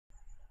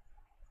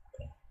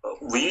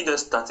will you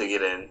just start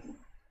again and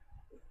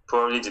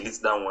probably delete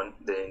that one?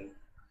 Then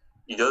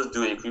you just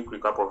do a quick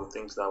recap of the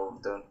things that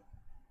we've done.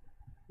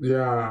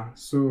 Yeah,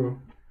 so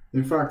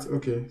in fact,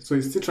 okay, so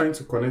it's still trying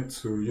to connect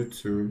to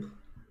YouTube.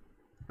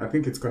 I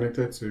think it's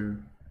connected to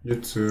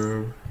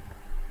YouTube.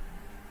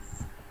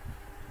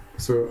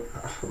 So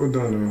hold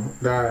on, no,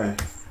 guy.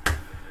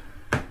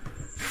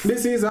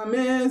 This is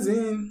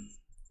amazing.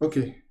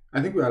 Okay,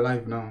 I think we are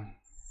live now.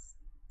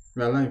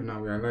 We are live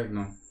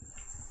now.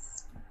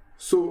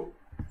 So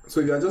if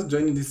you are just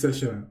joining this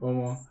session,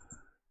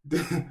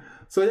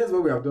 so here's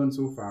what we have done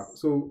so far.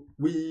 So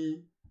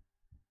we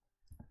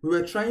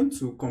were trying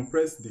to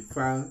compress the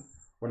file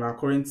on our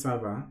current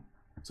server.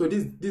 So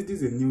this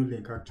is a new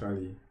link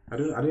actually. I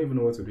don't even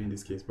know what to do in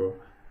this case, but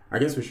I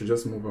guess we should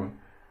just move on.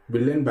 We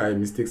learn by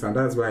mistakes, and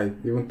that's why I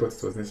even thought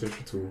it was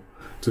necessary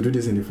to do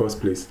this in the first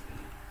place.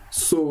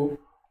 So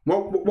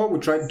what we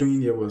tried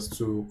doing here was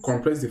to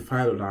compress the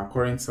file on our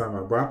current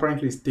server, but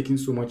apparently it's taking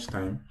so much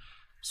time.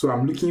 So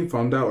I'm looking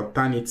for another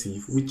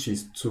alternative, which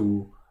is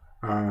to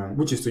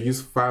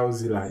use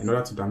FileZilla in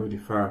order to download the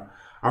file.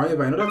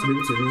 However, in order to be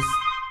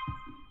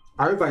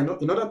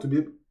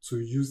able to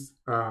use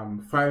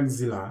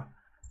FileZilla,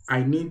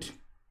 I need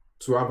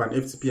to have an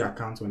FTP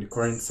account on the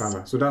current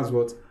server. So that's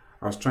what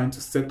I was trying to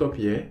set up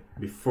here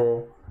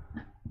before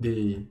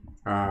the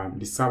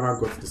server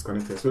got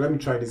disconnected. So let me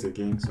try this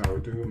again. So I'll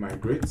do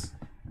migrate,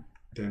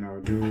 then I'll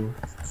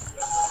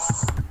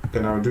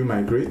do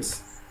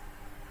migrate.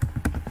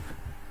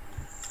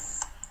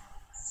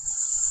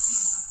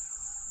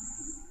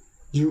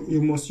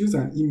 You must use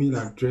an email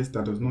address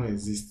that does not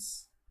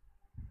exist.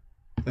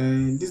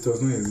 And this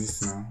does not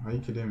exist now. Are you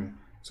kidding me?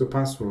 So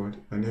password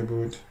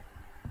enabled.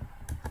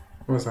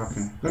 What's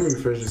happening? Let me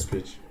refresh this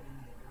page.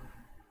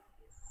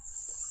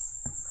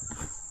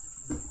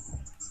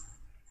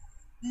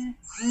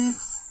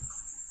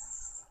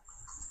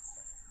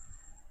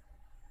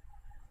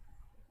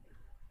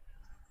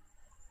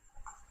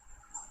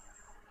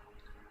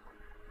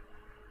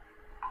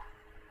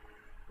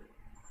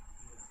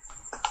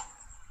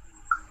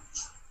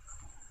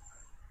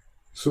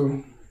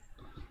 So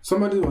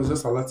somebody was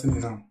just alerting me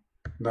now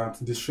that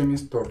the streaming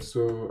stopped.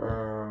 So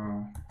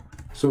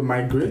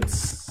migrate.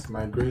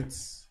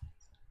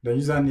 The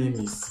username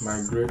is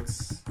migrate.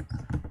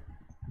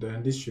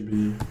 Then this should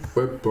be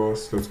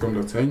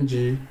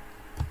webboss.com.ng.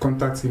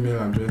 Contact email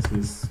address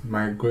is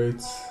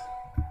migrate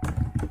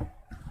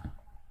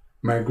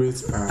at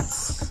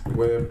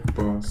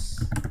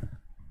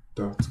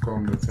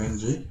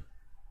webboss.com.ng.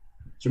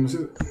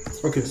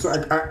 Okay, so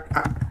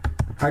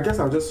I guess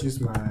I'll just use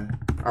my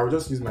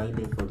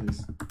email for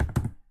this.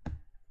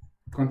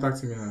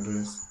 Contact email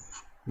address.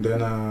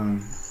 Then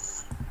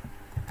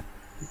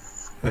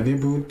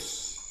enabled.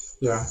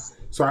 Yeah.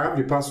 So I have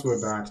the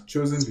password that I've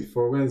chosen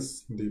before.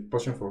 Where's the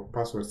portion for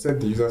password? Set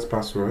the user's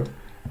password.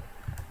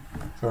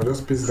 So I'll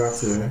just paste that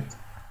here.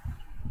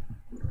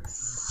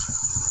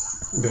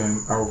 Then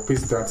I'll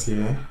paste that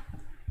here.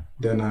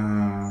 Then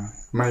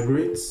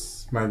migrate.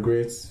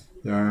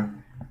 Yeah.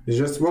 It's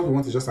just what we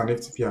want is just an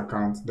FTP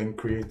account. Then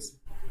create.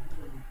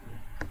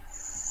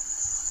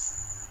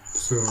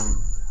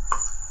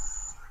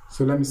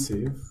 So let me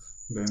save.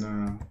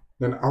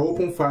 Then I'll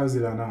open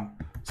FileZilla now.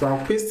 So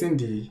I'll paste in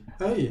the.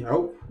 Hey, I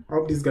hope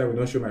this guy will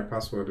not show my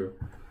password though.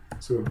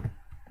 So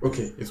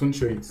okay, it won't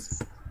show it.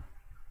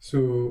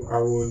 So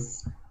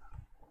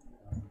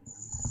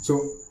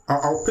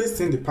I'll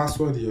paste in the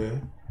password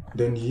here.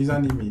 Then the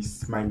username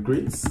is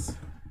migrate.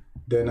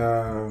 Then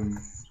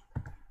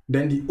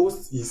the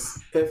host is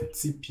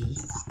FTP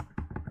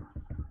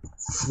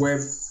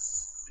web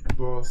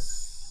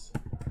boss.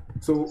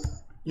 So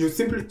you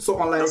simply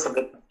unlike.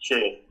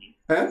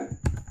 Eh?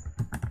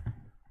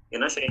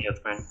 You're not sharing your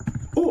screen.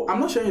 Oh, I'm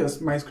not sharing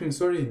my screen.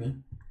 Sorry,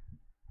 Ini.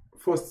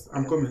 First,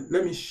 I'm coming.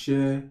 Let me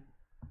share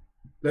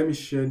this. Let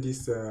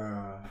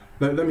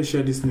me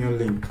share this new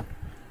link.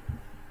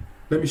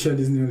 Let me share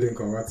this new link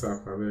on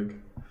WhatsApp. I beg.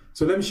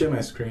 So let me share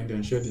my screen,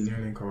 then share the new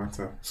link on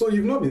WhatsApp. So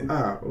you've not been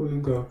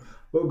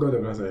oh God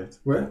of Nazareth.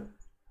 Well,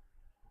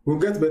 we'll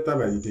get better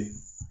by the day.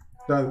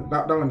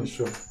 That one is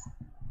sure.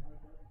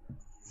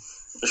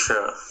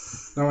 Sure.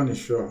 That one is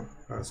sure.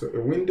 So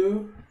a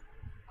window.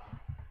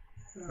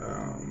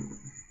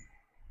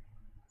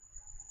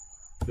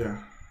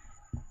 Yeah.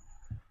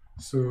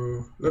 So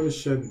let me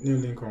share the new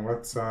link on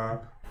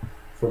WhatsApp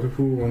for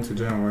people who want to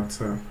join on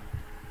WhatsApp.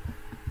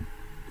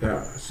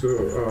 Yeah. So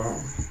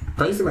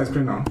can you see my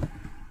screen now?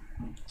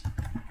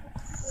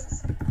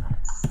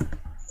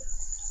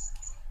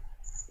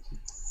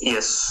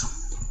 Yes.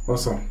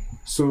 Awesome.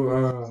 So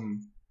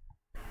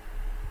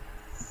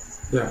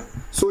yeah.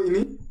 So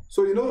you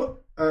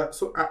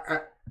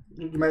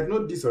might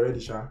know this already,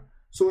 Sha.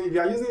 So if you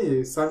are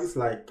using a service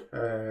like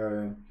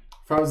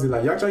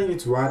FileZilla, you actually need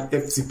to add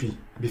FTP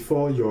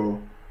before your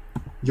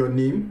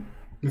name,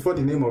 before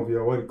the name of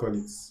your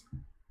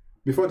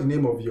before the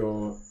name of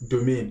your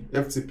domain,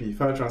 FTP,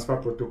 file transfer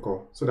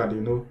protocol, so that they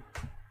know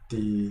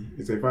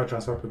it's a file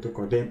transfer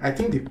protocol. Then I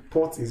think the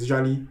port is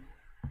usually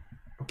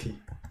okay.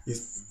 It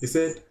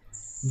said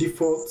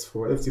default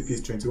for FTP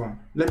is 21.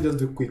 Let me just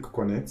do quick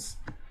connect.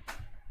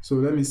 So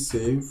let me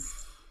save.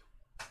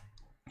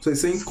 So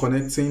it's saying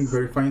connecting,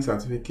 verifying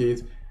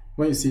certificate.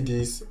 When you see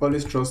this,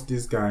 always trust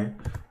this guy.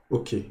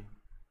 Okay.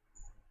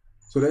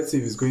 So let's see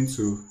if it's going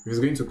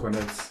to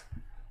connect.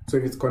 So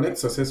if it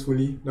connects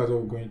successfully, that's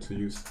what we're going to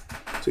use.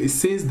 So it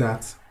says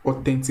that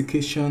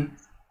authentication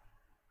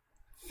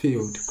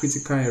failed,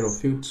 critical error,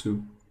 failed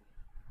to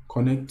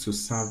connect to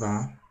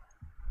server.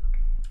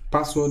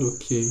 Password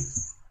okay.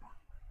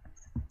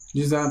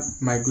 User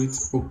migrate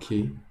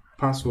okay.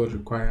 Password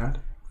required.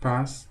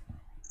 Pass.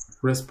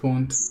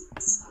 Respond.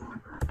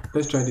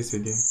 Let's try this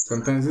again.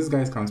 Sometimes these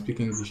guys can speak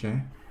English,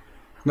 eh?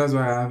 That's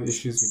why I have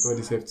issues with all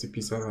these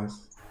FTP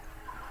servers.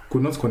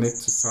 Could not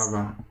connect to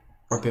server.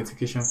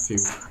 Authentication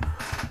failed.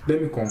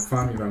 Let me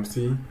confirm if I'm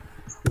seeing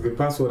if the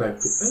password I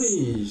put.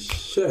 Hey,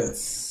 shit.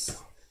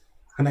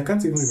 And I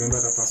can't even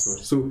remember that password.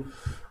 So,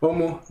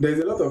 there's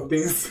a lot of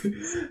things.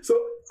 So,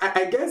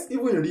 I guess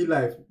even in real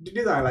life,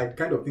 these are like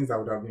kind of things I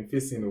would have been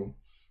facing.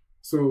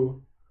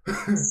 So,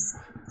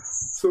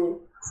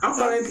 so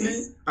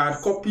apparently I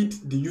had copied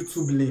the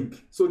YouTube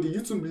link. So the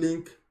YouTube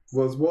link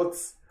was what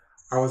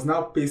I was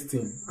now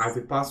pasting as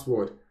a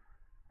password.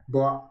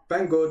 But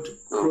thank God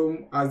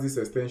Chrome has this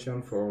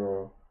extension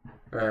for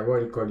what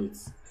do you call it?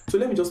 So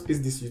let me just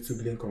paste this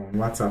YouTube link on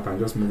WhatsApp and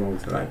just move on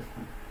with life,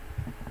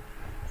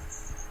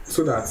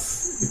 so that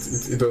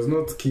it does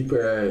not keep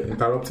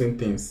interrupting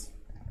things.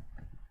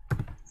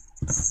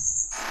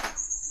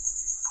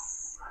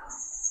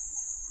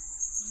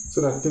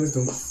 So that things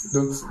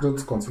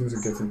don't continue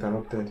to get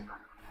interrupted.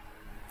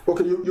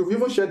 Okay, you've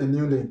even shared the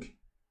new link.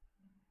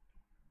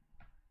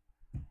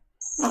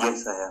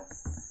 Yes, I have.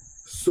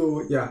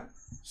 So yeah.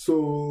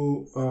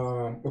 So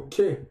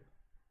okay.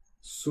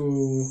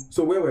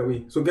 So where were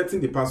we? So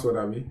getting the password,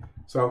 are we?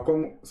 So I'll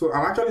come. So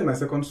I'm actually in my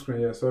second screen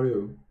here. Sorry.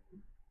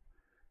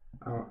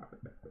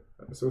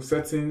 So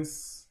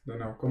settings.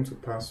 Then I'll come to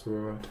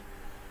password.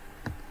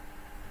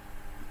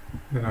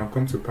 Then I'll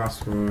come to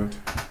password.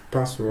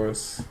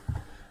 Passwords.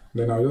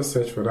 Then I'll just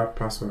search for that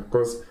password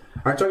because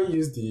I actually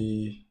used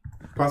the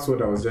password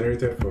that was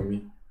generated for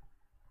me.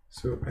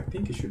 So I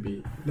think it should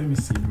be. Let me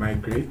see.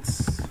 Migrate.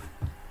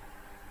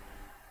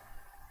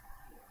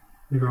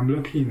 If I'm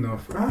lucky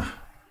enough.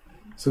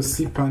 So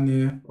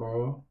cPanel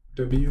or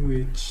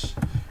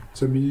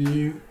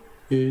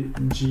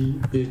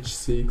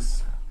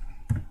WHWAGH6.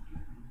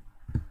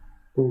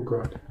 Oh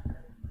God.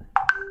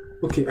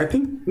 Okay, I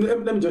think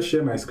let me just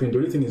share my screen. The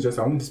only thing is just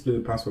I won't display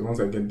the password once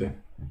I get there.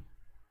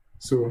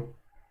 So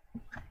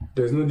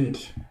there's no need.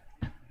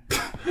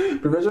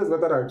 Prevention is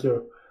better than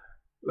cure.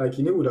 Like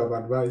he would have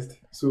advised.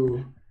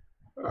 So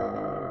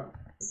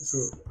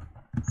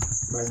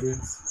migrate.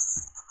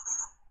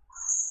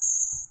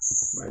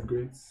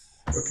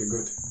 Okay,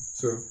 good.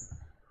 So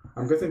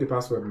I'm getting the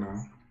password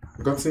now.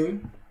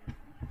 Gotten,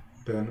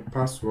 then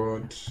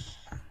password,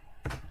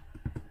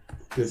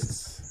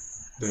 paste,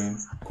 then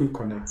quick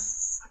connect.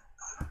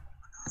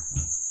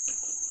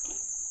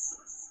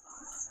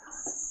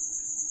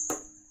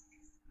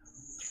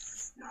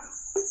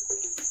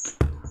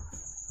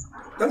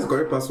 That's the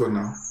correct password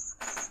now.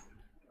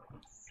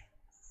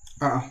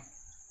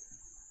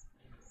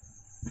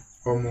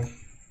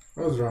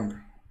 What's wrong?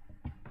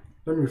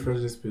 Let me refresh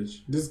this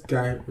page. This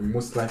guy will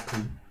most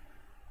likely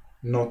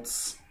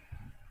not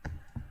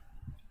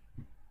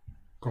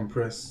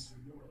compress.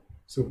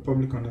 So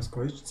public _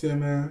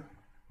 HTML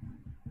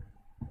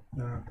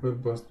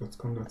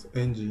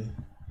webboss.com.ng.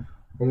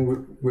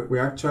 We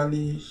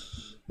actually,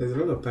 there's a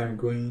lot of time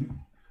going.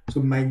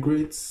 So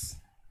migrate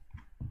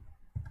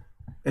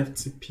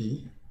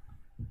FTP.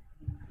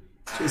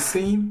 So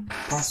same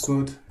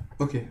password.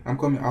 Okay, I'm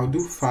coming. I'll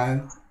do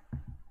file.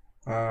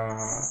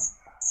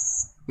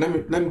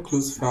 Let me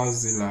close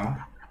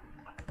FileZilla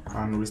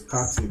and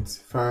restart it.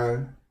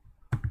 File.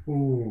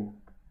 Oh,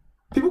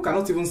 people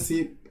cannot even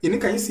see.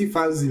 Can you see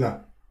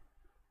FileZilla?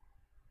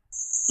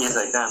 Yes,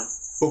 I can.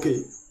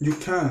 Okay, you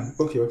can.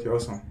 Okay,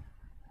 awesome.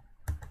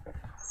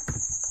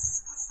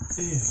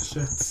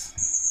 Shit.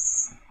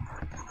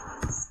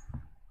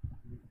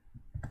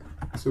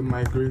 So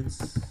migrate,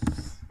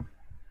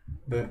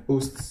 then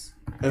hosts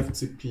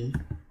FTP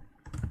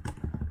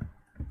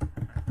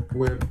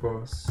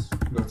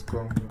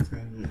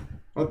webboss.com.ng.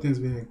 All things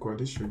being equal,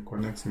 this should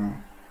connect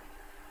now.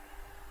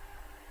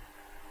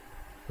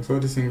 Because all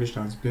this English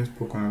that's being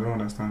spoken, I don't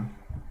understand.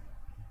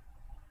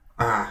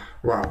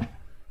 Wow.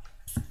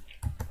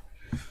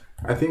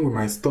 I think we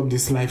might stop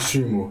this live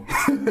stream.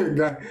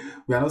 We are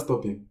not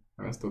stopping.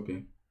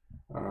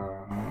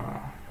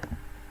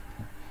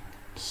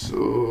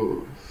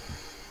 So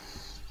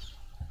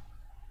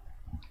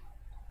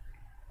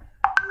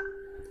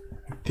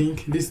I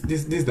think this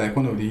is like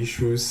one of the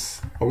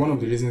issues, or one of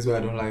the reasons why I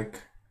don't like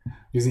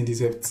using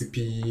this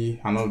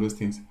FTP and all those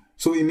things.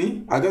 So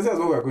I guess that's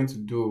what we are going to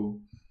do.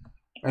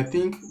 I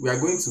think we are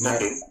going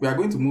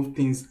to move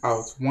things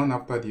out one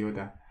after the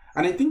other.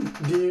 And I think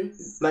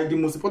the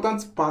most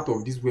important part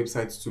of this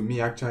website to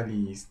me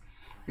actually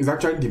is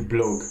actually the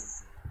blog.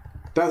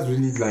 That's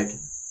really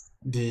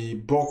the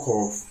bulk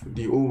of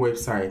the old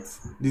website,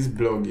 this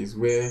blog is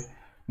where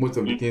most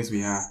of the things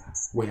we have.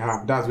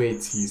 That's where it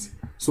is.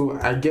 So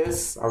I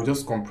guess I'll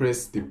just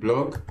compress the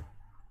blog.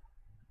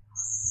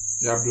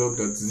 Yeah,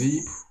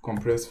 blog.zip,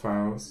 compress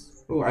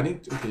files. Oh, I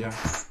didn't. Okay, yeah.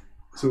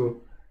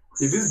 So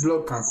if this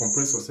blog can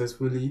compress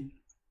successfully,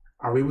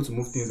 I'll be able to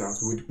move things out.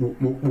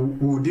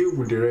 We'll deal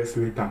with the rest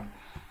later.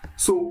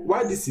 So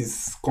while this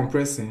is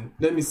compressing,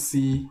 let me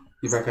see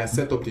if I can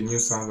set up the new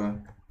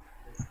server.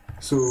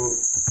 So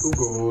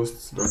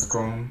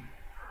ugohost.com.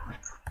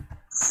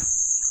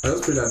 I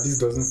just pray that this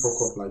doesn't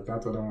fuck up like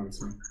that other one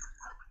too.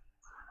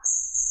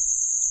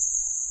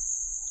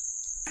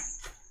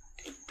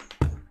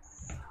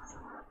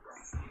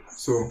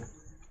 So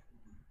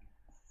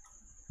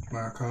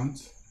my account.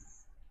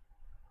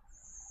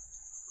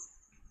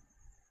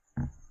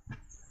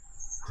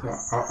 So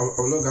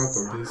I'll log out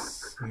of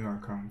this new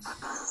account.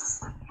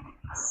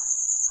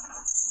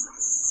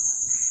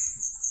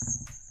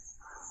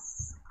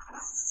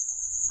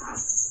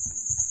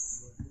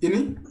 Ini,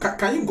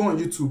 can you go on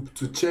YouTube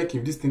to check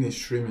if this thing is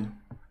streaming?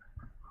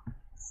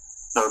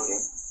 Okay.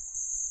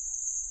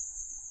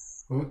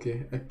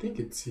 Okay, I think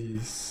it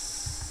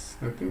is.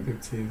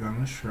 I'm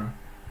not sure.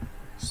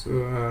 So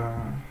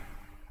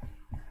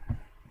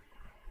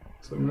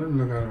let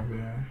me log out of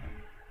here.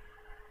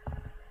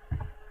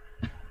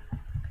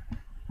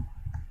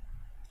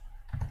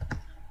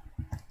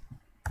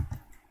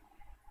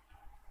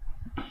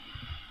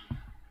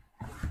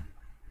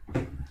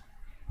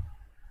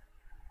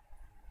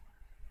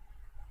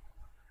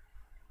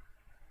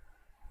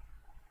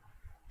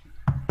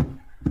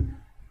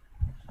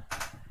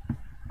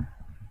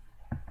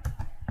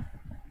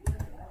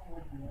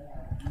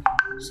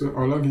 So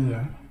I'll log in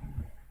here.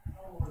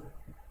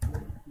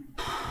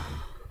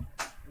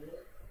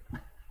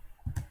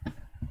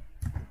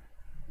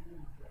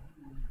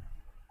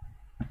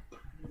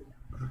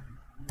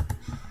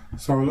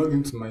 So I'll log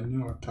into my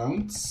new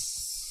account.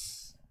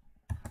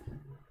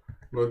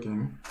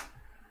 Login.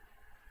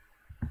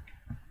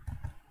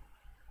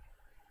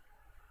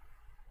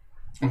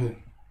 Okay,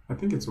 I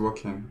think it's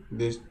working.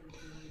 The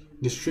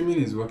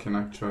streaming is working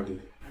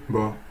actually,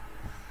 but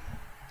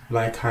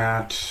like I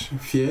had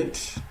feared,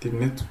 the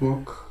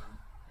network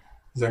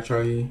is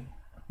actually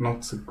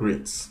not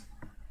great.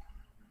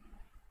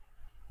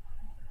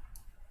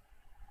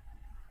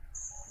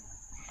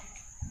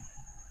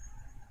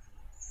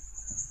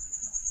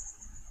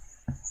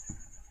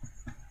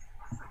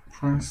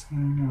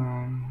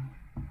 Pricing.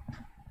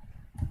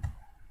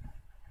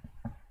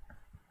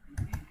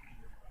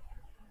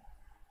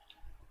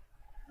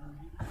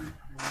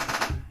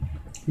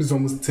 This is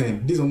almost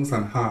 10. This is almost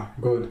an hour.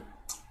 God.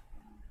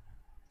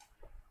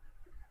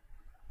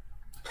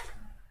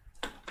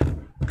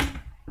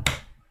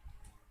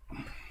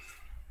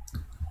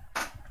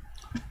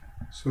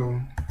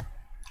 So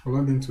I'll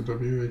log into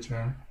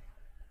WHM.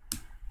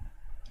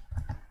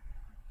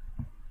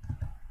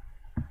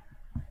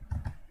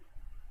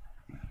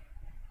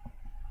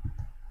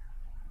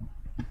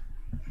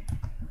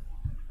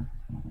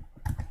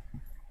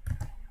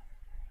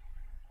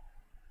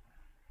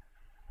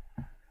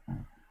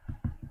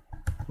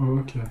 Oh,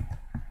 okay.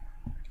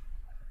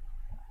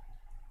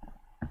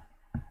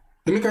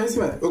 Can you see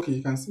my? Okay,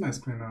 you can see my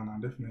screen now.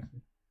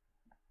 Definitely.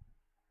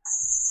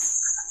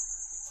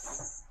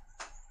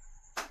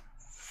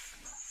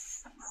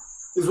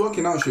 It's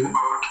working now, Shay.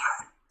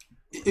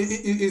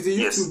 Is the YouTube?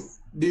 Yes.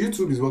 The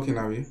YouTube is working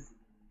now, eh?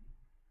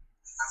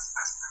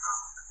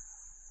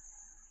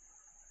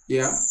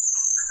 Yeah.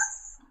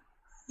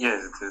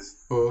 Yes, it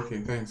is. Oh,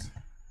 okay. Thanks.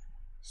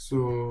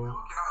 So.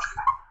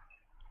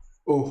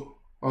 Oh,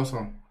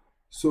 awesome.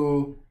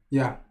 So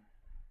yeah.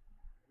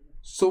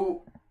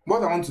 So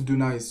what I want to do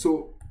now is,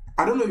 so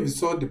I don't know if you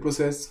saw the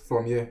process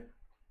from here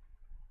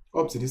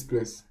up to this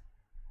place.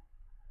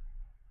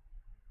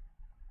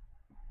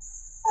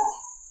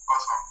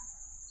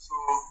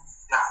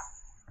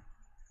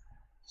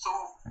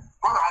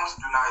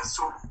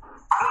 So I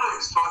don't know if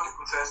you saw the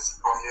process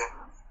from here.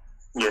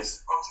 Yes.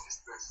 Up to this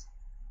place.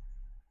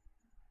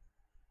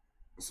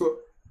 So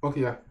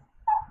okay, yeah.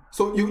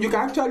 So you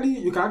can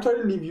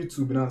actually leave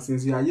YouTube now,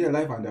 since you are here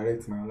live and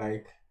direct now.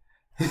 Like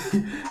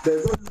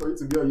there's no need for you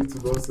to be on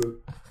YouTube also,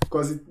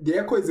 because the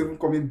echo is even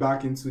coming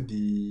back into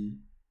the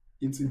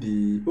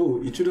oh,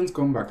 it shouldn't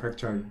come back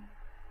actually,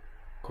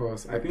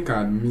 because I think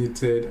I've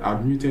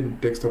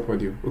muted desktop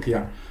audio. Okay,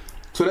 yeah.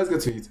 So let's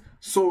get to it.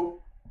 So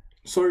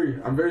sorry,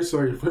 I'm very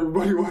sorry for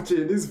everybody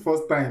watching. This is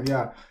first time.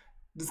 Yeah,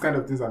 this kind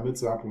of things are made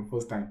to happen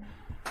first time.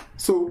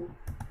 So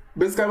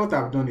basically what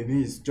I've done in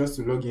is just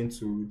to log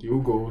into the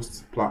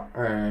Ugohost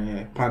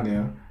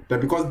panel.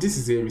 That because this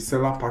is a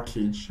reseller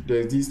package,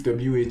 there's this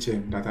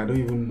WHM that I don't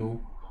even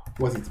know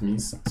what it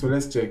means. So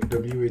let's check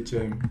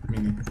WHM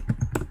meaning.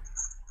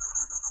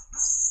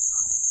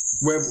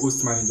 Web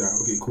host manager.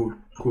 Okay,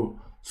 cool.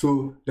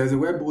 So there's a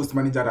web host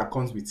manager that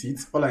comes with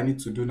it. All I need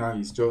to do now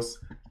is just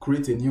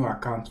create a new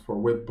account for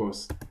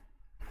WebBoss.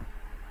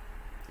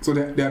 So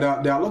there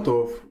are a lot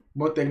of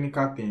more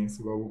technical things,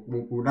 but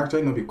we would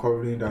actually not be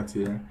covering that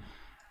here.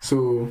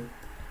 So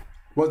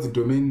what's the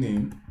domain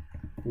name?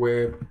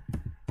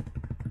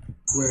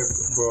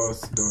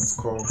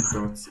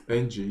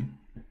 webboss.com.ng.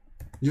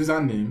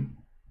 Username,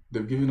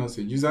 they've given us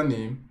a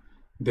username.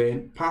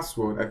 Then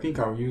password, I think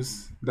I'll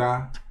use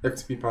that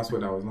FTP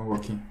password that was not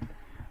working.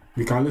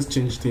 We can always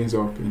change things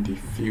up in the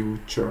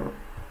future.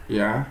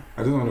 Yeah,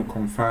 I just want to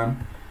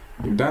confirm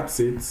if that's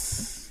it.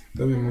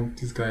 Let me move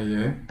this guy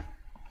here.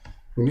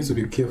 We need to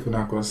be careful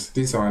now because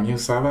this is our new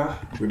server.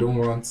 We don't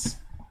want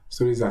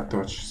stories at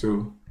touch.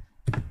 So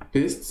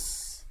paste.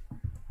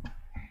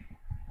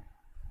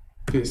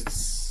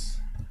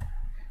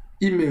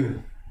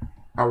 Email,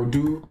 I will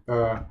do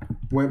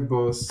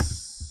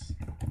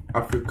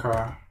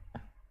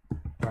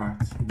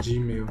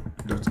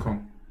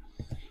webbossafrica@gmail.com.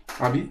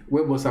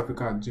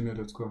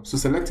 webbossafrica@gmail.com. So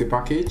select a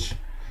package.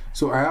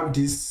 So I have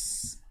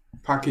this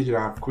package that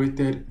I've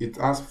created. It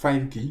has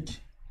 5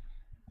 gig.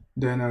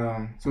 Then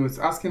so it's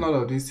asking all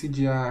of this: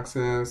 CGI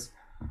access,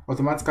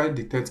 automatically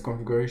detect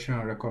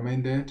configuration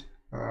recommended.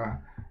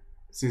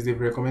 Since they've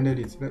recommended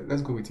it,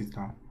 let's go with it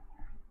now.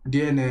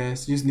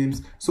 DNS,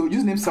 usernames. So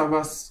username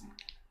servers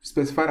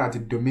specified at the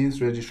domains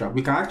registrar.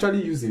 We can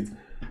actually use it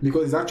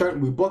because it's actually,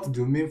 we bought the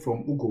domain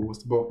from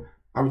Ugohost, but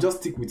I will just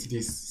stick with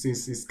this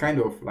since it's kind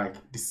of like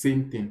the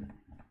same thing.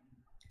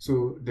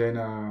 So then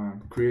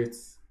create.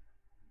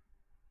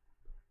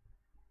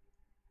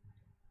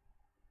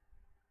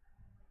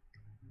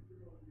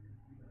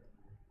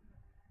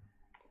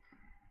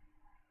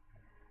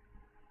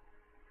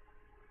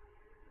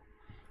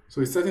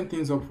 So it's setting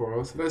things up for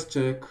us. Let's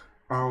check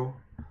how.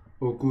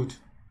 Oh, good.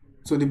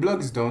 So the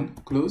blog is done.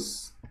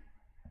 Close.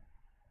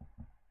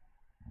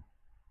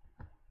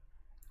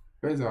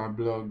 Where's our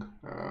blog?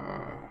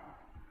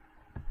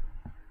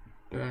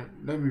 Then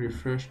let me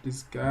refresh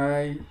this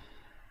guy.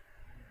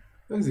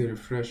 Where's the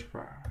refresh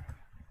bar?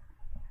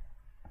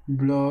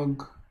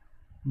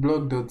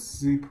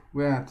 Blog.zip.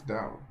 Where art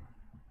thou?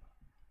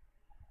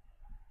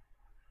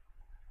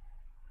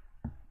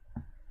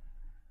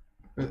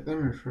 Let me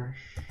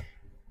refresh.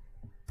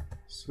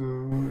 So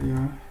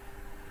yeah.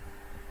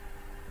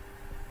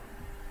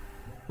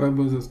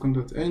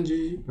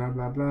 webboss.com.ng, blah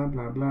blah blah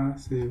blah blah,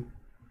 save,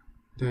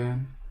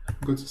 then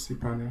go to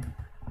cPanel.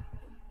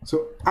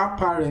 So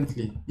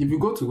apparently, if you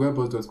go to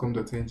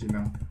webboss.com.ng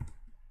now,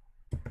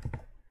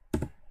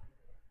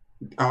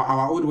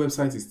 our old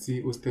website is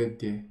still hosted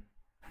there.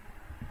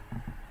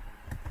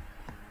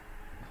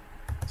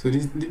 So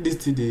this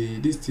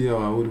still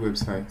our old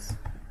website.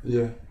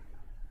 Yeah.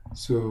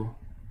 So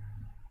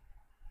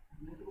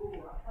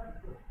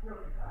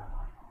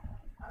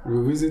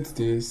we'll visit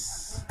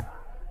this.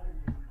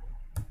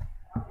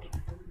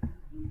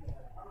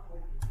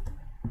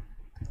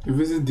 You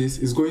visit this,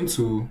 it's going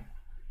to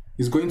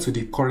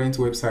the current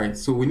website.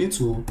 So we need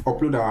to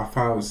upload our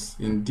files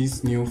in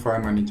this new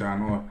file manager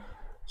and all.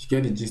 You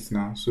get the gist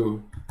now.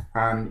 So,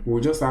 and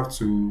we'll just have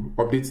to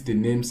update the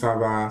name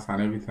servers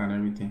and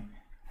everything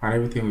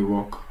will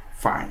work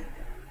fine.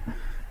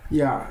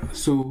 Yeah,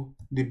 so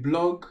the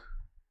blog,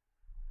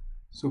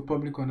 so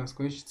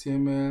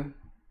public_html,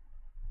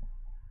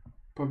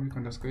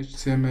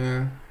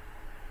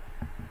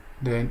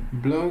 then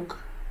blog,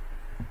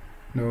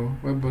 no,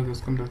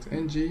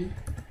 webboss.com.ng,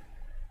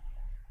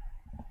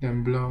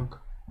 then blog.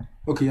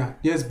 Okay, yeah,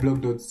 yes,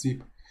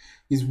 blog.zip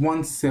is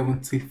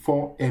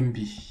 174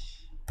 MB.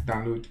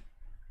 Download.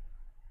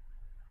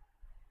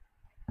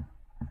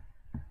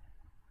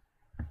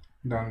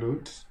 Then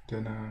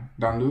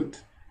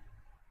download.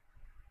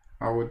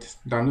 I would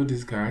download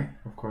this guy,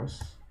 of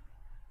course.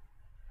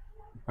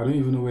 I don't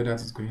even know where that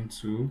is going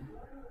to.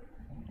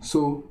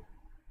 So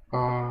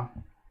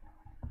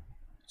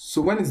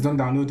when it's done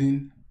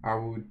downloading,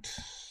 I'll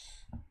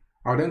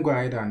then go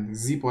ahead and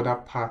zip other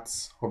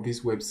parts of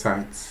this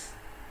website.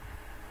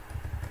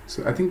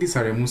 So I think these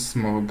are remove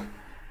smog.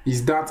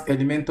 Is that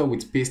Elementor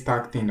with paste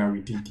tag thing that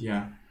we did?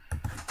 Yeah.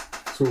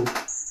 So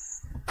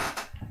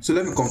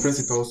let me compress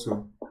it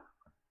also.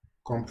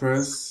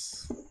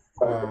 Compress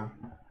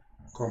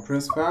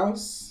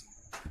files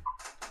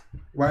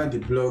while the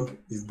blog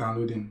is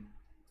downloading.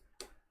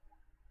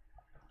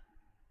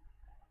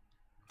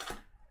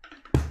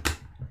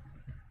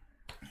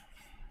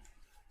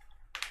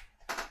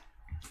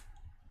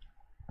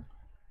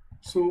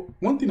 So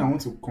one thing I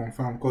want to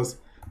confirm, because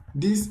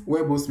this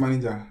web host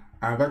manager,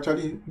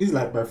 this is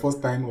like my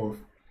first time of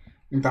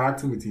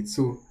interacting with it.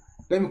 So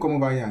let me come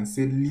over here and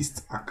say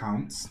list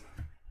accounts.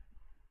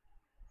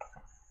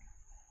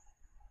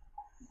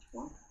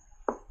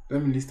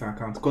 Let me list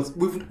accounts, because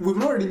we've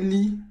not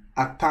really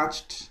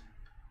attached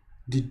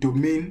the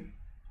domain.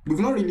 We've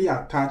not really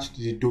attached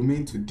the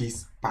domain to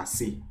this per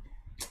se.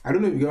 I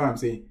don't know if you get what I'm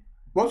saying.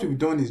 What we've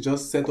done is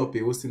just set up a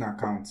hosting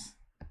account.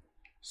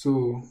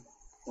 So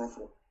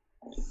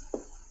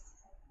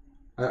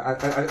I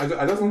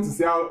just want to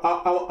see how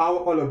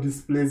all of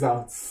this plays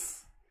out.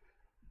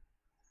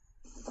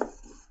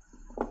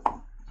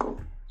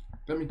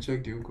 Let me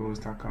check the Google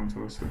host account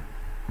also.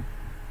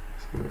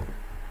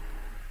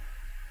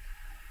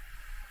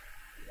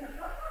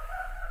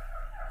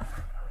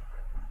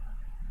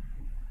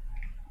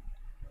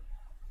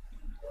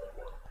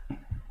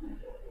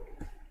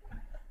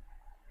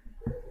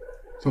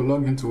 So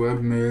log into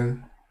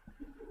webmail,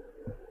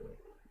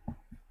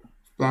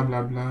 blah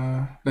blah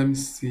blah. Let me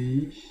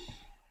see.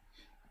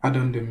 Add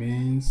on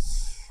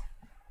domains.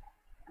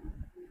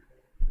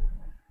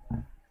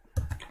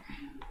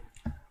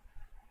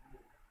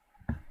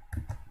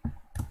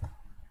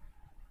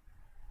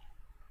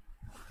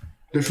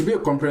 There should be a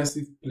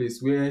comprehensive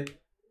place where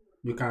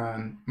you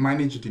can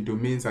manage the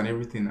domains and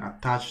everything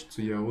attached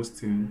to your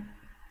hosting.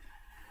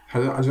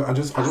 I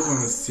just want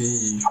to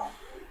see if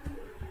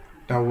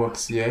that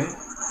works here.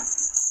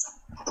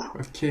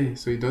 Okay,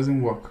 so it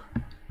doesn't work.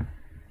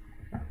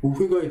 We'll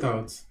figure it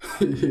out.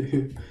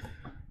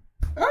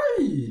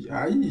 Aye.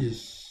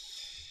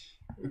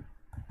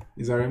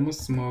 Is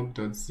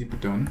aremosmog.zip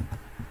done?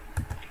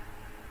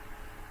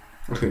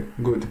 Okay,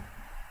 good.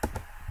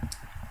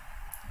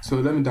 So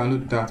let me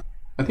download that.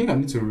 I think I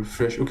need to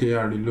refresh. Okay,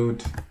 yeah,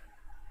 reload.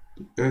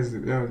 There's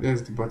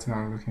the button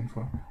I was looking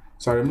for.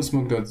 So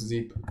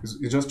aremosmog.zip is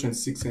just 24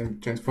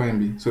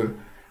 MB. So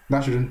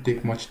that shouldn't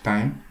take much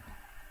time.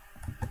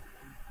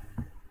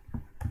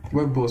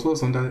 Webboss,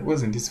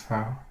 what's in this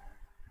file?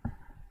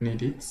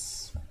 Need it.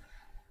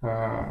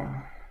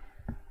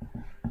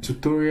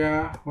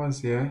 Tutorial, what's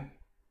here?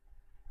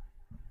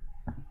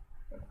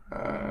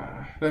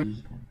 Let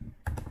me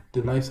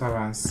the live server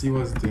and see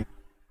what's there.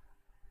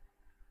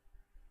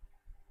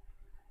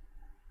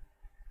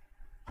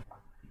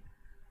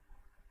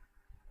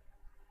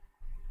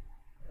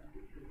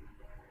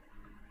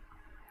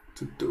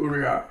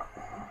 Tutorial.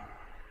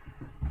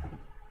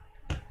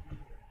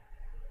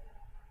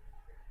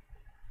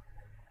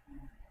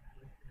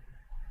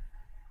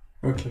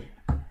 Okay.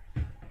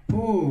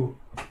 Oh,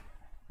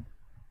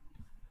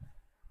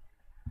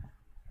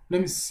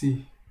 let me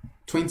see.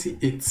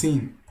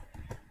 2018.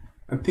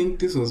 I think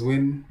this was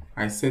when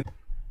I set.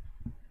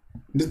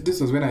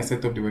 This was when I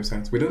set up the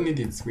website. We don't need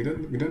it. We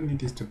don't need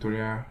this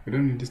tutorial. We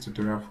don't need this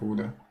tutorial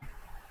folder.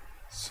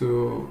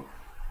 So,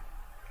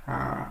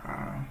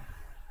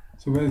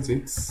 so where is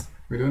it?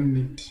 We don't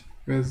need.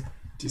 Where's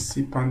the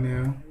C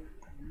panel?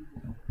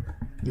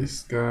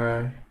 This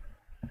guy.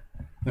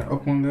 Yeah,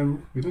 up one level.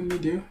 We don't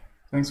need you.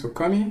 Thanks for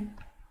coming.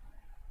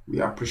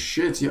 We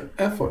appreciate your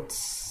efforts.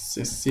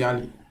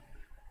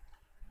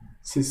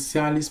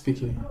 Sincerely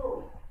speaking.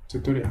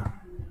 Tutorial.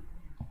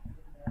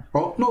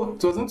 Oh no,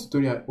 it wasn't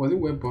tutorial. Was it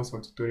web boss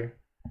or tutorial?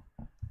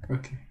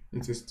 Okay,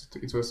 it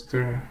was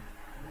tutorial.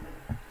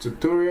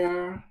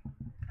 Tutorial.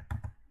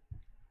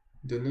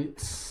 Delete.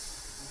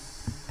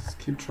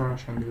 Skip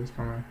trash and delete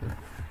command.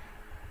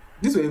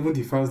 These were even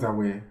the files that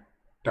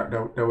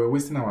were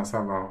wasting our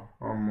server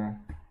or more.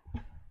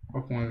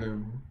 Up one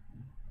level.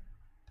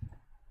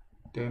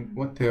 Then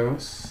what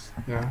else?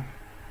 Yeah.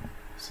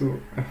 So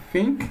I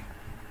think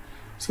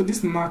so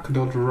this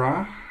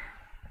knack.ra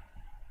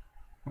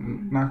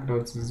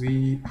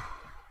knack.zip.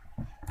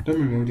 Let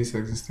me remove these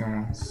existing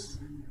ones.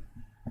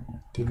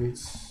 Delete.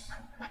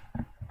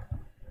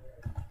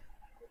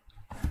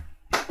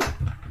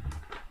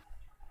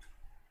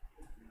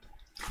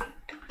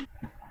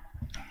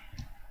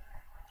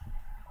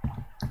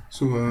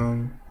 So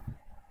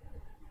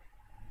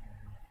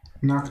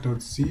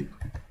knack.zip.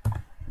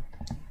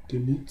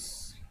 Delete.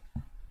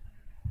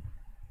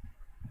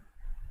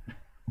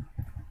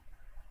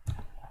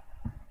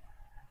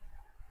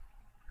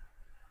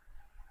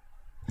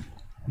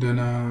 Then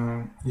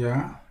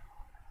yeah,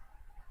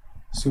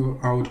 so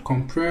I would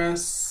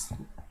compress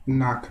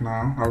knack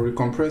now. I'll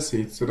recompress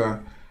it so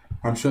that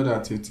I'm sure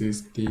that it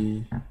is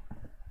the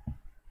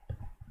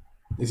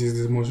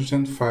most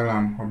recent file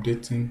I'm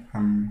updating.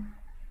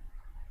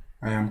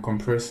 I am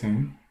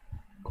compressing.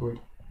 Good.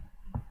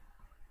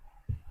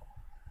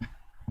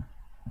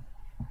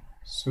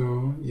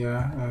 So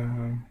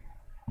yeah,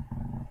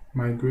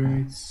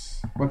 migrate.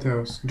 What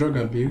else? Drug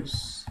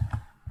abuse.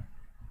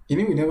 You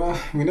know,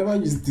 we never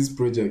used this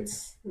project.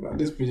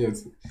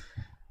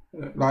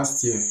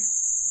 Last year.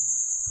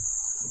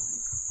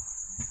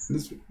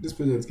 This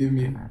project gave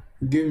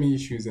me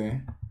issues.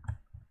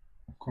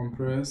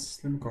 Compress.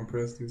 Let me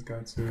compress this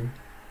guy to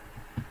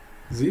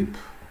zip.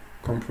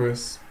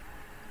 Compress.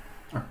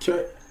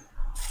 Okay.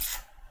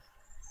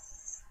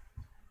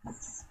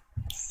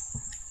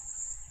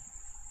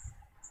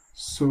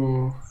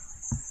 So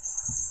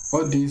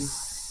all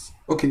this.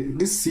 Okay,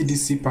 this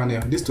CDC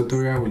panel. This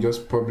tutorial we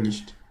just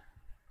published.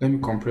 Let me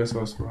compress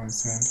also and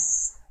send.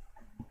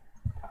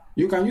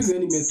 You can use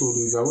any method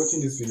if you are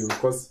watching this video,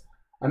 because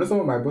I know some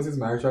of my bosses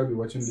might actually be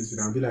watching this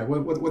video and be like,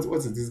 what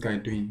is this guy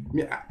doing?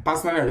 Me,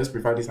 personally, I just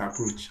prefer this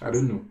approach. I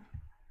don't know.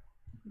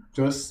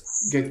 Just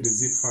get the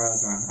zip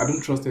files, and I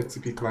don't trust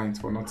FTP clients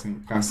for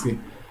nothing. You can see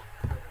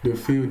they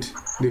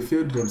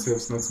failed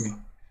themselves, not me.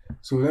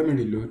 So let me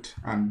reload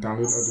and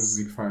download all those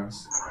zip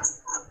files.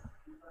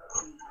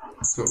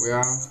 So we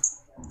have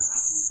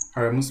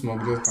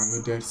aremosmog just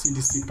downloaded.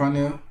 CDC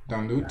panel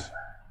download.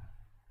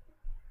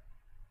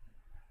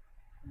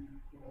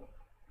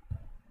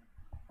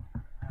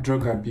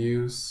 Drug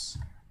abuse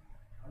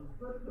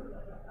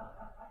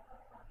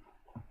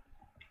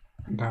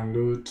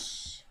download.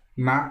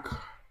 knack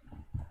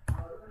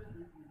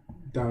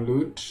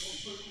download.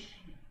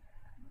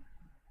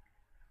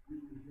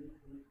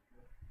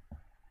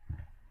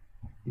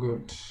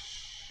 Good.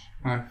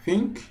 I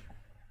think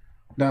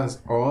that's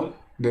all.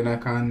 Then I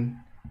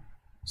can.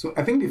 So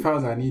I think the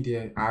files I need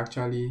here are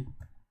actually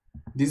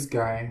this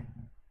guy.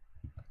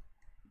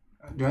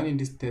 Do I need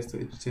this test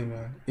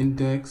HTML?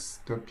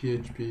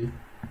 Index.php.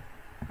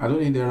 I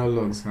don't need error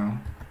logs now.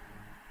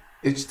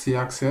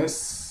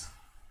 htaccess.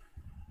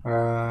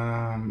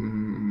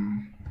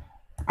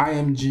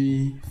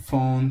 img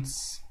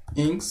fonts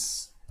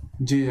inks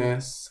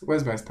js.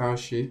 Where's my style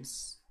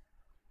sheets?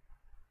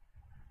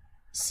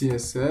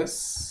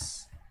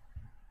 css.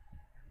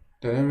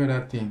 Then every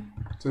other thing.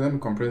 So let me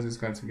compress this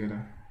guy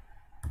together.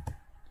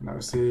 And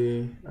I'll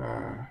say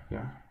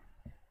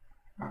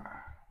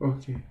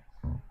okay.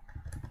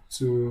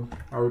 So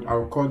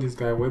I'll call this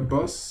guy web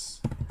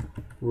boss,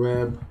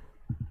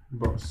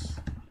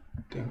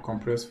 then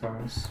compress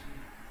files.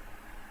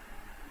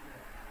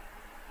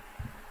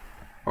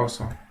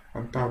 Awesome,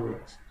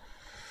 fantabulous.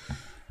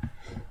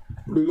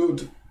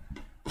 Reload.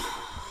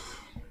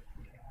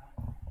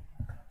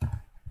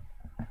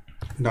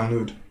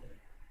 Download.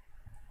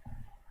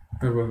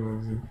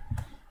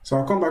 So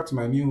I'll come back to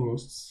my new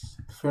hosts,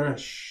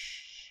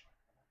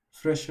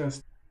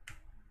 freshest,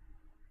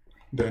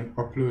 then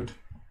upload.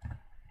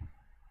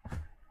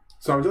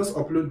 So I'll just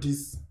upload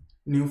these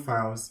new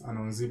files and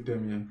unzip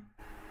them here.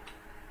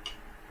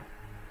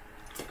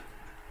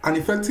 An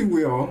effective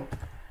way, or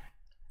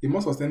a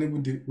more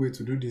sustainable way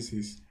to do this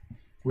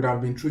would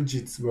have been through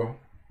JIT, but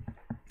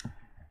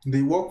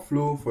the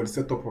workflow for the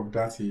setup of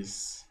that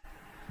is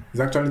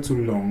actually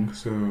too long.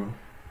 So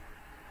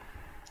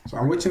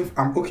I'm waiting.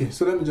 Okay.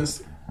 So let me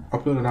just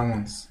upload other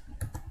ones.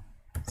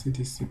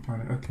 CDC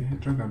panel. Okay.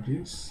 Drug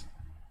abuse.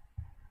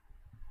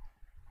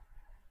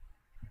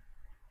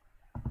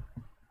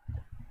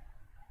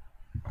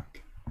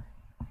 Okay.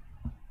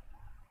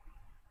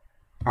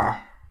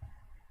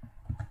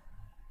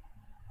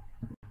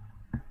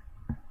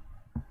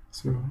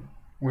 So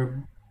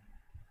web.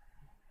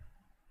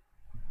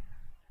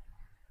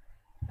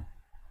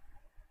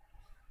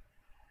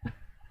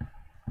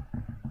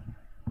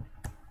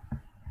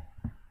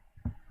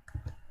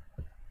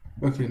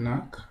 Okay,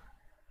 NAC.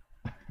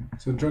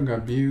 So drug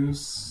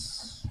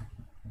abuse.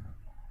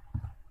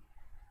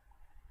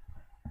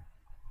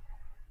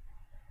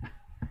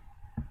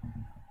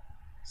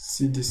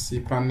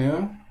 CDC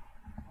panel.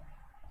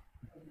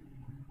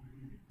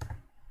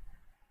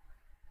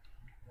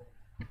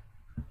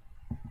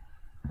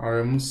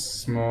 remove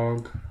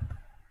smog.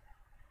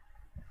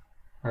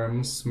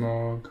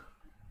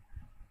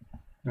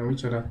 Now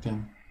which other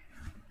thing?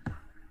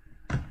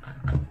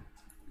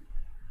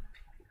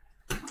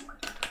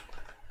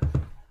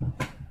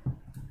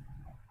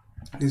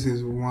 This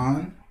is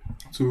 1,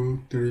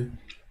 2, 3,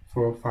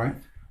 4, 5.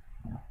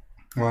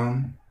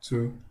 1,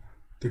 2,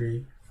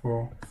 3,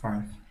 4,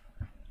 5.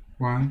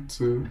 1,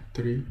 2,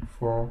 3,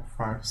 4,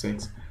 5,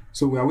 6.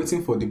 So we are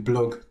waiting for the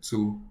blog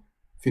to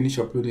finish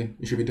uploading.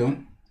 It should be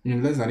done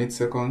in less than 8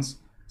 seconds,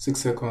 6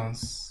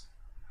 seconds,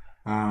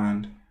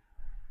 and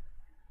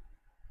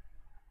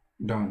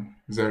done.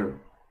 0.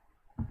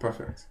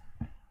 Perfect.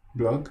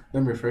 Blog.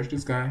 Let me refresh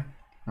this guy,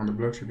 and the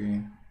blog should be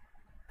in.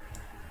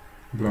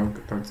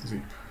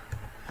 Blog.zip.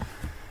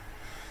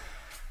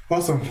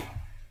 Awesome.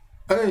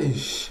 Hey,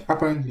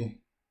 apparently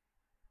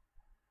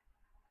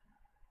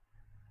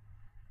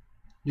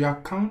your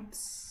account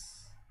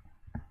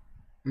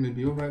may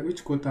be over.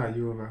 Which quota are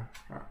you over?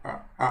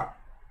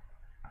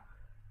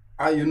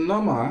 Are you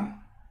normal?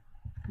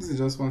 This is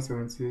just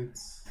 178.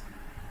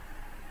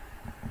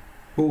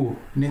 Oh,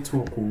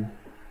 network. Oh,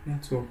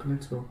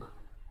 network.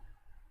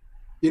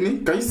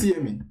 Ini, can you see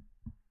me?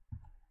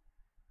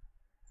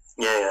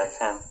 Yeah, I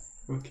can.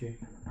 Okay.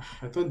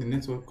 I thought the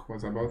network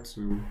was about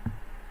to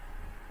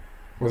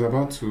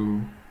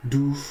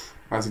do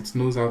as it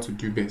knows how to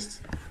do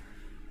best.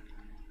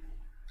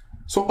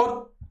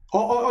 So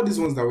all these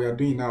ones that we are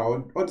doing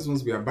now, all these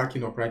ones we are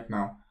backing up right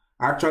now,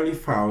 are actually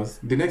files.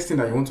 The next thing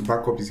that you want to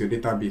back up is your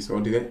database, or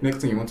the next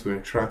thing you want to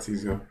extract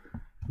is your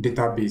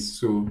database.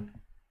 So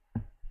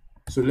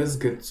let's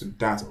get to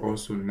that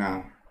also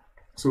now.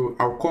 So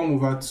I'll come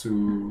over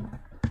to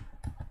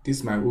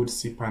this my old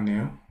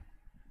cPanel.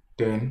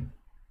 Then,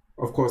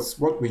 of course,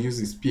 what we use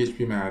is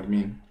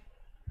phpMyAdmin.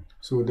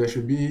 So there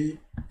should be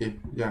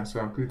so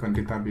I'll click on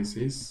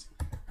databases,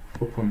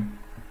 open.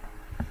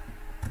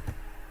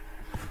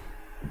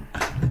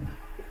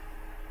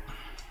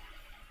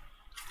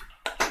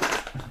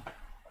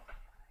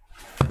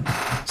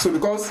 So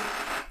because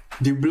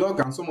the blog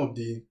and some of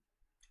the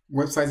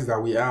websites that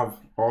we have,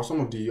 or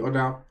some of the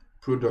other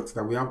products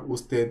that we have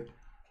hosted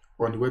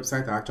on the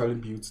website, are actually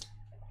built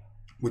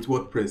with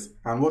WordPress,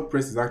 and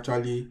WordPress is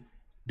actually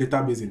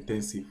database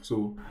intensive.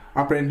 So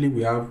apparently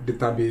we have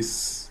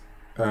database,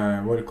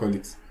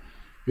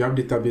 we have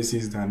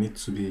databases that need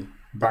to be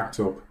backed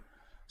up.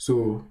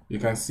 So you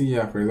can see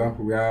here, for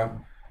example, we have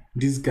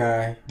this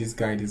guy.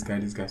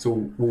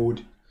 So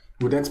we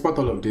would export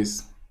all of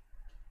this.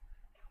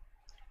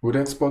 We would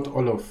export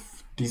all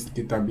of these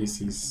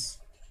databases,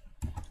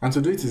 and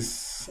to do it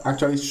is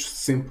actually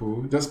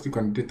simple. Just click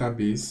on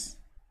database,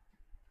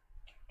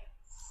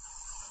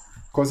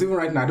 Because even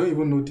right now, I don't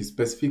even know the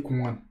specific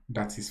one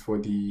that is for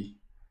the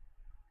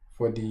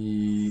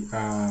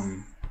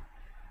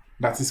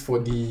that is for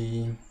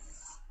the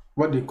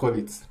what they call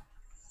it.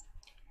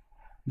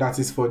 That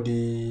is for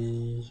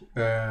the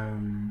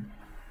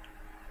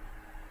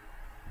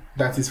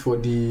that is for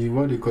the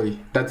what do you call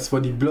it? That is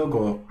for the blog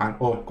or and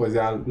all because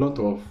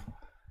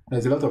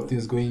there's a lot of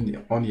things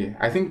going on here.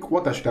 I think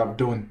what I should have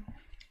done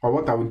or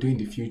what I will do in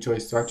the future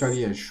is to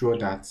actually ensure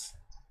that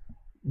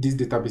these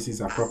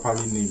databases are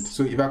properly named.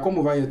 So if I come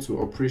over here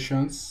to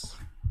operations,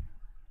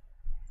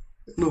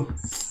 no,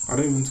 I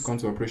don't even want to come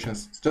to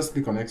operations. Just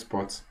click on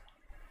export.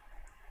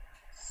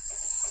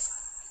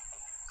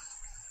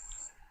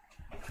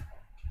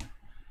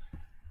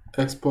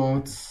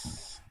 Export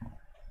as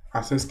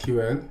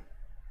SQL.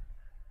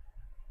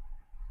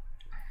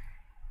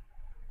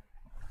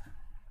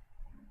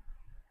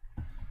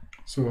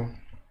 So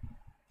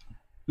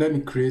let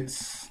me create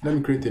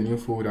a new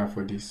folder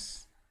for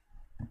this.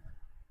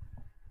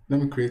 Let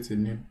me create a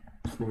new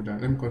folder.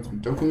 Let me go to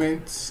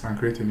documents and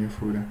create a new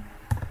folder.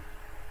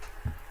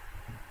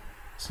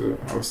 So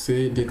I'll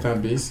say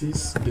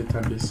databases,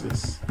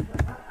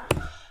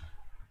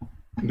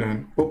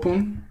 then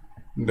open,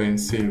 then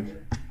save.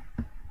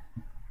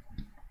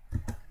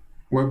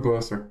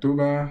 WebBoss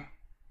October.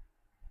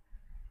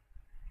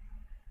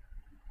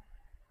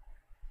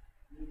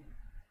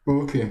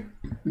 Okay,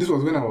 this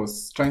was when I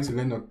was trying to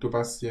learn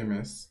October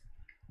CMS.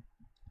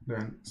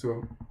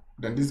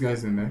 Then this guy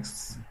is the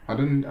next. I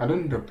don't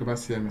need October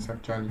CMS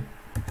actually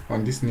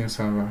on this new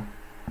server.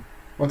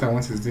 What I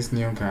want is this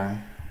new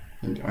guy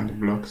on the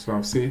block. So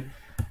I'll say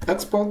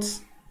export.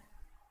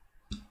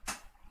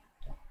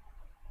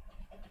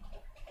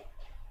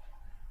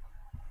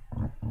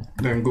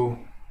 Then go.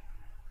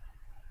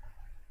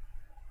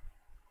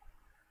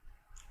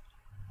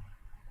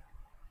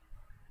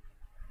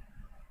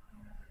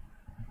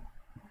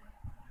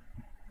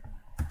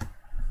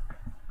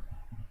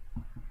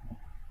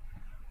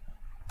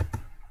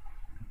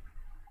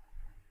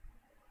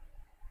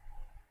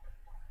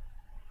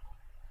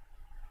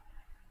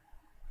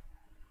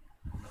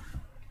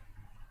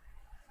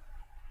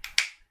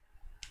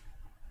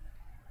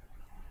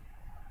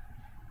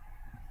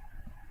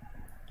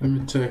 Let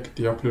me check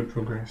the upload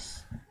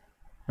progress.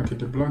 Okay,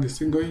 the blog is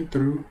still going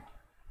through.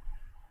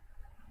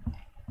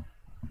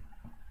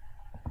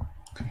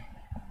 Okay.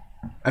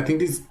 I think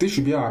this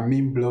should be our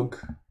main blog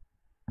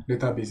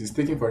database. It's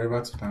taking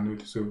forever to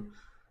download. So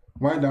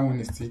while that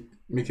one is still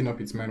making up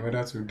its mind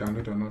whether to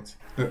download or not,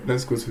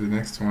 let's go to the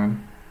next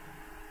one.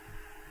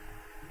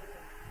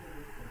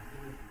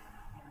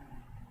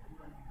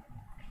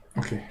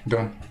 Okay,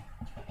 done.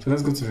 So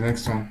let's go to the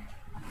next one.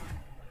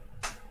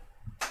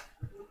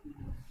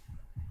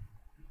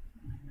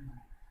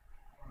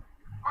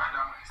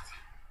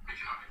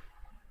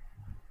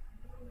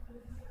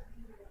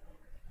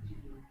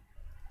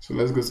 So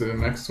let's go to the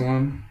next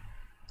one.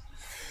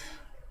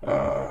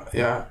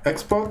 Yeah,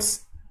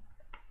 exports.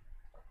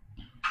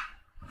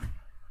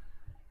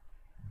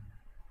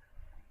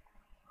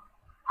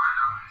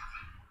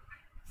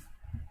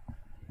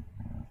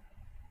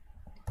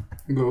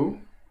 Go.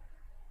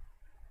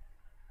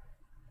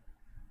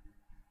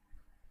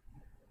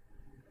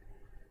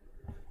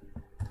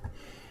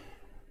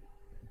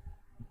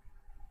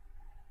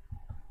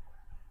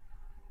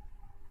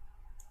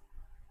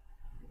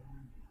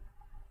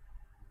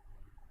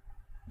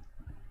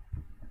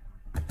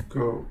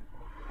 Go.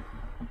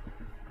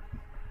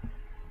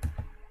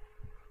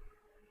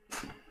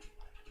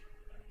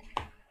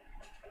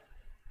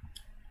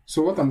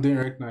 So what I'm doing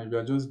right now, if you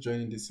are just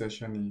joining this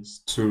session,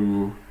 is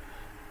to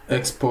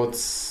export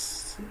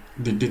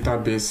the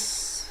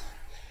database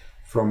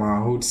from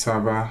our old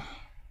server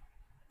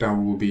that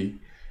we'll be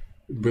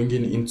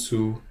bringing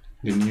into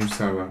the new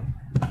server.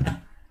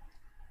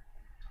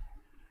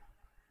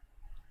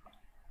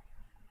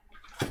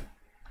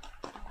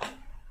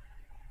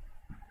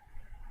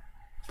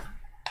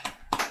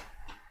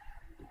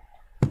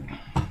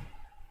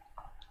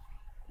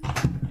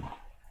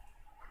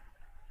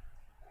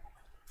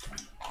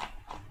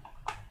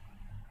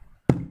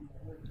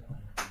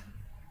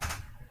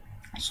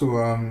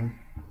 So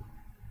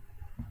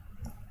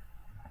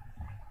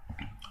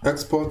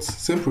export,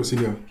 same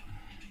procedure.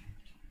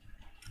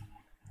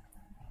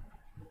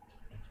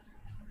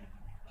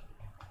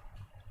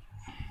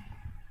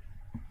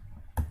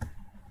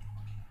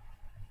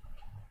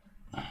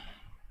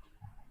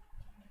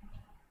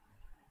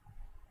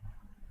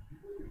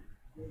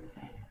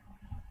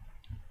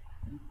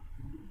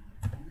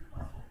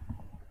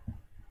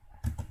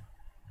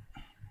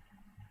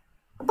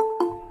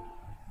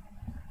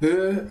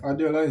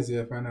 Adiola is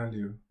here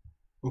finally.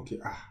 Okay,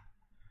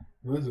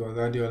 what was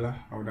Adiola?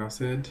 I would have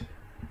said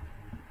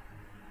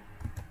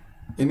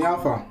in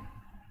Alpha.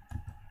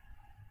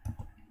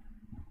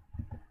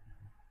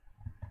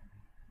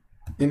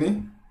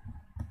 Ini?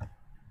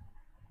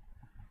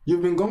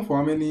 You've been gone for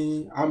how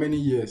many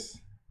years?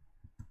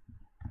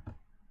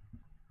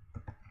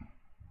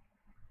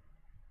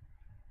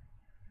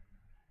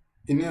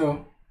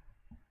 Ini?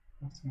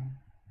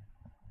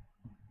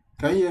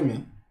 Can you hear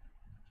me?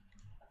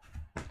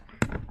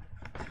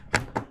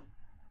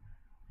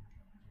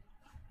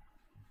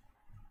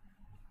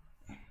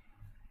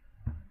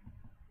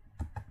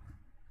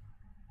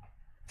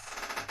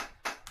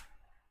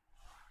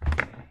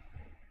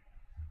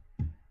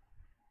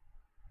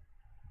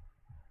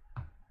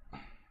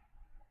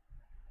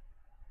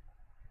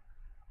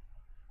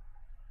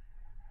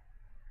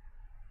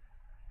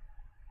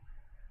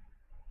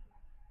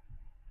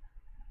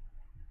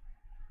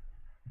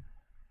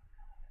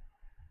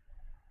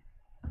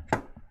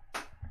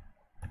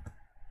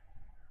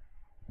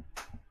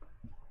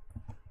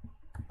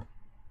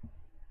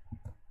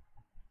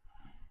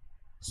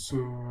 So,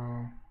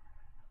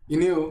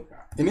 Ineo,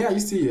 are you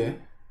still here?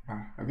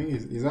 I think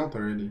it's out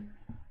already.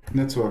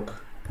 Network.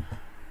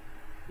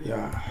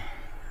 Yeah.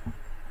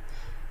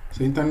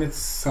 So internet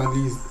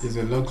sadly is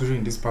a luxury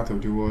in this part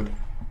of the world.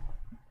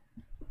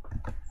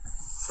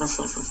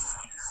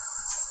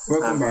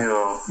 Welcome back.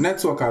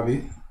 Network,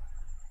 Abby.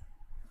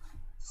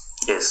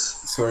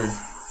 Yes. Sorry.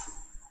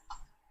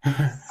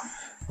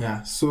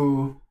 Yeah.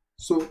 So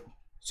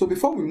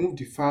before we move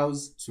the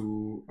files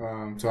to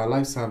our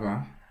live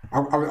server,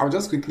 I'll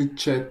just quickly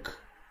check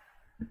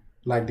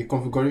like the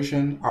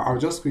configuration. I'll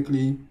just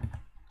quickly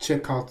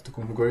check out the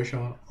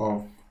configuration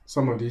of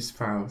some of these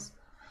files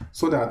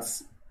so that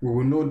we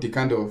will know the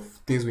kind of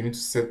things we need to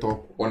set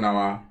up on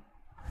our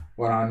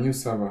new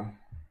server.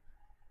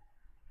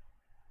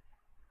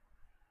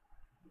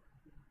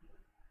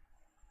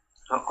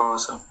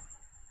 Awesome.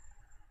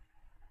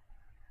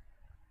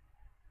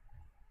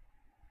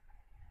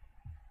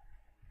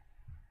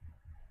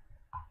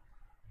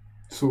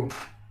 So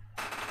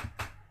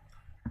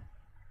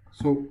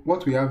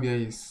what we have here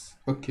is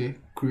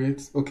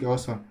create. Okay,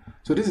 awesome.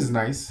 So this is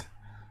nice.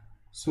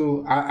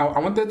 So I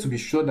wanted to be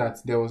sure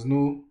that there was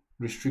no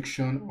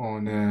restriction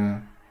on.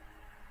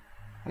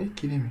 Are you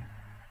kidding me?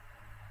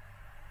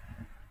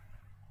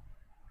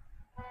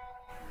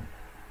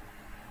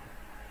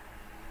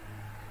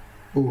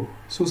 Oh,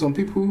 so some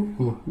people.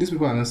 Oh, these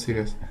people are not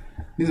serious.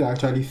 These are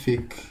actually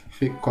fake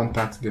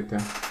contact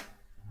data.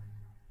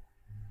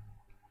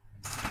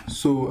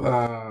 So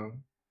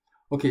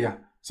okay, yeah.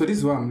 So this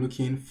is what I'm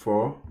looking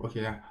for.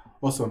 Okay, yeah.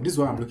 Awesome. This is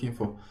what I'm looking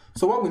for.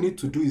 So what we need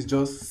to do is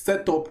just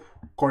set up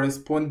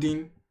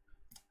corresponding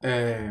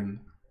what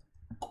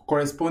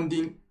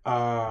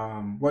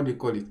do you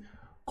call it?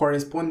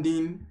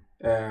 Corresponding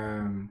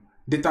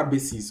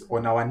databases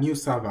on our new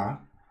server,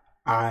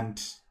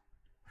 and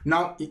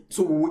now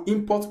so we'll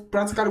import.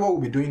 Practically what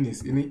we'll be doing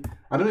is, I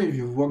don't know if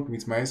you've worked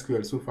with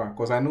MySQL so far,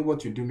 because I know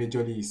what you do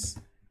majorly is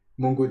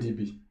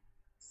MongoDB.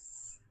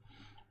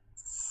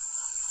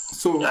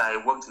 So yeah, I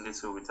worked a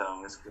little with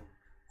MySQL.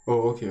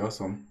 Oh, okay,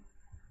 awesome.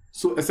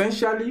 So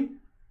essentially,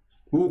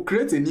 we'll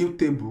create a new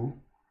table.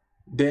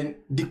 Then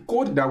the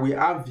code that we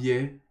have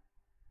here,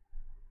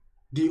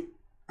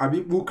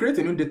 we'll create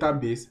a new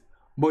database,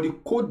 but the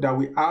code that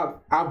we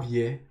have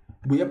here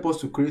will help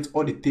us to create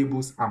all the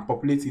tables and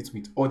populate it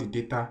with all the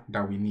data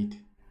that we need.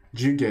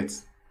 Do you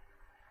get?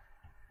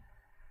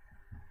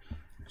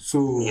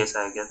 So yes,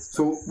 I get.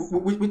 So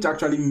which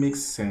actually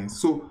makes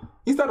sense. So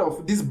instead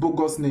of this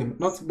bogus name,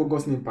 not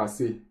bogus name per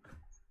se.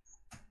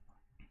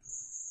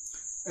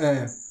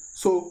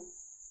 So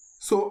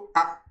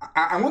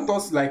I want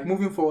us like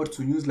moving forward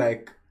to use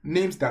like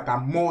names that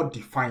are more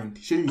defined.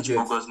 Sure, you get?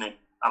 Bogus name.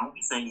 I'm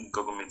only saying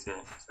government here.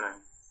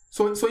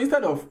 Sorry. So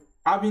instead of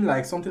having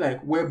like something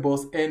like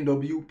webboss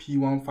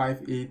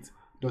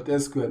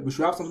nwp158.sql, we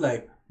should have something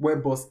like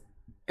webboss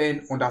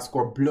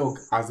n_blog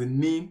as the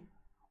name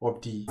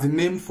of the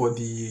name for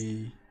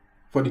the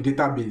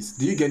database.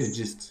 Do you get the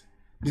gist?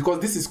 Because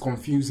this is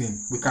confusing.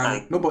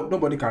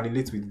 Nobody can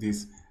relate with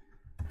this.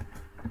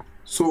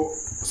 So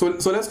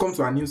let's come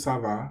to our new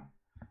server.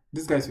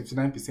 This guy is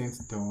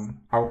 59% done.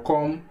 I'll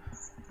come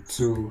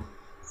to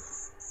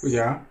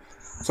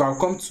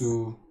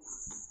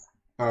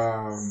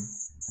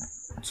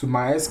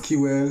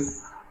MySQL.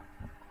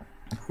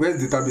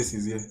 Where's database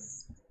is here?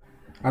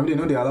 I mean, they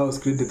know they allow us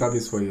to create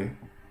database for here.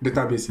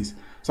 Databases.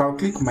 So I'll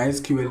click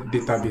MySQL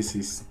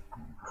databases.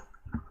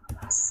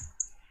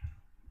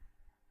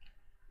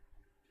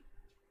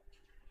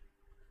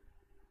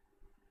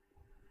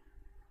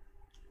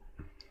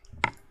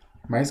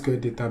 MySQL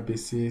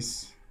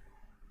databases.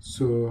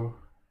 So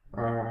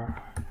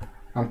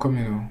I'm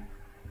coming on.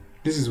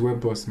 This is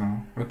webboss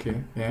now.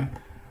 Okay, yeah.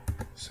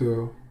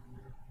 So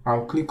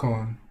I'll click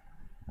on.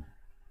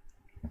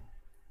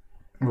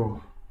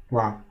 Oh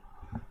wow.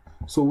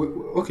 So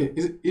okay,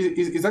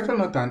 it's actually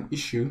not an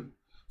issue.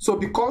 So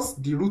because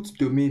the root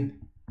domain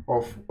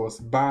of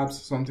was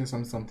Babs something.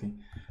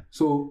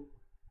 So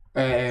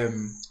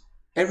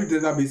every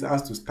database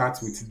has to start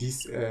with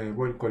this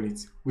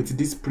with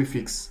this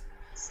prefix,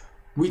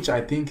 which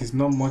I think is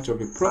not much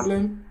of a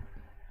problem.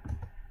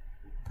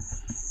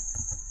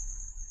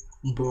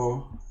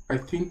 But I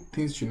think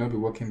things should not be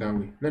working that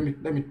way.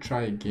 Let me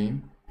try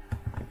again.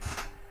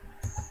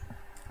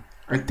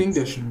 I think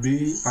there should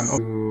be an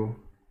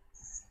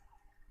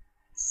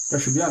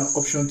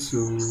option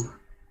to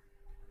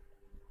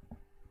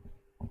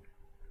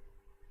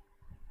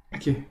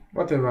okay,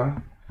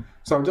 whatever.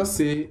 So I'll just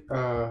say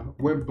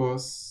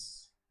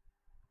webboss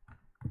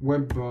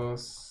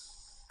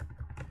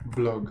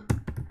blog.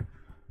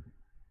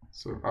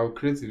 So I'll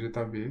create the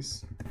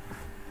database.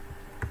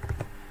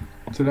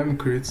 So let me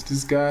create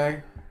this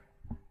guy.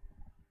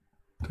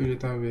 Create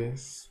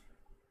database.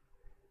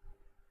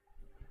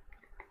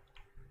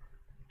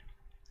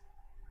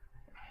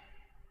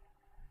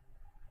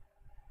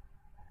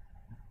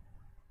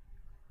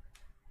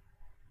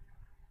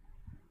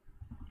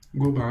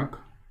 Go back.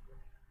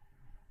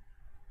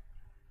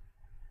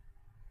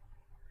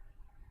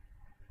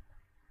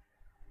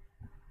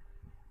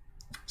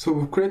 So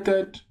we've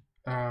created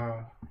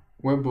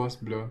web boss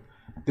blog.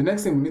 The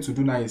next thing we need to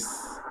do now is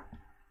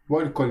what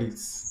do you call it?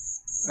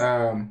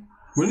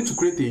 We need to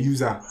create a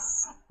user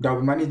that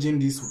will be managing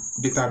this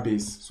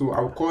database. So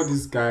I'll call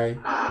this guy.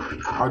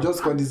 I'll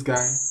just call this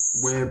guy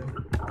web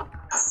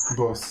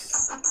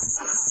boss.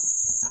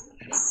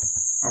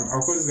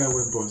 I'll call this guy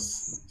web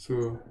boss.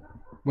 So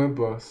web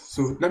boss.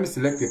 So let me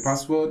select a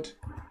password.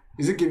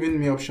 Is it giving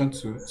me option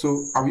to?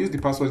 So I'll use the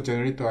password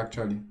generator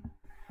actually.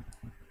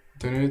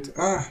 Generate.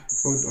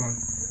 Hold on.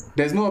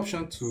 There's no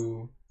option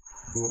to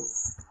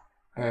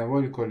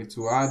what do you call it?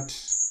 To add.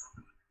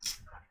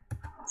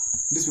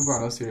 These people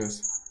are not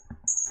serious.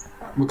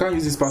 We can't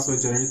use this password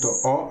generator,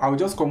 or I'll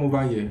just come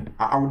over here.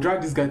 I'll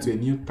drag this guy to a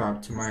new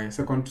tab to my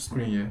second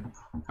screen here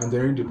and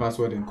generate the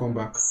password and come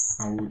back,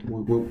 and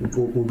we'll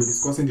be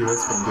discussing the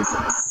rest from there.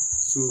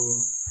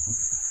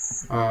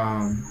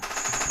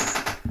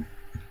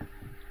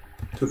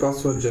 So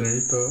password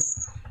generator.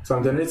 So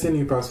I'm generating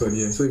new password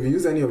here. So if you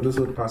use any of those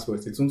old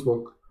passwords, it won't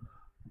work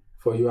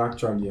for you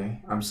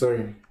actually. I'm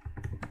sorry.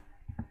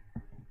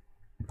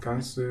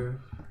 Cancel,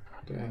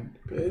 then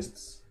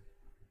paste.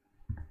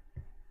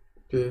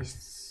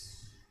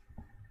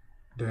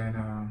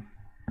 Then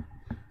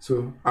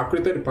so I've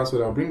created the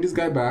password. I'll bring this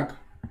guy back.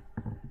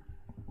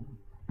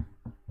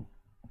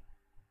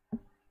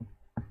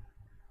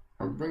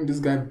 I'll bring this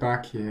guy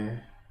back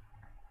here.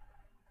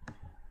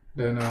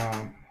 Then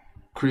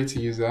create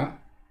user.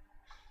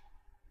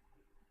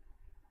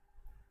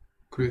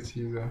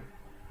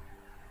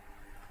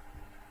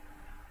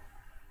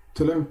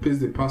 So let me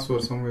paste the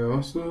password somewhere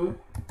also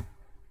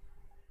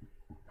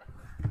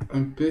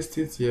and paste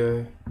it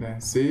here,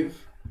 then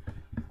save,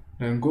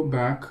 then go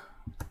back.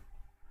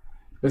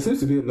 There seems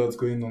to be a lot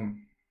going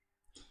on,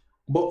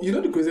 but you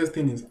know the craziest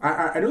thing is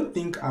I don't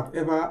think I've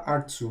ever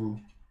had to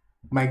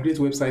migrate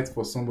websites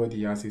for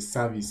somebody as a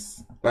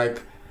service.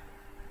 Like,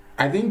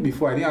 I think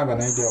before I didn't have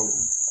an idea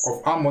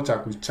of how much I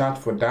could charge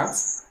for that,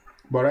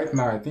 but right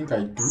now I think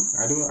I do.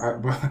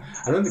 But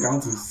I don't think I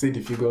want to say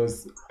the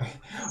figures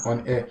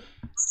on air.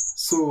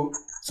 So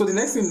the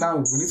next thing now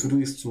we need to do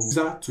is to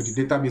user to the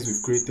database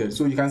we've created.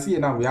 So you can see here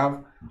now we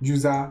have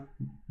user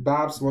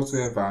babs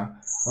whatsoever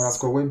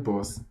underscore web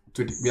boss.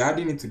 We're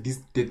adding it to this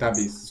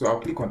database. So I'll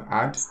click on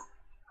add.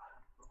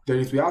 Then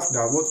it will ask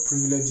that what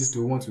privileges do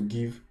we want to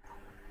give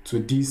to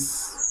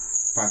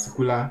this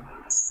particular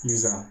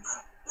user.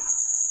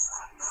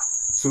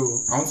 So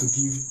I want to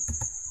give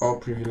all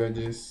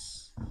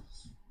privileges,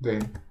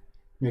 then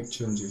make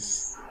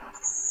changes.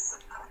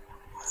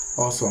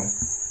 Awesome.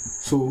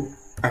 So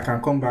I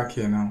can come back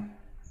here now.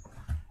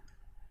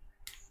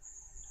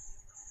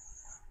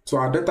 So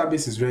our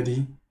database is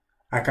ready.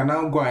 I can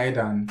now go ahead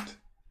and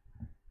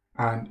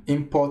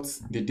import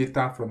the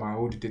data from our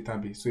old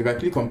database. So if I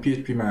click on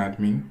PHP My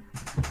Admin,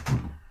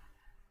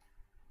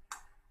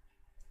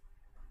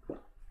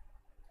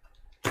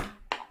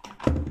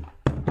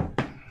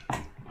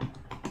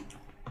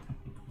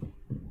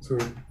 so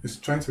it's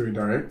trying to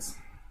redirect.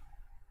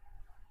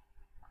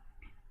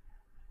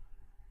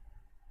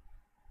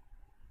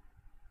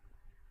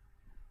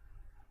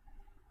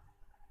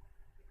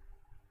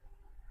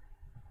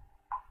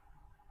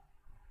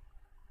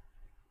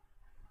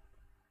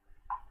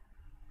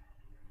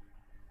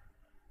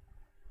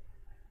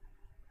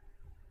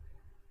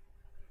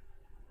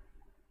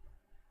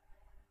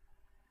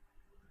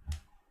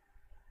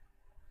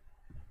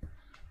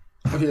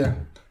 Okay, yeah.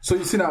 So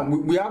you see now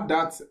we have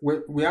that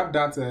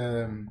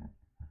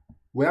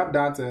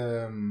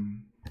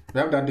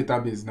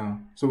database now.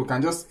 So we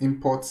can just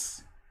import.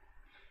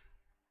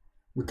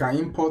 We can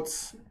import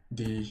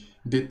the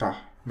data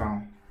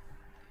now.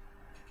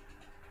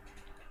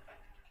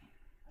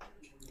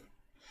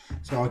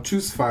 So I'll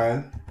choose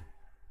file.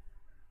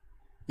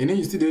 And then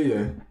you still there,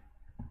 yeah?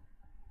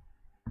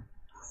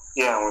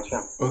 Yeah, I'm with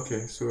you.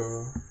 Okay,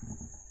 so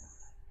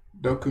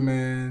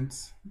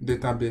documents,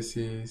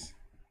 databases.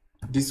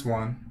 This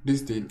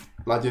is the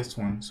largest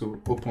one.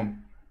 So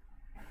open.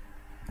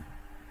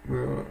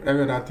 Well,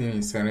 every other thing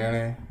is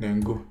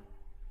then go.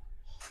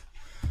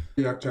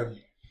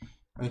 Actually,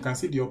 and you can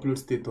see the upload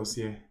status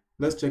here.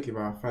 Let's check if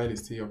our file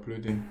is still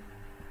uploading.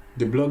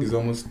 The blog is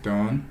almost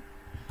done.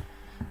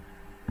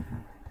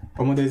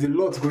 There's a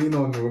lot going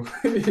on though.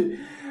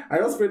 I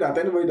just pray that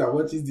anybody that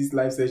watches this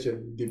live session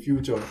in the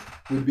future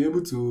will be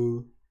able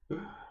to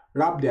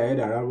wrap their head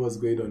around what's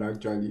going on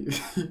actually.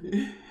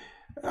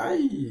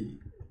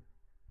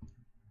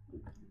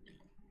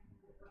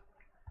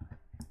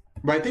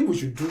 But I think we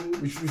should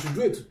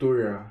do a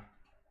tutorial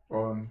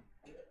on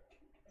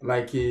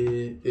like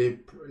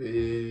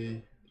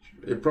a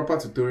proper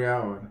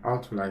tutorial on how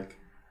to like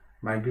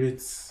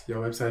migrate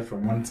your website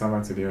from one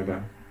server to the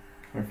other.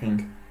 I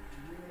think.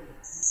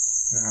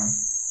 Yeah.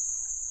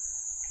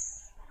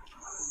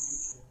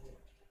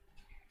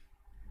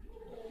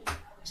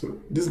 So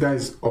this guy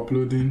is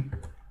uploading.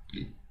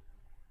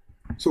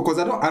 So because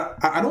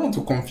I don't want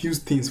to confuse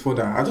things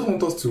further. I just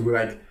want us to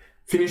like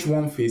finish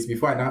one phase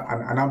before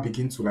I now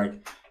begin to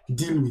like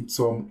deal with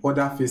some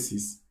other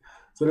phases.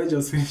 So let's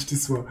just finish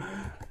this one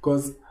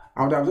because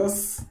I would have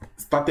just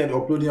started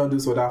uploading all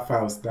those other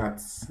files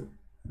that,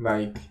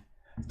 like,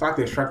 start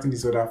extracting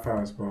these other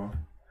files, but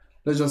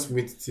let's just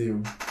wait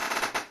till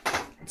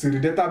the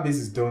database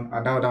is done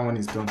and that other one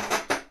is done.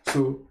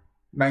 So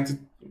 91%,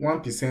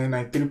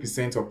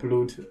 93%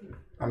 upload.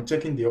 I'm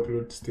checking the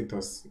upload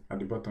status at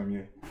the bottom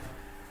here.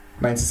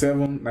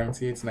 97,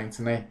 98,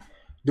 99.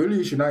 The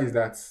only issue now is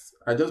that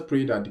I just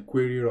pray that the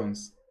query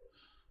runs.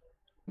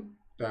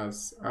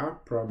 That's a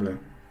problem.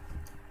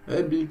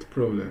 A big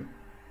problem.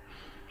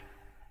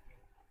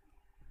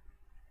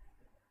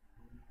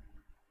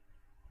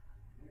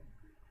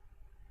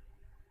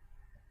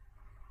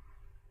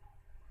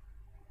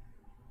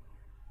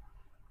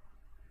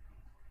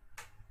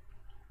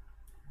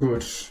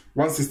 Good.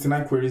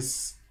 169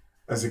 queries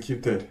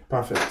executed.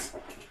 Perfect.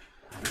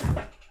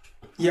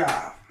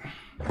 Yeah.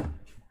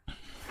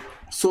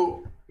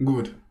 So,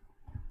 good.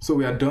 So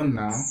we are done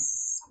now.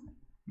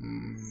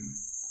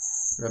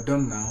 We are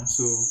done now.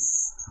 So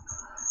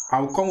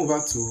I'll come over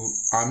to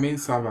our main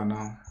server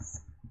now.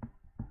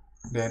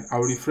 Then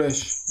I'll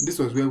refresh. This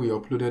was where we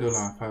uploaded all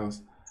our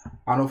files.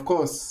 And of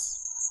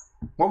course,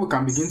 what we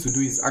can begin to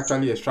do is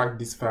actually extract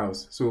these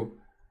files. So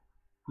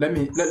let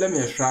me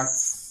extract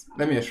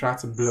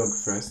blog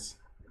first.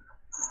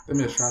 Then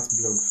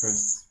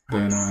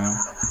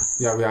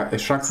yeah, we are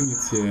extracting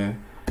it here.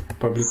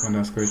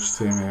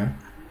 public_html.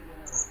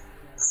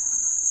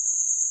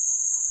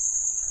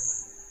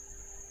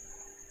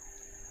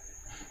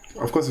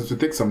 Of course, it will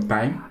take some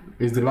time.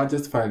 It's the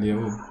largest file here.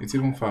 Oh, it's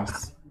even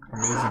fast.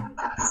 Amazing.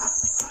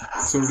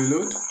 So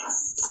reload.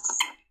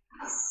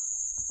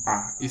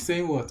 It's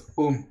saying what?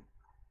 Home.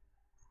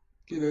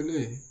 Let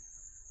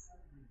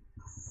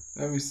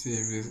me see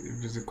if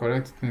it's the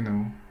correct thing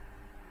now.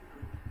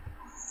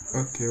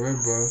 Okay, web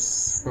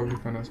boss,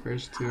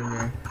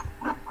 public_html,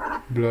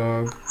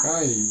 blog.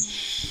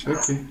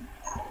 Okay.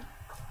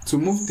 To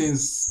move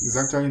things is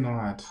actually not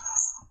hard.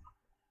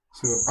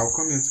 So I'll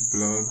come here to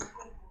blog.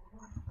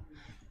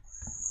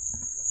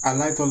 I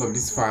like all of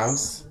these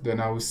files. Then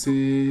I will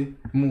say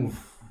move.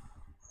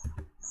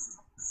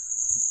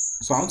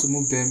 So I want to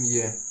move them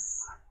here.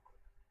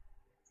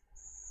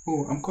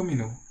 Oh, I'm coming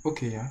now.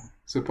 Okay, yeah.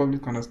 So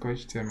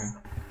public_html.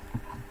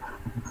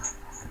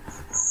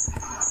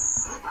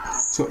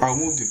 So I'll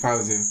move the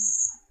files here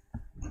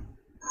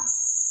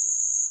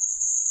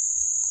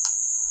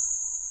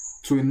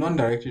to a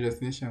non-directory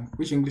destination.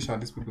 Which English are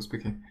these people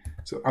speaking?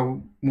 So I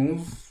will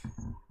move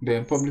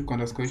the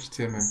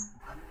public_html.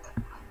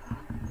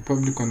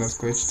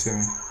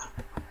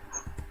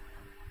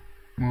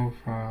 Move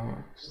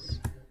files.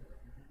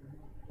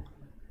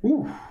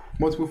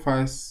 Multiple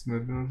files.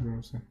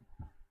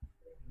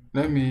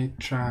 Let me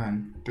try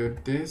and do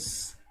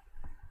this.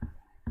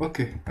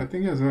 Okay, I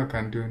think that's what I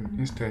can do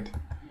instead.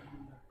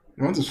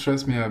 You want to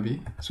stress me,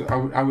 Abby? So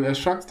I will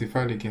extract the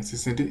file again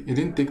since it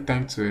didn't take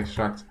time to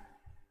extract.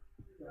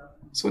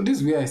 So this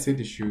is where I said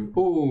the issue.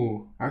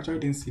 Oh, I actually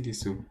didn't see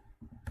this.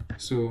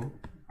 So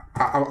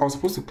I was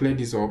supposed to clear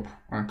this up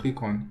and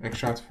click on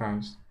extract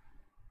files.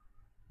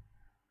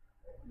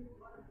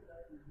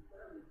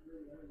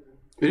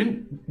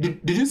 Did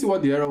you see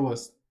what the error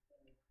was?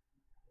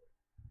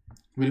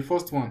 With the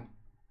first one?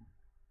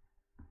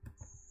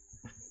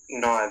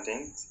 No, I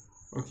didn't.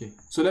 Okay,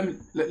 so let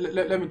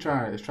me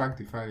try and extract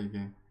the file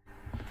again.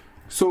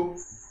 So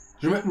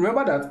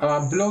remember that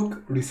our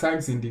blog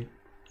resides in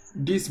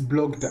this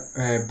blog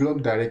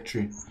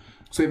directory.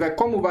 So if I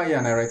come over here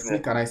and I right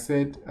click and I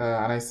say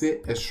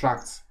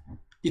extract,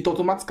 it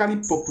automatically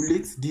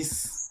populates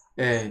this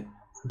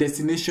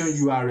destination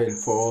URL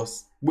for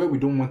us where we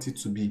don't want it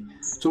to be.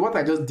 So what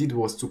I just did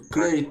was to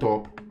clear it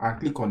up and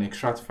click on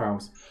extract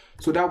files.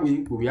 So that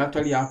way we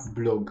actually have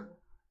blog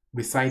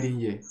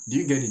residing here. Do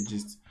you get the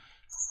gist?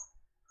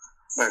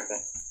 Okay.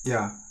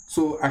 Yeah.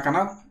 So I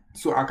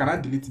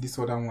cannot delete this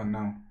other one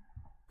now.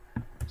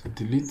 So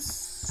delete,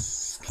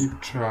 skip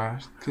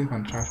trash, click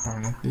on trash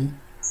permanently,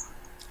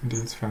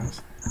 delete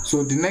files.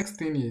 So the next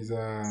thing is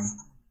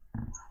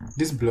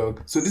this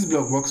blog. So this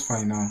blog works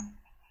fine now.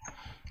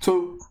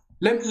 So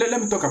let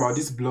me talk about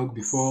this blog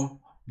before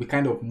we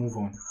kind of move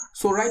on.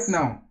 So right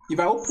now, if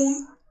I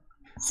open,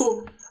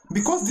 so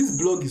because this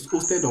blog is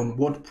hosted on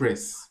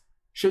WordPress,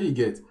 sure you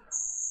get,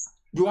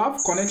 you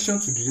have connection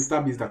to the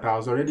database that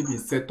has already been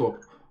set up.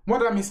 What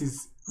that means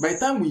is by the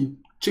time we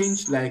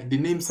change like the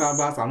name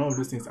servers and all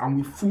those things and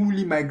we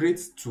fully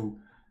migrate to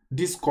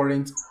this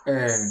current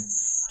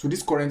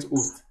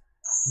host,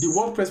 the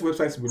WordPress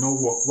website will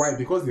not work. Why?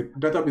 Because the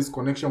database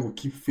connection will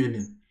keep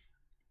failing.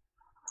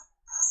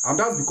 And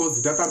that's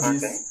because the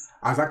database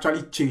has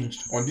actually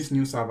changed on this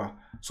new server.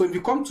 So if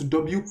you come to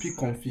WP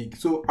config,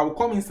 so I will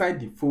come inside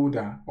the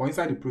folder or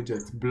inside the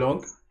project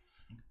blog,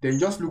 then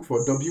just look for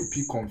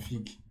WP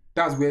config.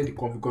 That's where the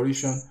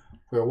configuration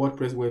for your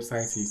WordPress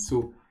website is.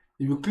 So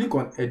if you click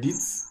on edit,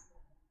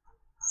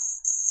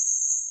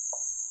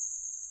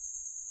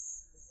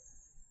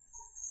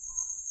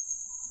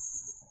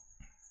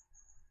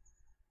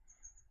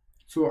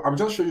 so I'll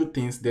just show you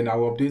things, then I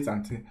will update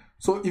and things.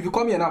 So if you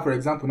come here now, for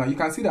example, now you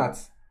can see that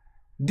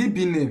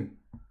DB name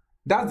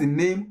That's the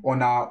name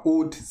on our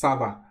old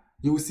server.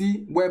 You will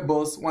see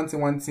webbus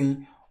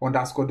 1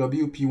 underscore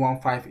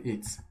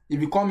WP158.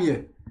 If you come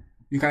here,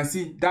 you can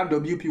see that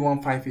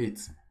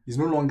WP158 is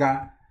no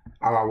longer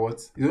our what?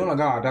 It's no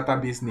longer our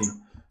database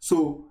name.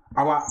 So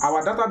our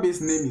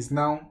database name is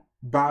now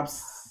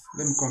Babs.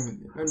 Let me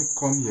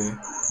come here.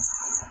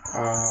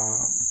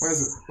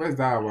 Where's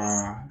that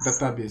our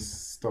database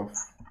stuff?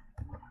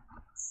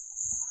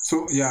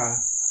 So yeah.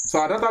 So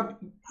our data.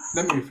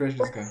 Let me refresh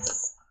this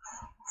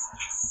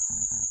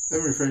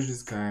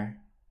guy.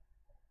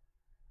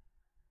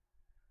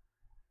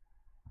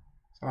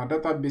 So our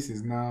database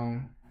is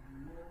now.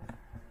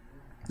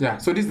 Yeah.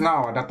 So this is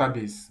now our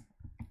database,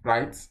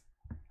 right?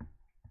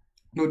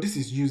 No, this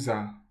is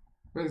user.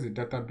 Where's the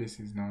database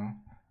is now?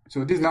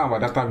 So this is now our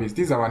database.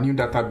 This is our new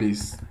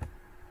database.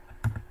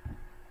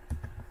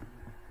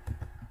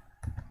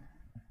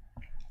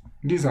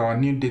 This is our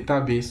new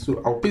database.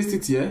 So I'll paste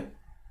it here.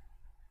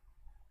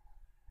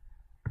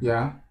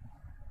 Yeah.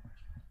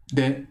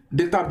 Then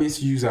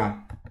database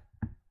user.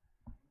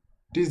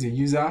 This is the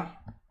user.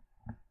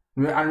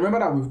 And remember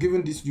that we've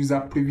given this user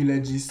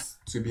privileges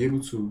to be able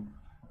to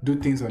do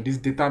things on this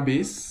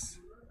database.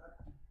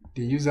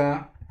 The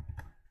user.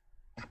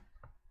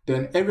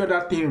 Then every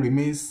other thing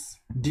remains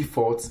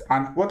default.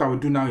 And what I will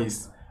do now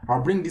is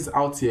I'll bring this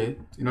out here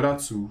in order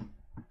to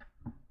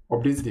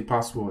update the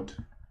password,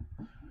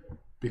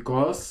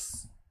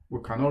 because we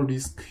cannot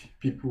risk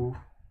people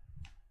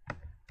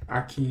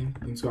hacking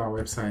into our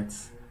website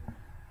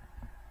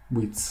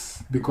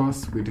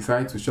because we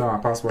decided to show our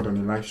password on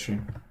a live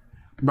stream.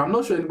 But I'm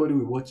not sure anybody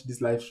will watch this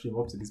live stream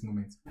up to this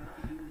moment.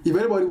 If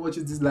anybody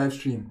watches this live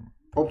stream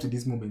up to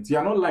this moment, you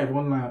are not live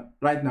online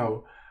right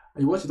now,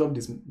 and you watch it up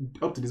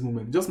to this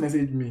moment, just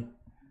message me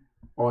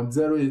on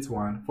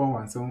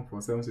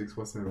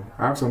 081-417-47647.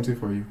 I have something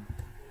for you.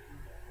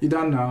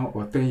 Either now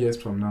or 10 years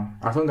from now,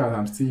 as long as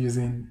I'm still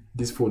using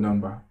this phone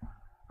number,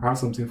 I have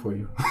something for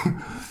you.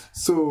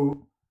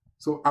 So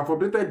I've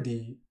updated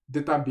the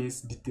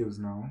database details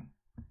now.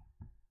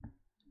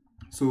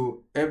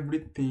 So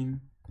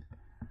everything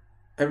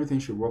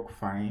should work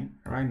fine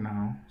right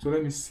now. So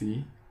let me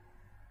see.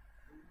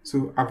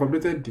 So I've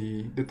updated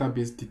the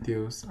database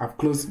details. I've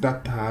closed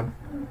that tab.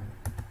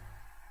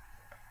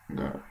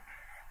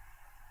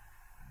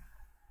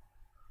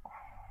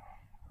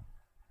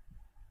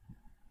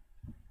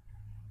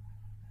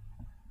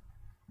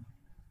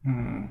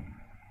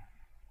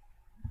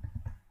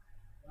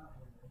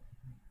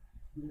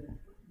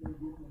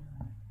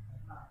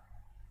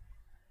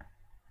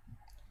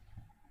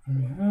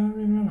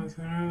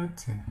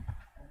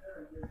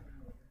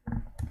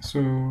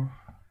 So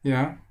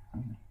yeah.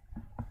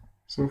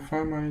 So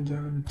file manager,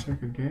 let me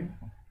check again.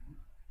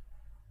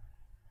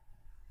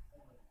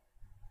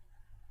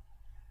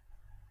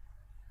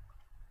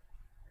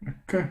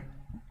 Okay.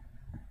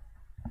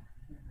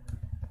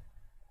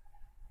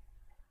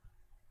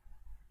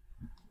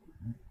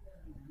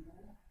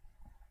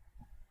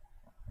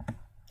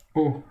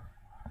 Oh,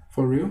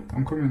 for real?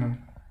 I'm coming now.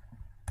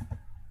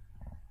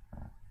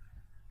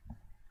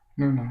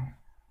 No.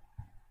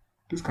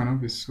 This cannot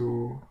be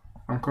so.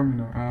 I'm coming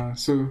now.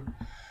 So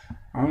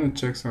I want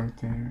to check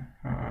something.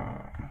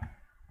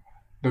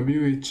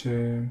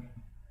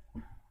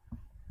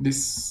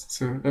 This.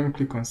 So let me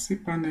click on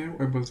cpanel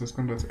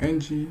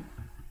webbus.com.ng.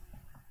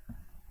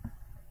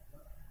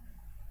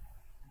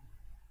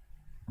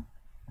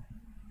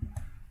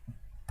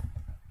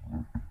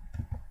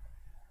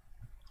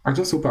 I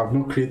just hope I've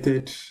not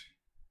created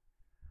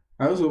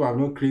a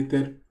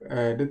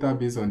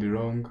database on the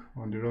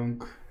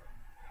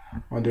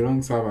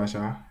wrong server,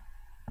 sha.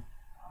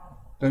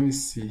 Let me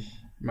see.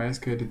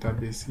 MySQL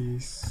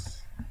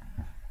databases,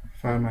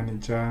 file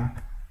manager.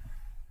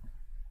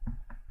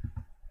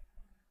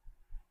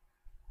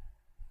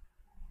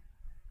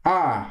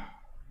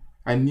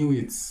 I knew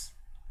it.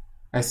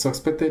 I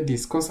suspected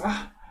this because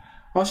I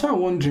was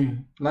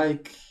wondering,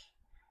 like,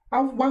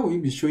 why will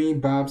you be showing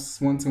Babs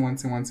one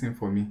thing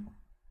for me?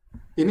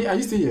 Are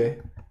you still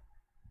here?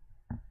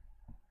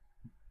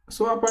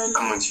 So apparently,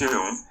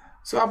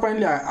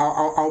 I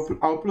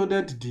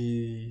uploaded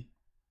the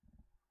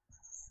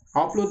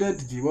what do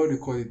you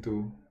call it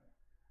though?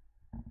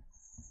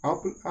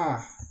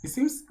 It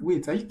seems.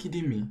 Wait, are you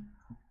kidding me?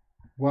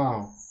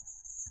 Wow,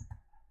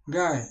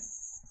 guy,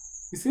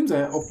 it seems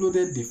I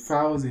uploaded the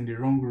files in the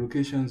wrong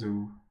locations.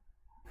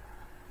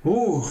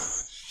 Oh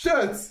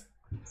shit!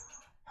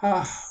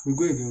 We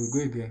go again.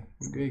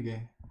 We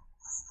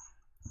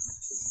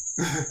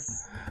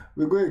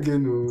go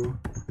again. Oh,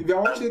 if you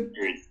are watching,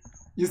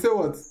 you say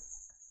what?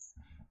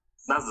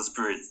 That's the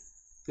spirit.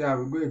 Yeah,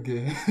 we go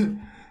again.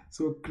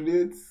 So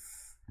create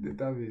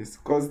database,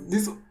 because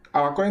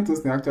our current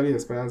hosting actually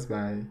expires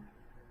by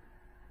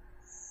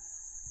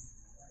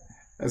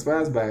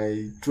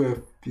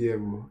 12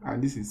 p.m.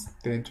 and this is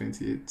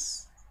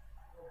 10:28.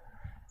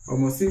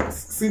 Almost see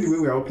the way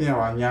we are opening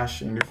our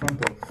nyash in the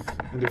front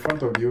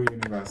of the whole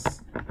universe.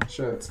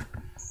 Shirt.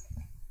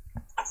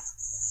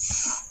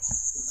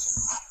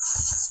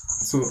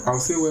 So I'll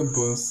say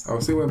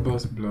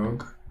webbus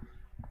blog.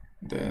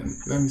 Then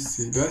let me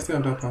see. Do I still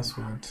have that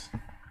password?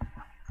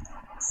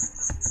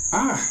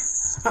 I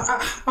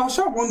was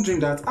just wondering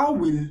that how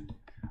will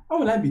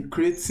I be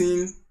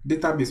creating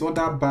database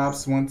other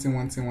babs one thing.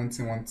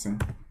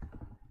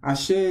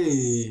 Ashe.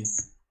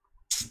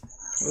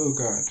 Oh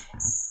God.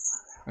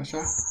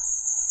 Asha.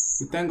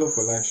 We thank God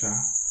for life, Sha.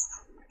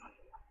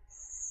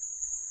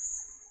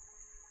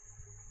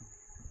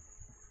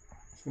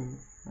 So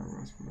that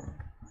was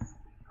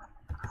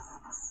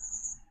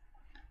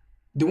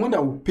the one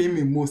that will pay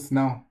me most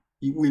now,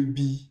 it will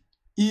be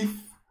if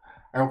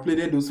I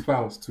uploaded those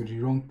files to the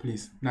wrong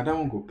place. Now that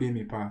one go pay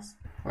me pass,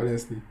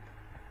 honestly.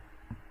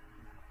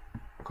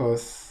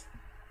 Because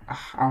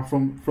I'm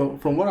from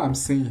what I'm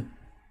saying,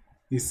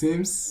 it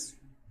seems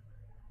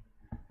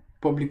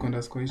public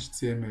underscore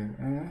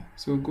HTML.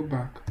 So go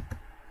back.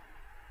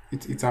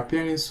 It's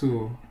appearing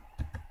so.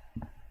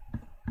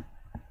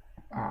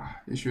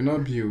 It should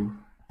not be you.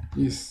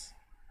 Yes.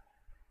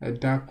 A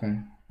dark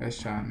one.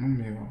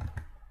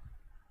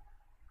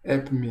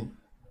 Help me.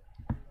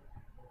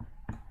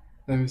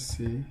 Let me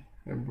see.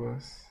 A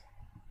boss.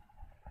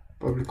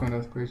 Public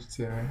underscore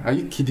HTML. Are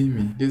you kidding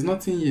me? There's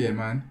nothing here,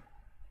 man.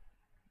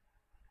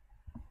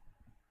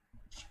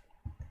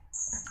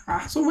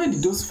 So where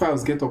did those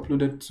files get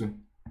uploaded to?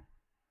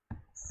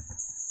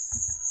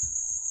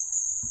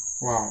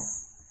 Wow.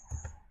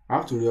 I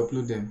have to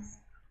re-upload them.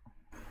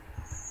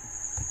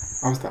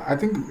 I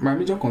think my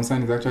major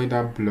concern is actually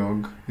that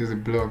blog. It's a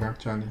blog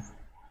actually.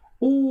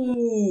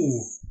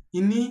 Oh,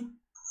 Ini.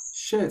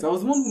 Shit, I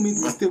was the one who made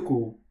mistake.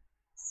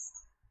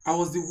 I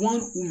was the one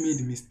who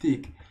made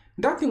mistake.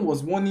 That thing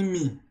was warning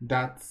me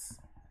that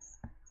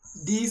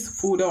this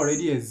folder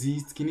already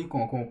exists.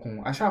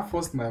 I shall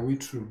force my way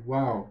through.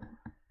 Wow.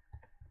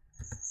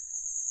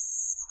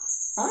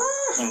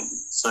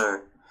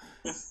 Sir.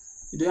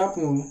 It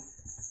happened.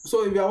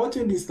 So if you are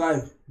watching this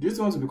live, do you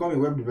still want to become a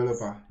web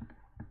developer?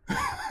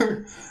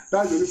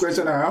 That's the only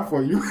question I have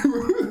for you.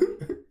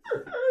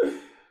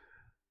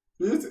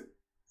 Do you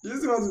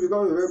still want to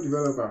become a web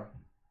developer?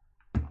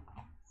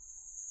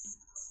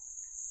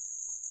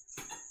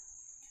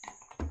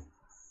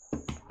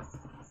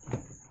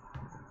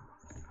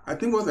 I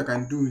think what I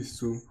can do is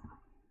to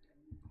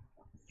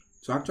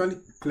actually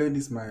clear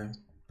this my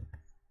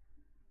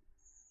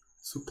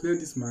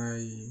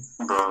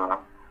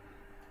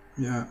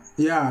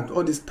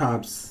all these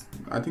tabs.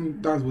 I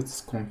think that's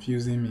what's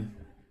confusing me.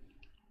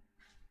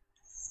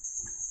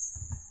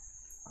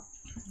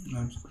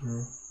 Let's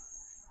grow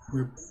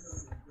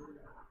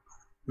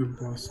web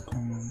boss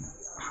common.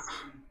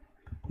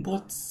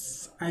 But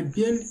I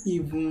barely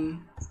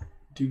even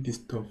do this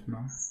stuff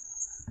now.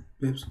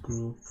 Webs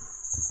group.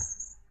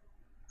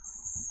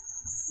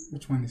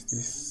 Which one is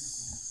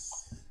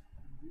this?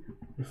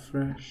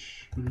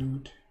 Refresh,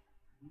 reload.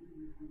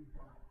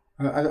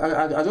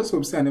 I just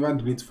hope I never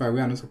delete file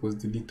where I'm not supposed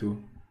to delete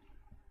to.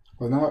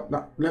 Because now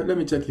let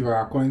me check if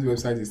our current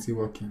website is still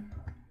working.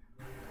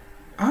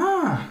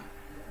 I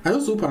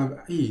just hope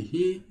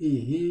hey.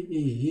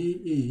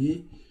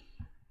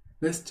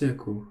 Let's check.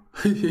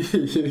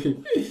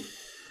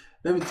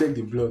 Let me check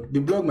the blog. The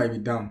blog might be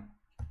down.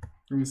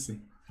 Let me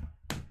see.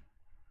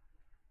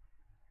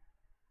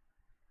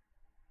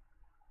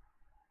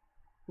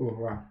 Oh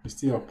wow, it's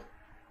still up.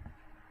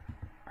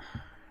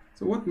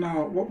 So what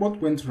now? What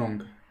went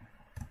wrong?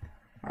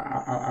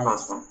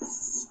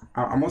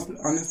 I'm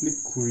honestly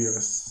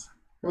curious.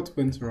 What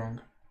went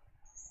wrong?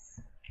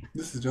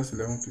 This is just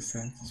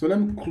 11%. So let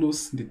me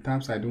close the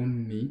tabs I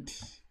don't need.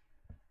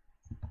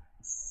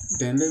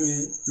 Then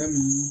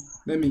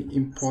let me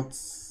import.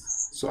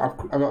 So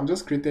I've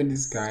just created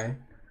this guy.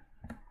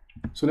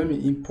 So let me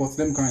go and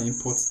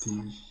import its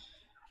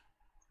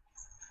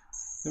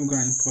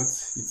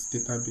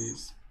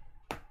database.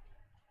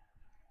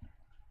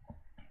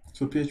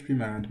 So PHP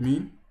my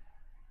admin.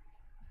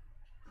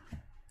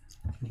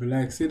 Be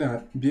like, say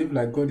that, behave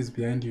like God is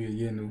behind you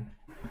again, no?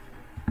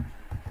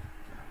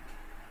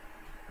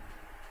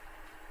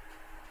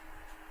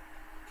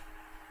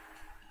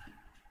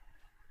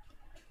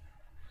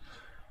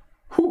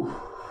 Whew.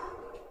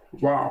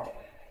 Wow.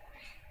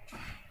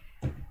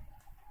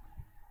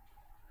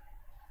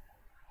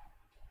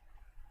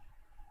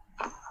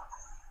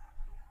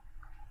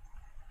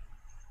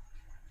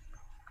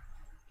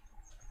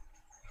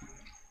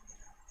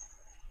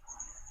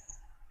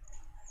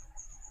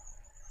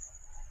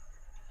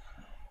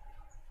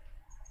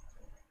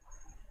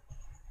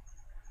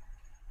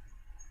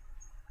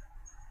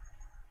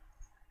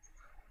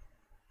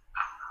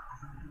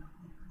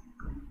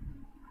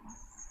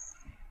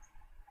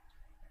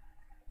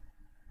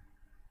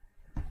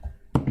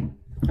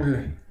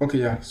 Okay,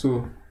 yeah,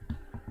 so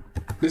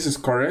this is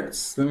correct.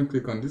 Let me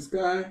click on this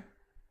guy.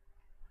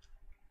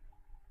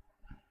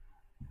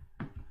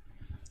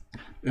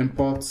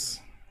 Import.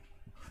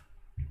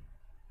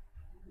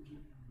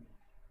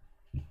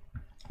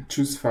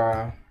 Choose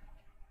file.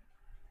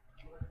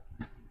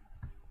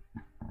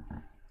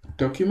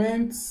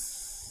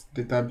 Documents.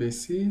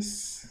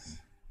 Databases.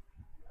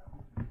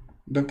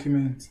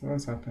 Documents.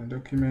 What's happened?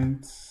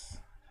 Documents.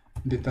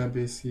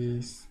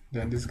 Databases.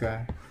 Then this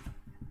guy.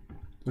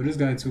 So this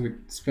guy too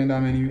would spend how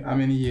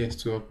many years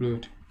to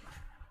upload?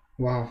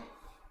 Wow.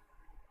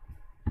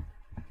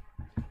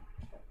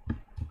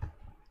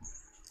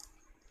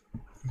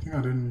 I think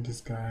I don't need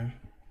this guy.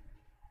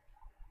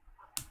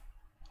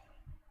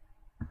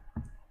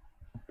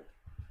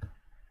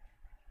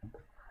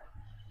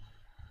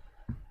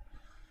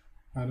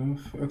 I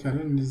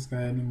don't need this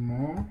guy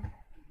anymore.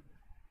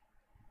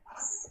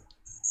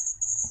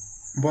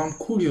 But I'm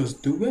curious,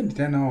 where did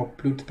I now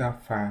upload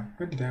that file?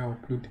 Where did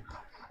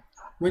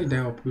I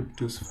upload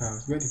those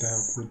files? Where did I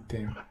upload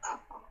them?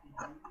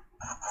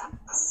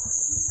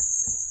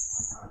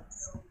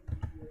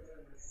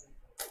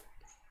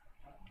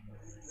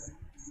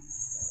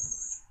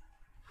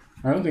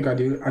 I don't think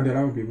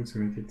Adela will be able to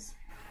make it.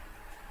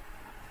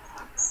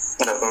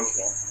 Okay.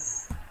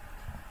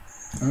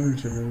 I don't think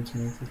she'll be able to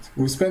make it.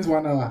 We spent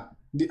 1 hour.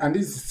 And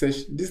this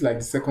is like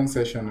the second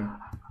session.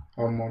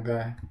 Oh my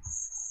guy.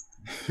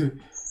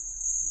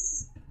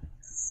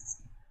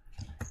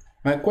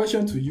 My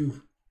question to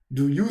you,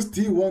 do you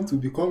still want to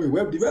become a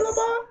web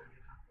developer?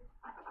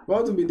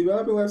 Want to be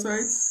developing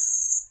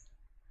websites?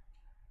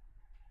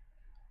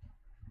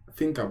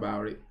 Think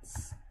about it.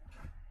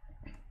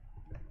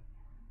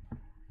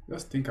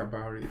 Just think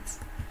about it.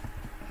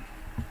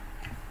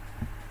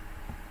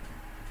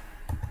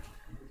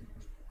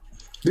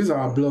 This is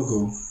our blog.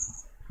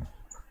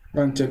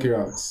 Go and check it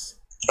out.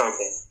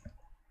 Okay.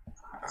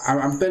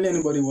 I'm telling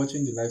anybody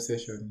watching the live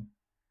session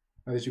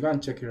that they should go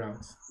and check it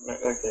out.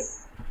 Okay.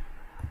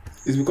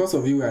 It's because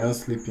of you we are not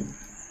sleeping.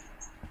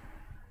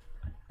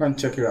 Go and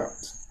check it out.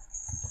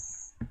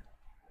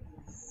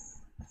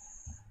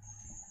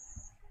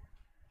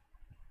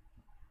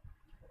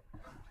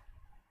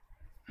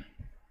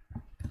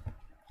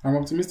 I'm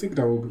optimistic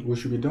that we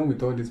should be done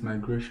with all this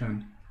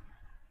migration.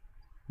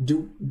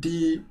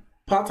 The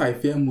part I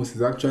fear most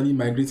is actually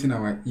migrating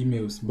our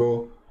emails,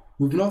 but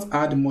we've not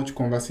had much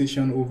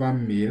conversation over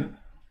mail.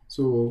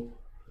 So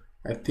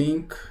I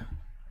think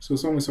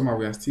somehow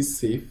we are still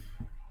safe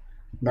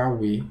that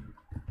way.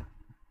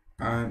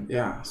 And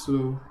yeah,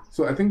 so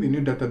I think the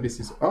new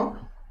database is up.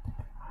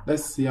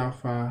 Let's see how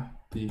far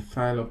the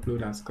file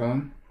upload has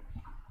gone.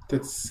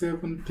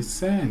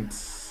 37%.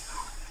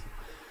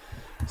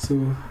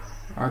 So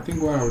I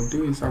think what I'll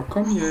do is I'll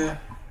come here.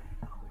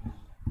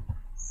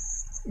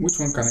 Which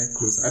one can I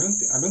close?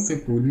 I don't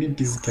think we'll need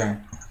this guy.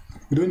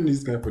 We don't need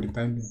this guy for the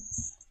time being.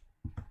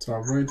 To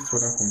avoid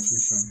further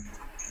confusion.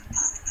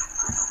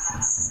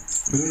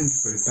 We don't need it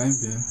for the time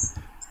being.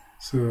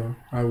 So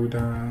I would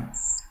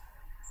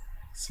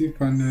see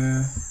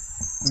panel.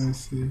 Let's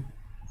see.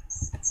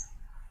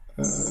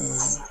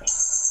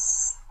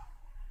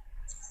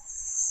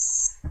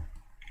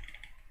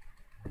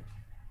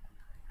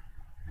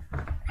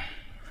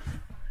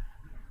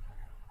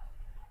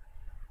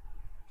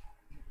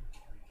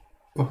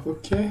 Oh,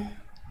 okay.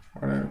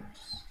 What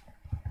else?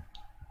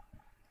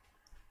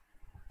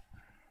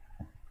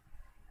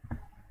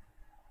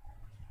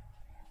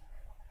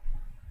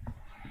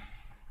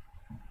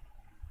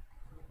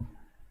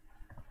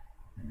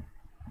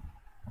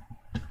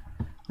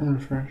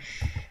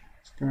 Refresh.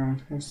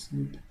 Let's see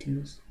the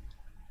details.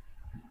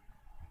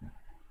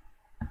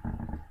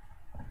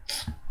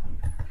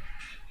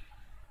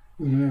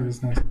 Where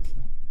is nice.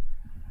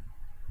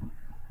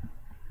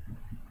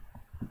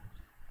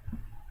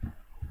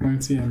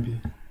 90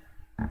 MB.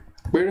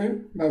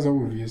 Where? That's all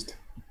we've used.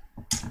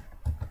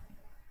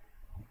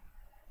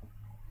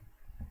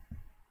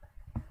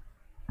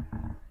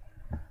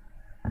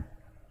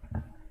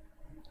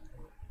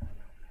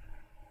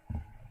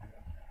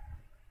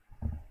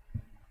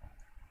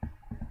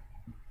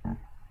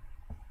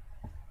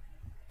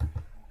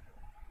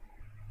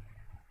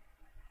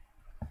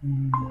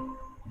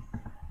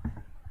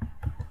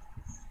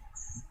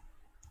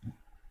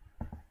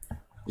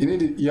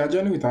 You are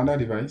joining with another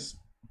device?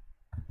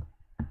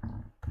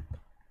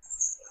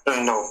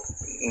 No,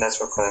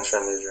 network connection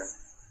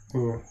issue.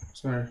 Oh,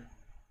 sorry.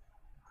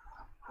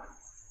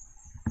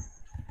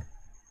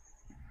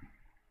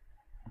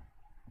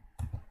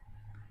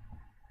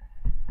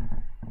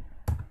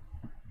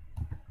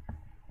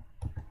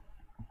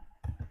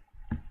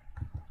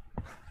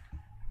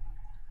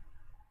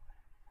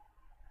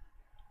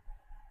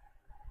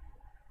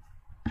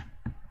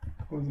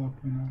 What's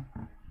happening now?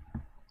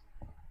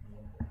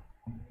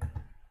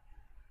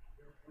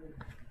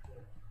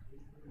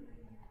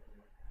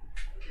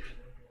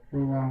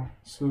 Oh wow,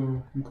 so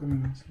I'm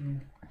coming. So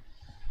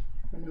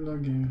let me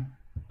log in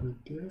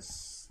with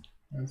this.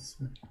 Let's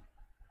see.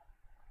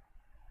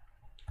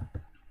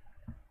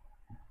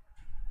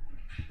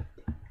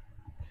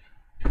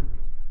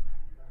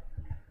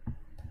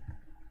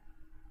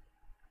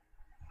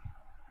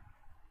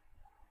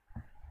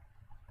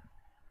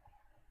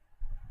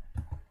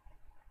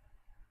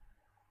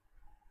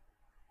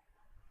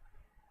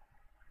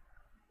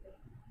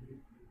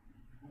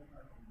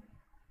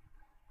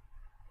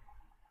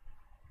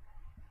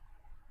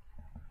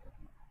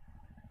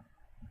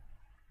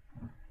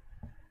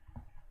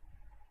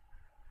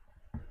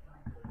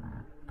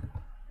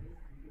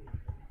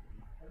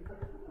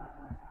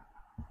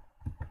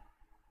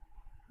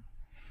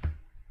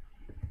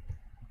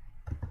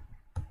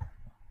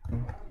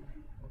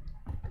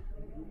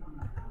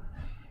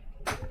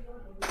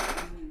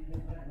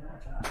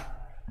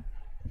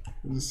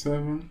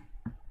 57.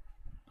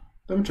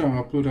 Let me try and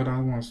upload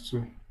other ones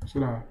too, so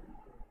that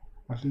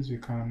at least we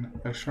can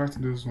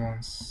extract those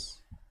ones.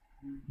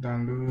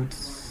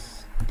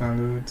 Downloads.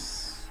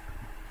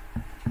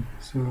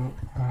 So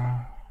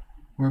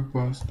web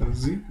boss.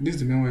 This is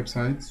the main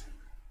website.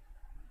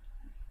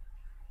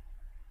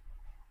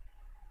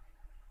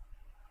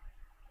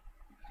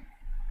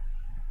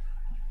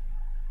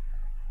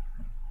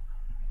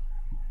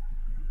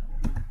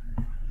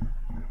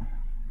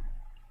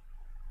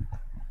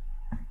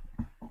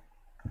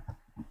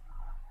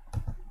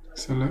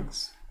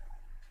 Select.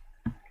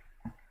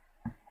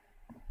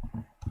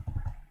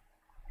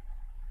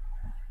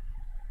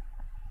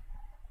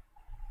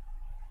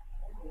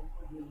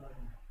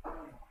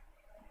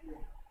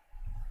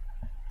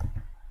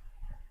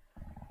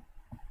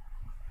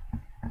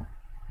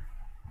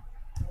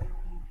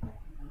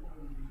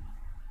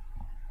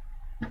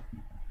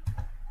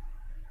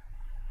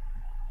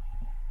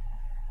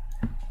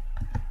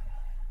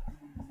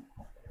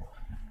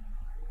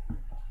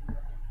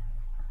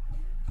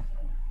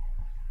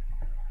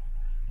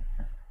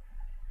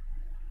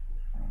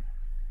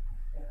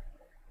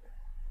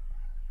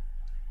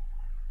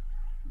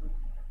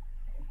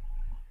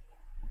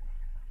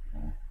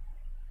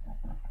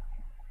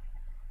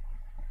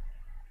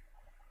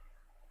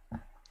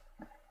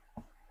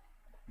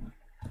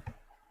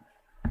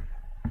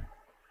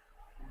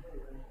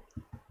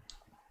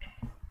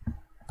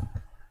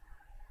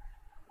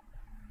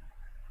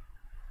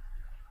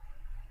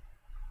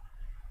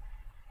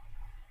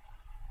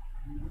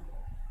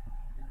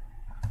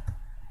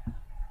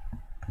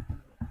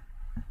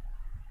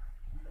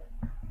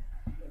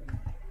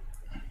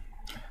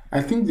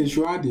 I think they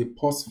should add a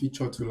pause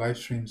feature to live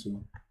streams. So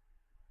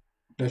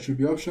there should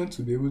be option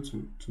to be able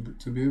to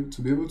be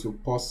able to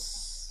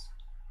pause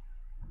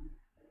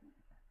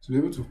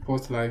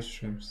live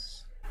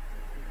streams.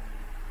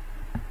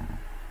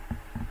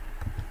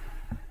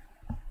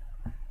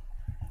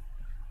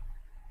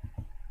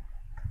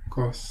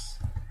 Because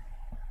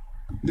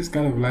this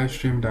kind of live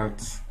stream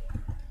that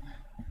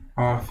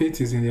our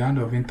fate is in the hand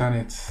of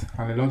internet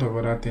and a lot of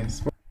other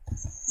things.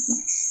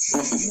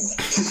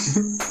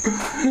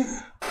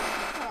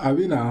 I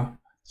mean now,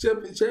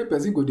 share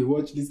person go dey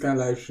watch this kind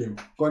of live stream.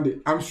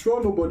 I'm sure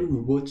nobody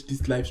will watch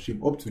this live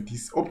stream up to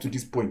this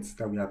point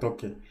that we are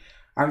talking.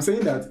 I'm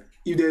saying that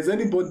if there's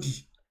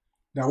anybody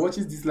that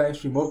watches this live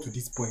stream up to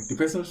this point, the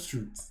person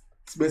should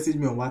message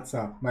me on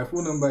WhatsApp. My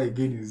phone number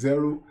again is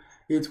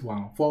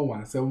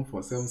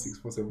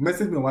 08141747647.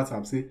 Message me on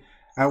WhatsApp, say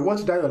I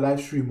watched that your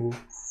live stream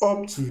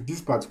up to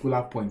this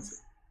particular point.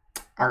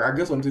 I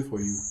get something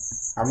for you.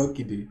 I'm not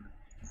kidding.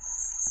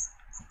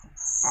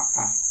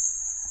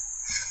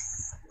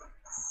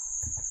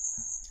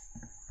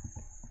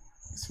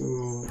 So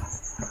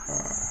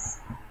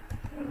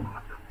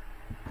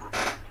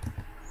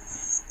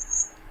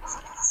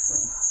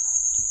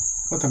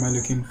what am I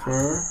looking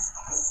for?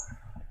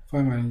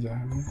 File manager.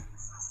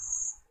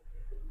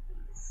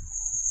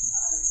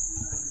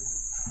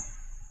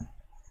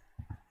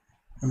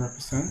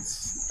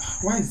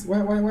 100%. Why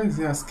is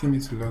he asking me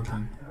to log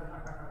in?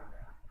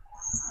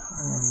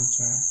 File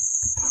manager.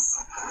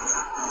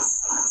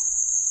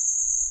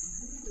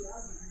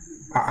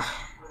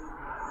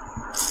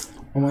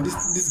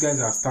 These guys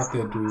have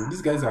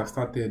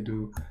started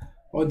though.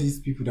 All these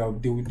people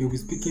that they'll be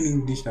speaking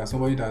English that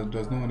somebody that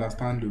does not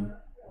understand though.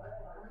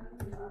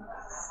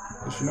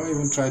 You should not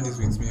even try this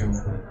with me.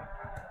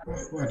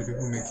 Who are the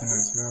people making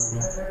noise?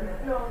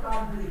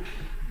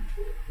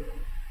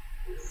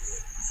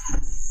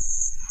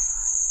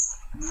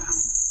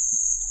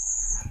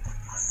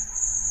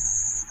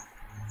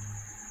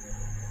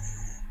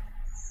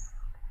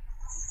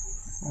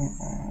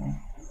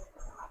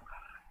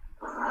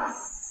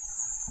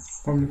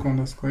 Public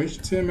underscore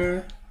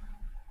HTML.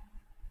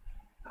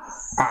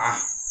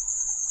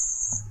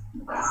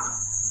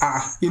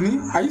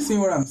 Are you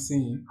seeing what I'm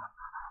saying?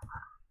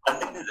 I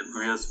think this is the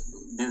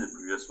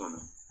previous one.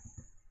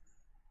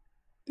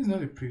 This is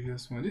not the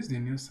previous one. This is the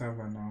new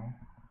server now.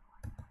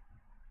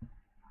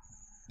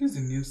 This is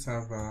the new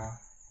server.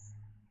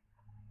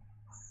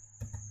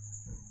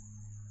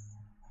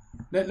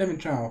 Let me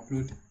try and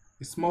upload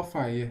a small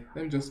file here.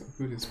 Let me just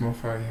upload a small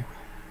file here.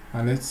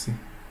 And let's see.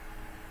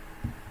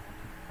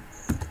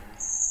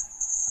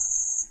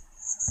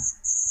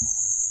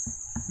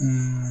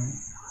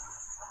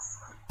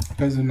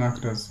 Let's do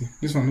see.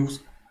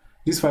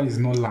 This file is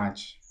not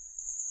large.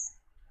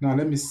 Now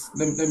let me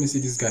see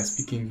this guy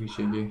speak English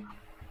again.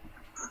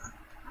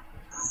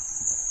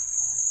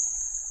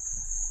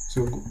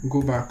 So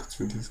go back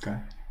to this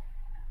guy.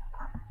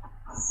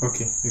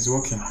 Okay, it's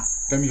working.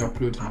 Let me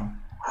upload now.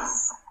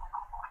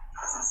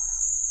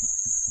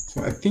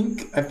 So I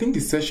think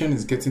the session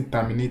is getting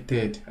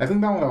terminated. I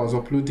think that one I was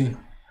uploading,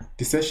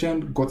 the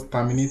session got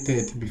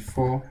terminated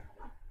before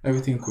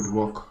everything could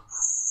work.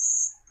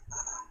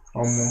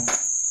 This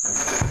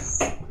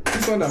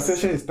one, that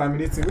session is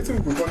terminating. What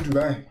we go to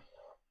buy?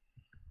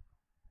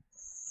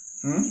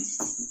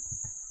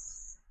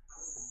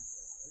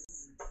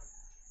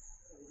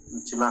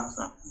 Chillax,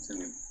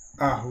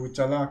 With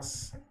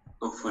chillax.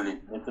 Hopefully,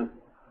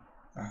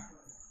 Ah,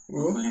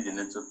 well, hopefully the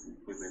network will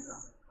be better.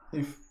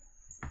 if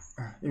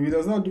if it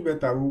does not do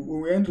better, we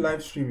will end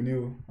live stream,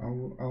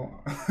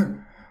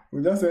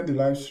 we'll just end the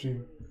live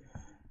stream.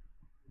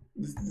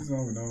 This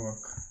one will not work.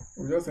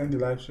 We'll just end the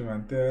live stream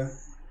and tell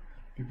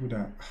people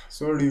that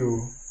sorry,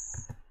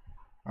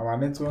 our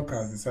network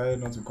has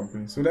decided not to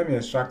cooperate. So let me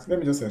just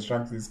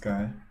extract this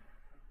guy.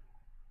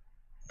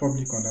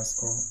 Public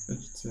underscore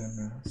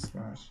HTML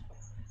slash.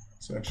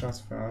 So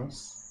extract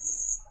files.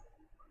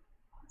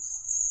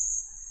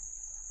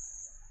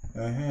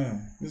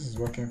 This is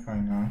working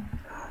fine now.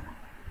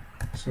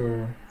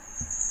 So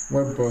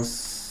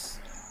webbus.zip.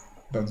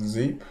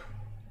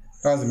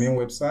 That's the main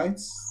website.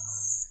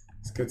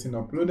 It's getting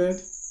uploaded.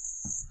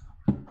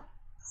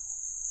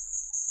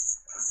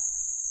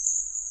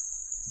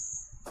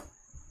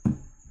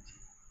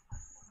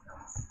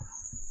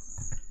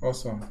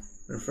 Awesome.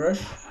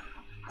 Refresh.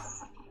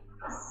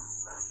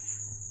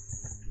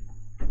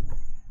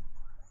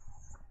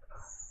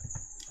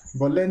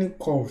 But learning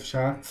curve,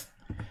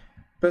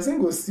 person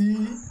go see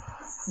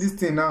this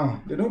thing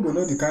now. They don't go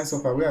know the kind of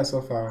suffer where I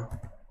suffer.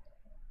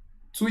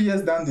 2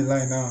 years down the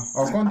line now,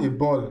 I'll come the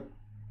ball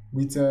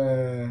with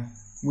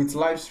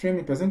live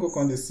streaming. Person go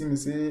come they see me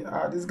say,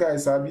 this guy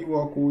is sabi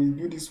work, he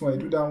do this one, he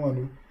do that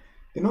one.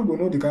 They don't go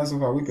know the kind of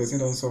suffer we person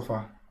don't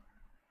suffer.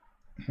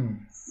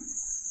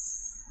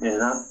 Yeah,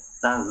 that's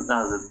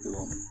the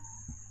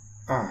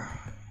one.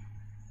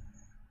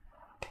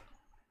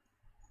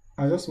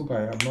 I just hope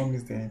I have not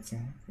missed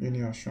anything.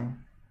 Union Sean.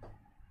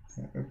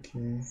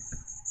 Okay.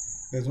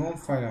 There's one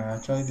file I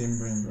actually didn't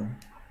bring, bro.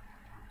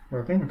 But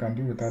I think we can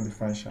do without the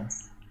file, Sha.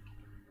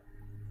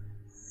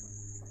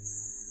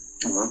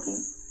 Okay.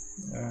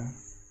 Yeah.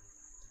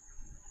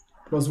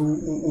 Plus,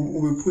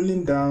 we'll be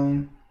pulling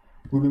down.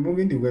 We'll be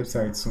moving the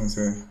website soon,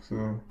 sir. So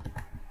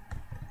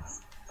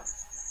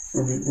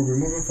we'll be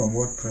moving from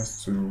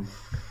WordPress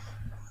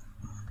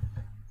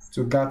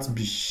to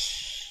Gatsby.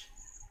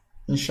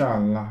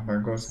 Inshallah, by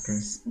God's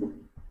grace.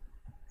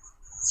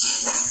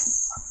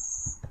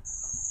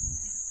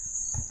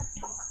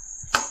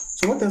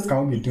 So what else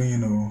can we be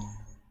doing,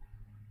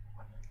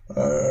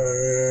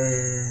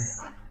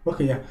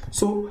 Okay, yeah.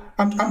 So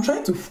I'm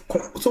trying to.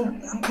 So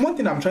one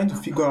thing I'm trying to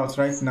figure out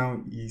right now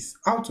is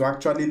how to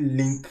actually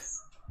link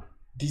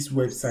this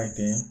website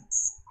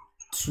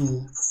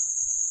to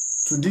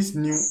these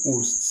new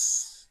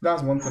hosts.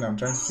 That's one thing I'm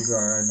trying to figure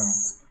out right now,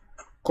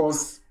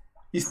 cause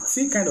it's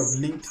still kind of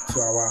linked to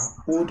our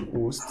old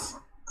hosts.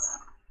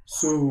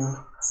 So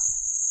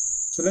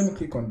let me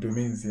click on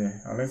domains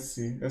here and let's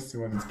see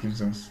what it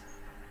gives us.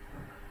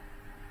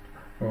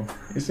 Oh,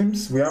 it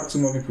seems we have 2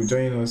 more people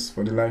joining us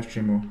for the live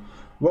stream.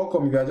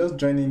 Welcome if you are just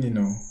joining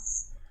in.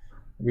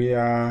 We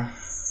are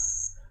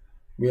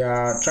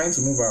trying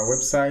to move our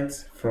website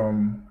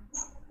from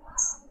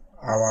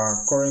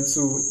our current,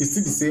 so it's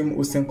still the same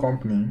hosting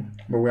company,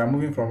 but we are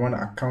moving from one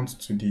account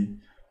to the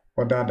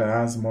other that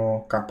has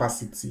more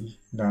capacity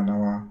than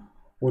our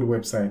old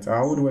website.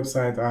 Our old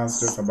website has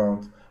just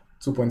about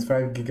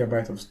 2.5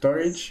 gigabytes of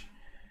storage.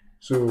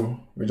 So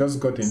we just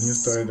got a new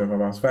storage of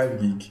about 5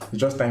 gig. It's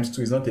just times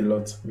 2. It's not a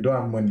lot. We don't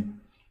have money.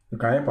 You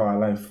can help our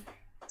life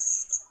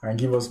and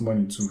give us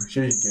money too.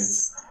 Sure you get.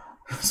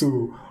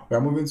 So we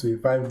are moving to a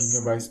 5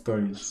 gigabyte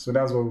storage. So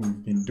that's what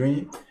we've been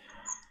doing.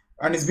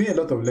 And it's been a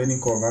lot of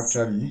learning curve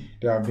actually.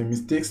 There have been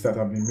mistakes that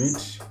have been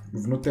made.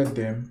 We've noted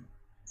them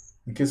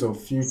in case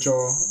of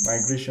future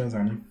migrations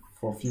and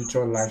for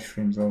future live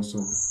streams also.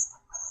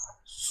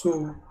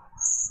 So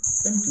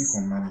let me click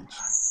on manage.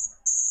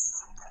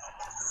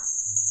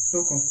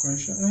 No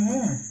configuration.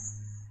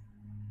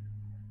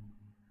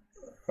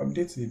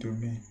 Update the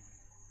domain.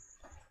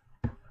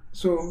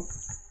 So,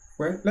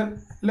 well,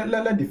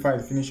 let the file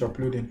finish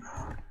uploading.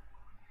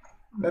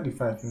 Let the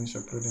file finish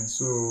uploading.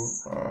 So,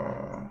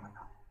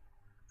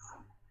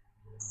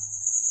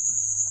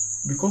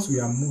 because we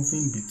are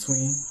moving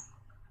between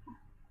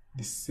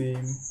the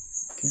same.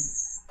 Okay.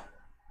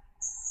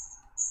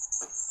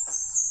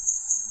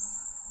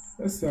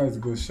 Let's see how it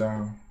goes,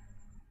 shall.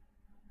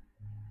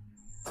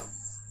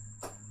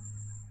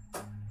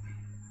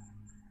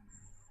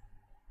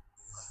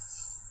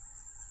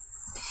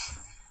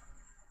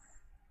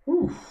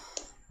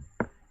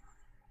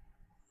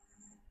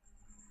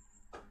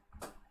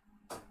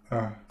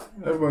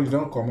 Everybody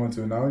don't come on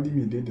to now. Only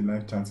me did the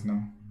live chat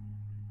now.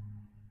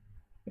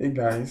 Hey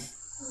guys,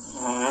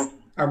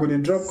 I go to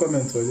drop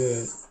comments for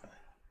there.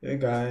 Hey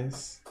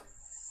guys.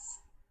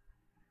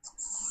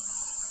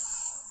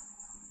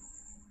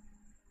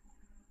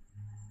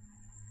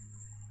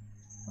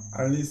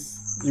 At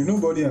least if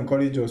nobody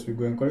encourage us, we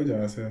go encourage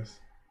ourselves.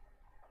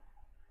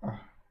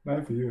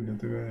 Life for you,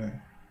 little bit.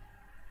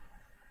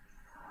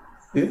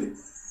 Eh?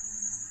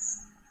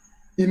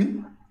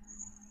 Ini?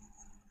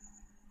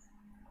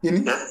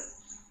 Yeah.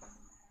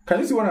 Can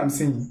you see what I'm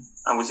saying?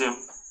 I'm with you.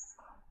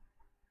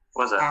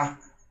 What's that?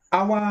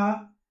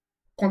 Our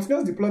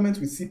continuous deployment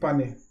with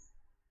cPanel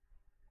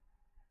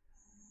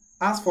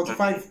has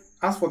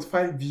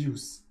 45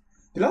 views.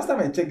 The last time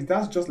I checked,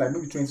 that's just like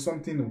maybe 20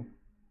 something.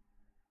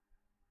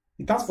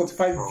 It has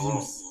 45 Oh,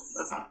 views.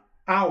 that's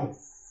How?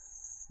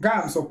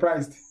 Guy, I'm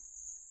surprised.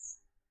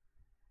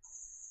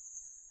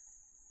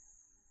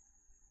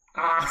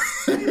 Ah.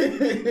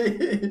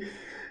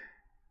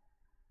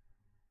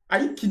 Are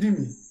you kidding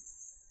me?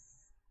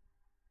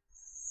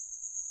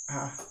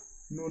 Ah,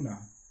 no, now.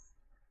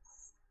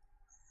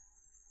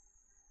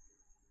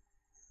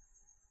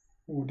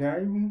 Oh, they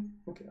are even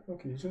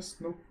okay.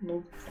 Just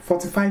no.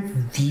 45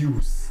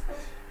 views.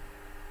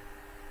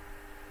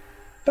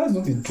 That's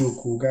not a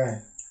joke, oh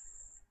guy.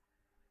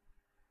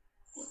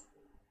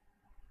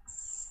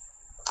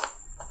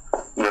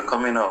 we're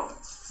coming up.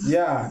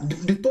 Yeah,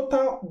 the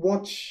total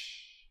watch.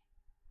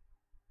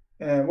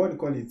 What do you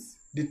call it?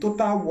 The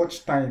total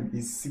watch time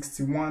is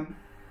 61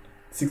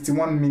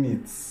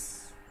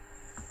 minutes.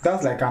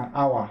 That's like an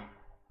hour.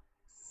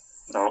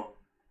 No.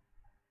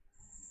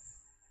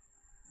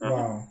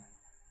 Wow.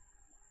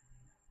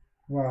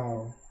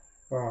 Wow.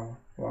 Wow.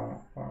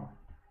 Wow. Wow.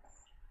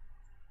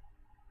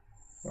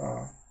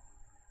 Wow.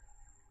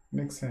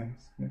 Makes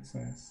sense. Makes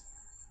sense.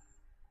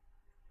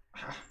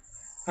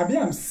 Abi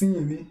I'm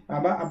seeing ni.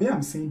 Abi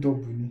I'm seeing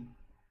double ni.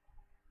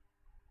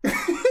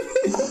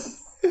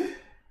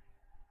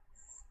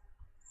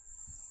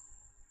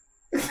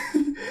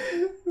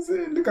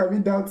 See, look at me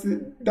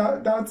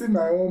doubting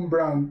my own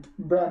brand.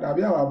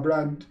 Abi our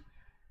brand.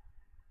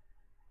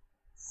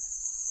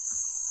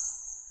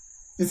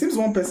 It seems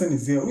one person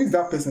is here. Who is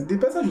that person? The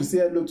person should say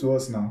hello to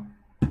us now.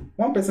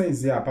 One person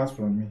is here apart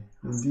from me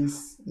in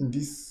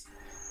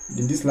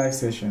this live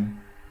session.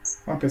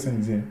 One person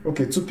is here.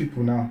 Okay, 2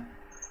 people now.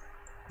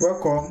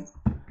 Welcome.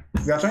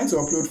 We are trying to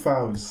upload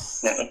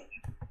files.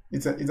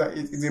 It's a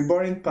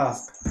boring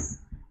task.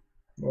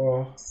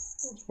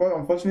 But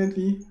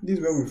unfortunately, this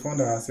is where we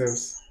found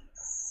ourselves.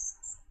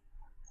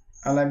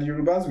 And like the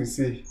Yorubas will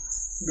say,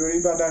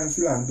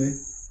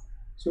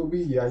 so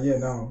we are here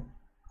now.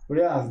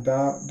 Where has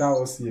that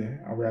us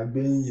here and we are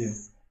being here.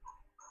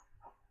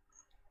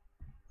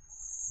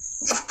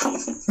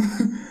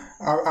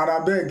 And I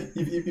beg,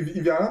 if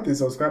you are not a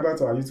subscriber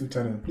to our YouTube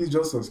channel, please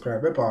just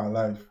subscribe. Help our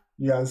life.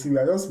 You can see we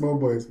are just small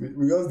boys.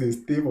 We just they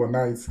stay for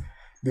nights.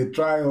 They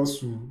try us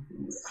to.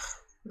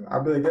 I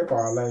beg, help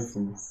our life.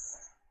 Oh.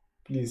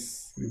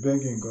 Please, we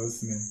beg in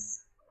God's name.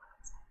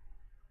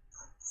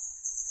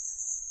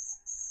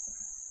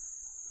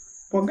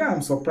 But guy,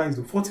 I'm surprised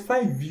though.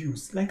 45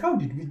 views. Like, how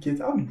did we get?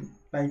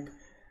 Like?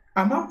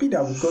 I'm happy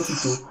that we got it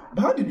though.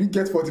 But how did we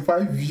get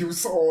 45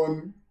 views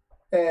on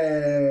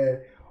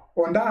that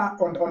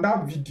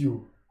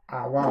video?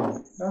 Ah,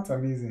 wow, that's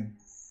amazing.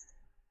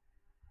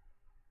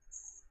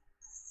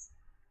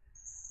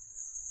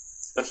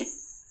 Okay,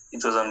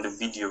 it was on the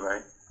video,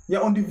 right? Yeah,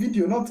 on the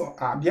video, not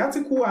on, the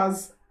article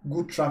has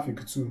good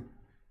traffic too.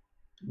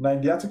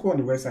 Like the article on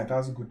the website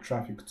has good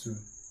traffic too.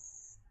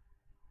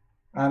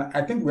 And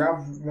I think we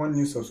have one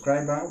new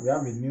subscriber. We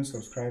have a new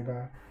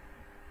subscriber.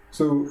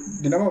 So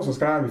the number of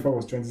subscribers before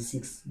was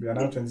 26. We are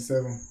now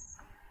 27.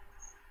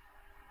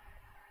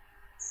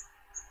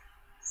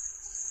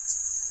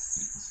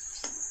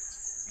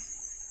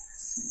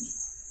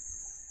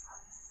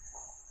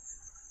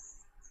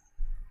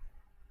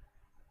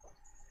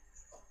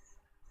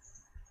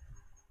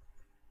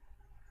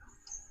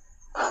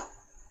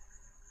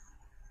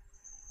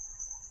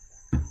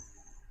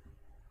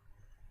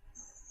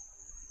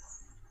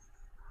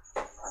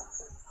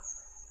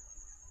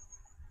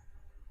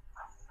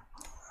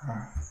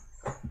 Ah.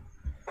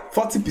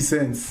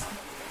 40%.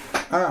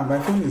 Ah, my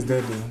phone is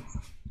dead though.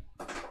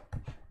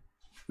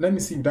 Let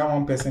me see if that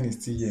one person is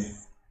still here.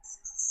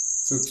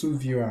 So 2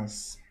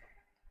 viewers.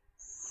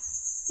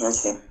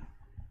 Okay.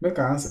 Make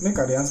I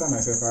answer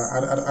myself.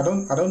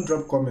 I don't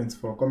drop comments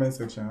for comment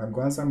section. I'll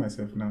go answer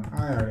myself now.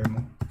 Hi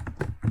Aremo.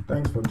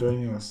 Thanks for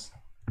joining us.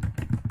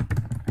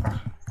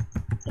 Ah.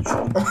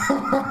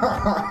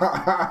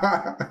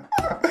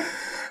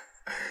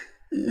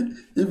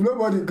 If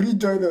nobody agree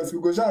join us, we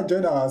go try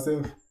join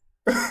ourselves.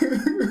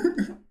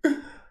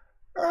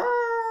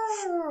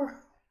 Ah.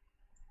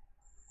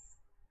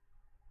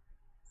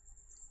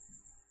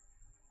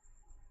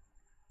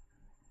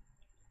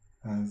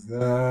 As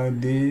the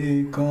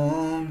day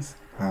comes,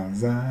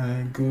 as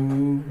I go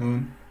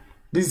on.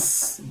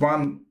 This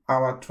 1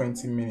 hour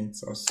 20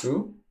 minutes or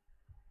so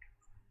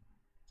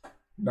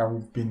that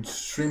we've been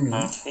streaming.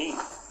 Okay.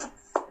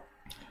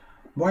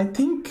 But I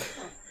think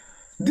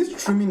this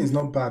streaming is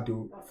not bad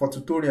though. For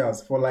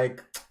tutorials, for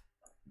like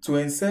to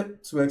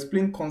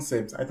explain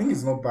concepts, I think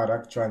it's not bad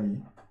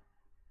actually.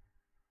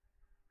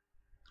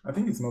 I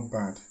think it's not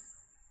bad.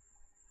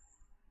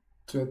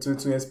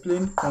 To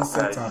explain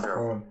concepts and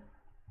all.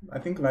 I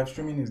think live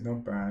streaming is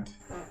not bad.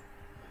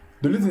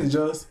 The only thing is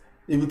just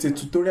if it's a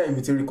tutorial, if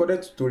it's a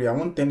recorded tutorial,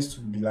 one tends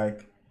to be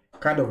like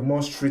kind of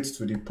more straight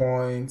to the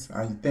point,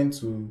 and you tend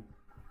to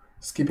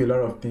skip a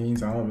lot of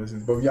things and all those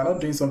things. But we are not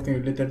doing something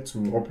related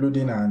to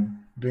uploading and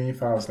doing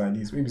files like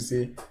this. Maybe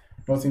say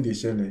nothing they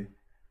share.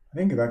 I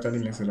think it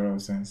actually makes a lot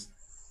of sense.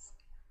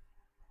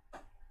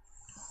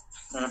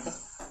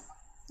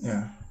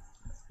 Yeah.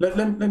 Let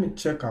me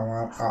check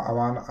our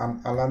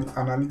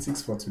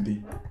analytics for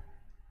today.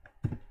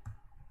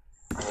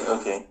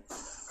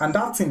 And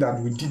that thing that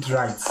we did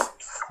right,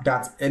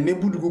 that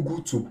enabled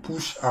Google to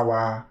push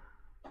our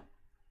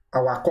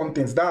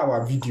content, that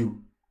our video,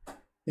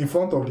 in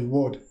front of the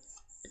world,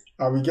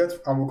 and we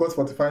got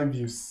 45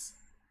 views.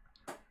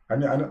 I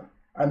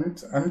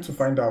need to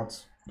find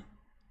out.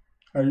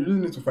 I really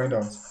need to find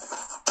out.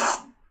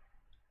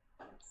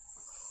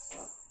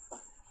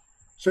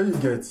 Sure you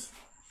get,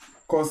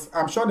 because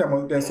I'm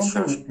sure there's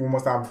something we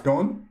must have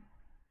done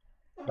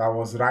that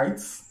was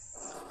right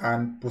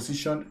and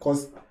positioned,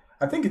 because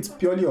I think it's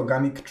purely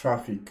organic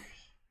traffic.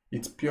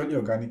 It's purely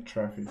organic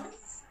traffic.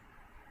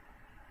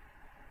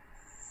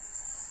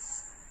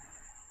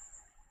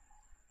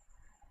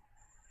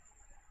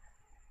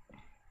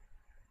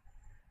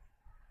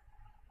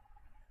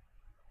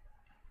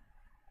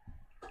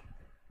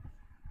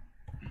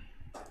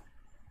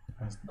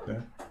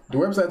 The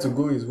website to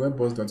go is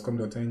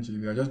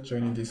webboss.com.ng. We are just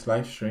joining this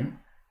live stream.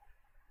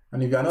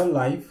 And if you are not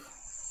live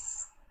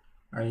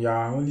and you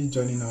are only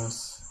joining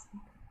us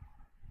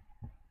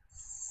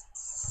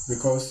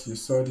because you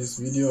saw this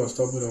video or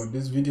stumbled on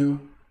this video,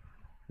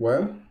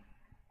 well,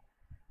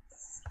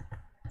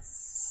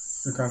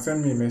 you can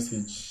send me a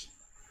message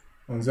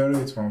on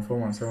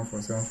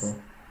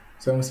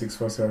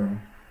 0814174747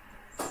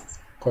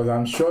 because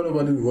I'm sure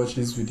nobody will watch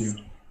this video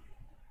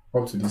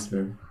up to this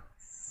level.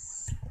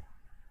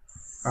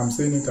 I'm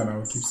saying it and I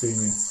will keep saying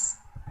it.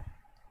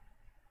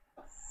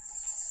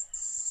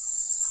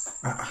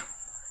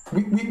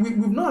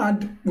 We've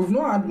not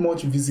had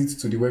much visits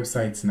to the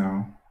website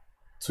now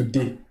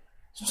today.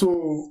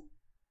 So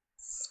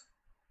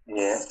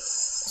yes.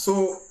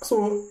 So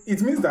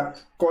it means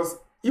that, because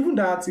even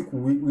the article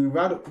we've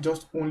had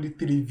just only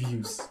 3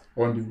 views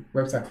on the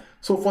website.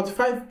 So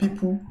 45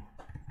 people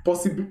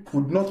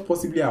would not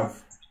possibly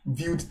have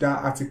viewed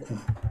that article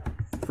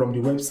from the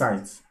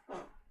website.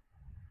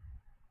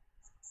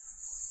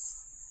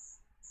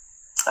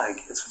 I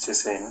get what you're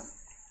saying.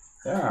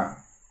 Yeah.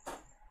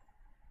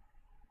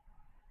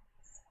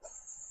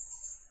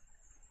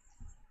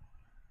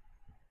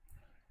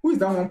 Who is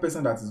that one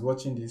person that is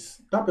watching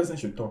this? That person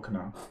should talk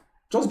now.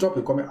 Just drop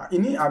a comment.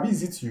 Abi,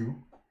 is it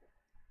you?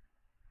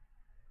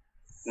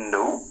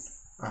 No.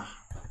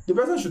 The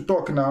person should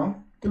talk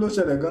now. Kilo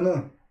shele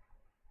gana.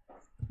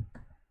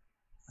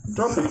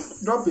 Drop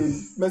a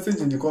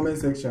message in the comment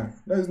section.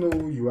 Let us know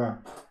who you are,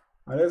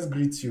 and let's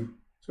greet you,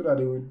 so that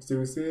they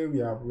will say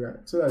we are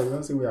so that they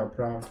don't say we are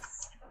proud.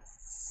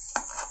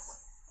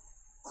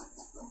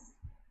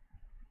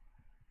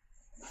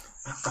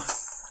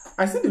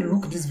 I see they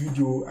look this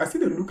video. I see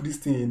they look this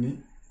thing in it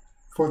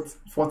for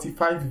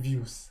 45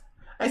 views.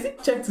 I still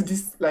checked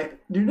this, like,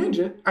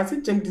 I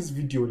still checked this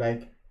video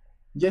like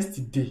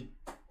yesterday.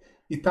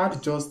 It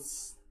had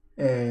just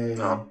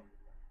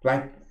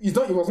like it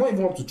was not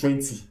even up to 20.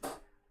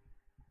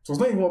 It was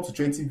not even up to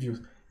 20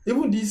 views.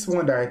 Even this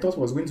one that I thought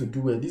was going to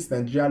do it, this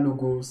Nigeria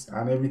logos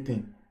and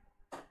everything,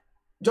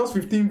 just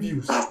 15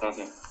 views.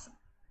 Okay.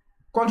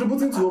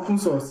 Contributing to open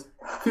source,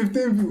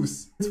 15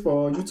 views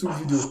for YouTube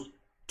video,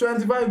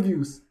 25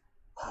 views.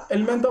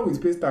 Elementor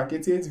with Paystack,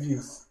 88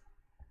 views.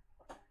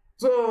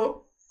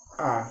 So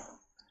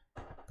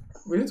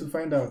we need to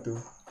find out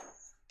though.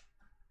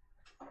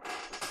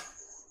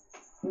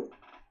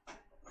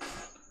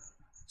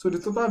 So the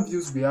total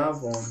views we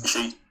have on.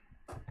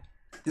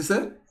 You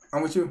said?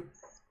 I'm with you.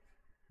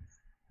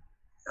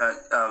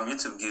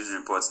 YouTube gives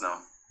reports now.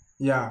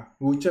 Yeah,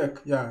 we'll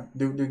check. Yeah,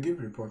 they give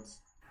reports.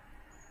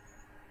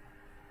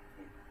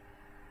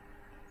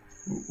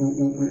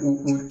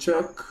 We'll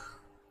check.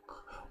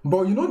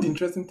 But you know the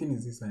interesting thing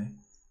is this,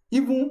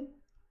 even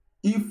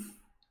if,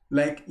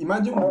 like,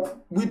 imagine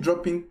we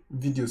dropping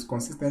videos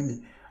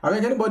consistently. I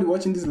mean, anybody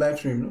watching this live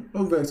stream,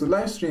 no very. So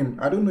live stream,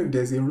 I don't know if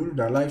there's a rule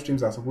that live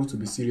streams are supposed to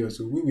be serious.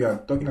 So we are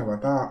talking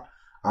about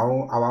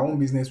our own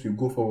business will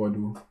go forward.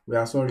 We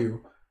are sorry.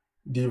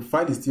 The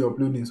file is still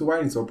uploading. So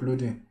while it's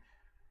uploading,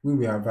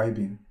 we are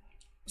vibing.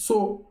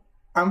 So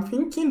I'm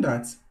thinking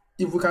that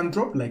if we can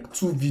drop like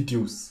 2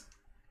 videos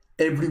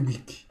every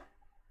week,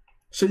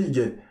 sure you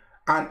get,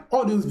 and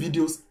all those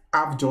videos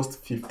have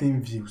just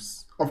 15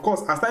 views. Of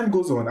course, as time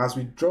goes on, as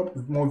we drop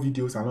more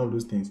videos and all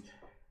those things,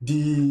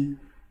 the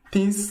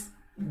things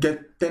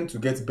tend to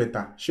get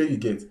better. Sure you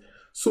get.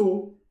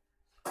 So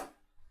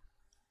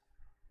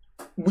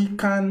we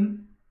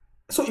can.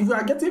 So if we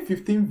are getting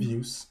 15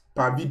 views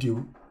per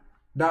video,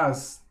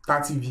 that's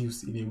 30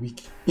 views in a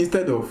week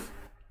instead of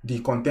the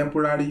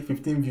contemporary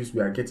 15 views we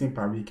are getting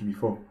per week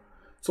before.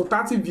 So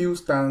 30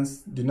 views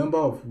times the number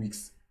of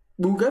weeks.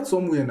 We'll get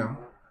somewhere now,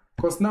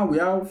 because now we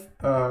have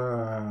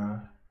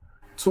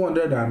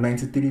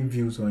 293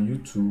 views on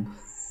YouTube,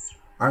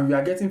 and we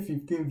are getting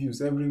 15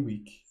 views every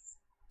week.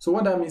 So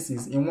what that means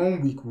is in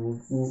 1 week we'll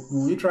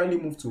literally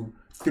move to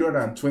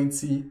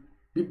 320.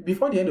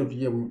 Before the end of the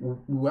year,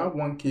 we'll have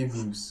 1K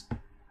views.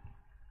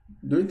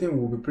 The only thing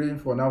we'll be praying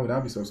for now will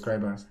now be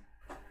subscribers,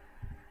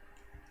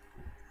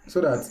 so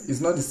that it's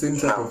not the same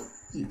set of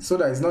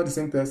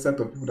set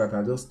of people that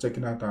are just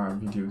checking out our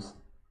videos.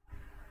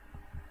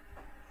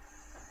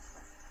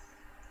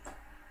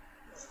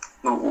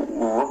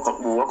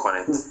 We'll work on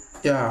it.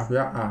 Yeah, we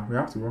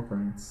have to work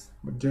on it.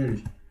 But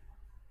Jerry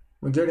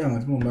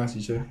and Mumba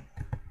Shisha.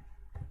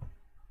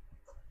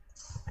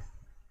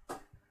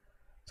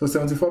 So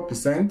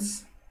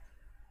 74%.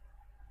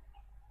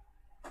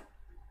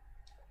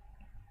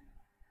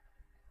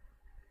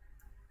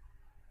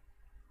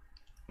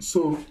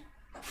 So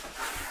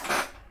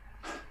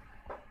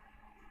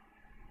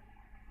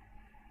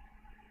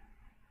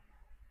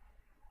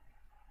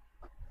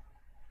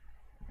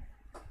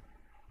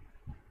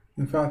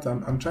in fact,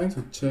 I'm trying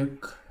to check.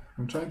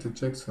 I'm trying to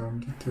check some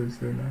details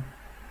here now.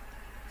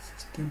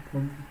 16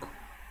 public.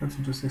 Let's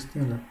do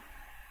 16 now.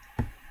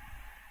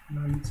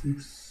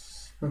 Analytics.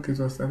 Okay, I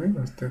think it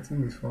was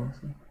 13 before.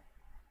 So.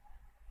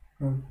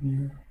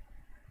 Yeah.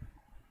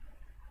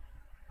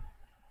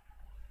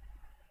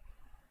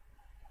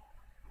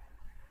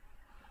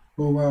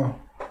 Oh wow.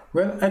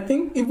 Well, I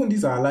think even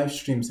this our live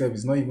stream service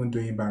is not even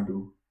doing bad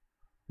though.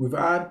 We've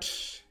had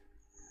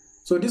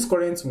so this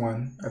current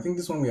one, I think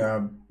this one we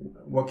are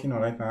working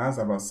on right now has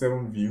about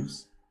 7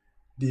 views.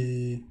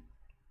 The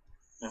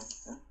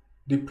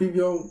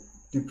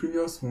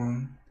previous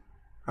one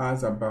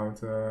has about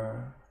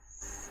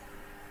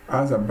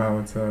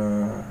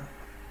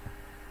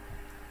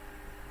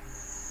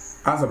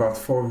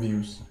 4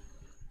 views.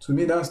 To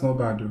me that's not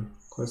bad though,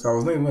 because I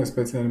was not even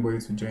expecting anybody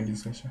to join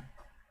this session.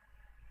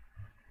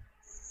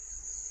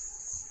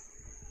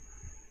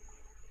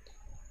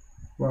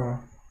 Wow.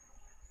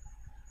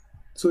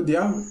 So they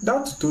have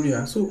that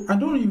tutorial. So I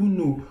don't even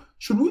know.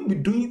 Should we be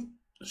doing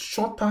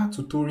shorter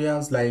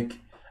tutorials? Like,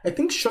 I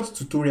think short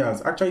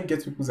tutorials actually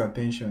get people's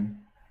attention.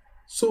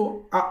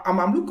 So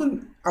I'm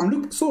looking.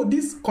 So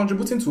this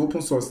contributing to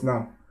open source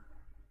now.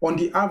 On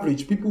the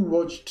average, people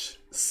watched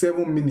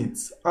 7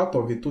 minutes out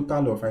of a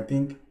total of I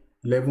think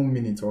 11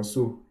 minutes or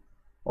so,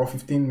 or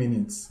 15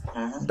 minutes.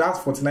 That's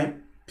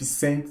 49%,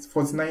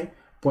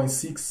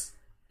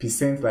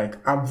 49.6% like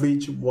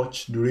average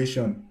watch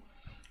duration.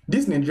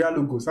 This Nigeria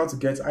logos, how to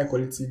get high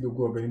quality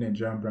logo of any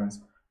Nigerian brands,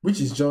 which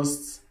is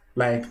just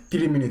like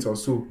 3 minutes or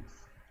so,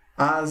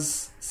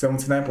 has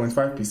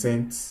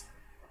 79.5%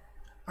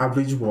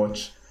 average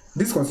watch.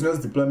 This continuous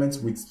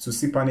deployment with to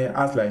cPanel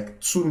has like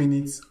 2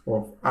 minutes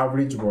of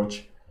average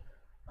watch.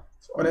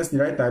 So honestly,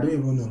 right now, I don't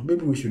even know.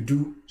 Maybe we should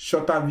do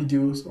shorter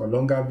videos or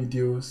longer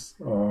videos,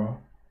 or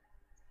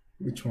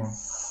which one?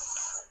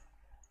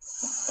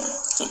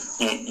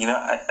 You know,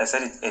 I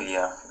said it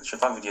earlier.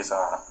 Shorter videos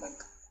are like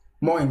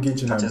more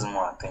engaging. Catches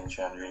more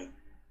attention, really.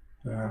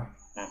 Yeah.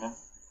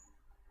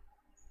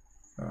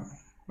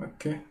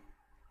 Okay.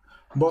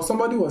 But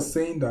somebody was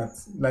saying that,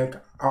 like,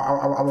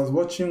 I was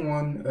watching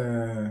one.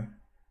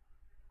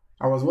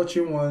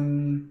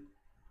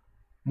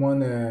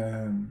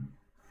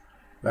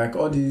 Like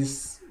all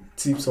these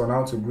tips on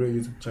how to grow a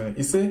YouTube channel.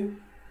 It said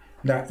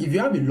that if you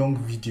have a long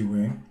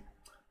video,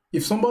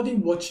 if somebody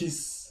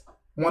watches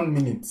 1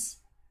 minute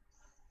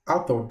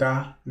out of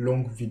that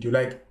long video,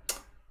 like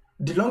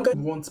the longer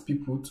you want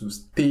people to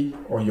stay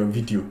on your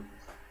video,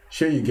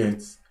 sure you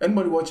get.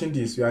 Anybody watching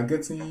this, you are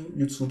getting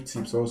YouTube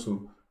tips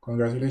also.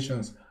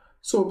 Congratulations.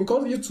 So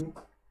because YouTube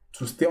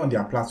to stay on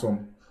their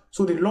platform,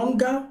 so the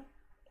longer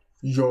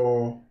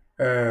your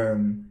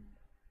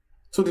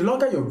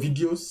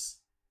videos,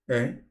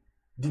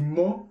 the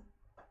more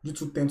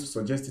YouTube tend to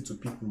suggest it to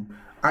people.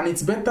 And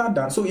it's better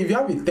than, so if you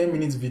have a 10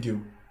 minutes video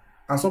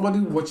and somebody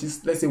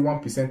watches, let's say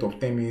 1% of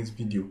 10 minutes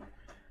video,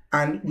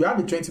 and you have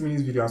a 20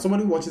 minutes video and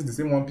somebody watches the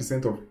same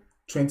 1% of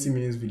 20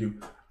 minutes video,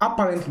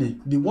 apparently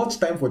the watch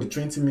time for the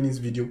 20 minutes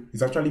video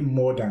is actually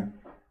more than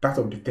that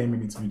of the 10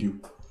 minutes video.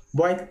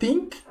 But I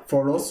think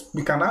for us,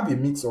 we can have a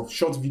mix of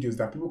short videos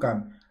that people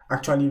can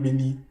actually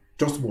really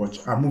just watch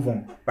and move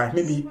on. Like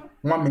maybe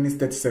 1 minute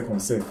 30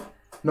 seconds safe.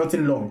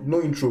 Nothing long,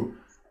 no intro,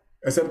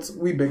 except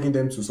we begging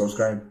them to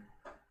subscribe.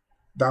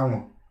 That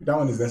one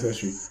is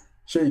necessary.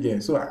 Sure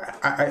again. So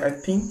I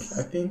think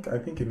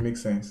it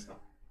makes sense.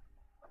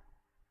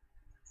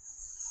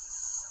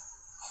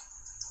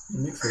 It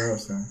makes a lot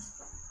of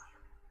sense.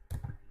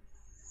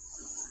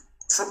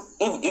 So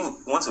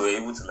if once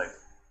we're able to, like,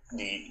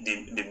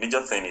 the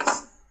major thing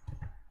is,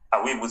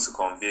 are we able to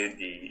convey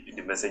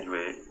the message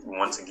we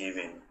want to give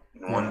in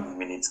 1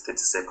 minute 30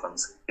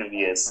 seconds? If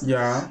yes,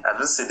 I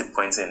don't see the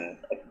point in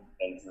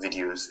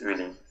videos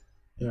really.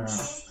 Yeah,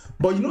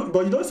 but you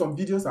know some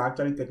videos are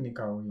actually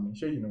technical.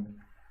 Sure, you know.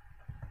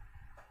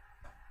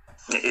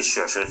 Yeah,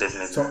 sure,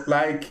 definitely. So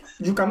like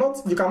you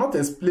cannot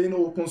explain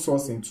open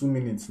source in 2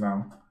 minutes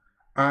now,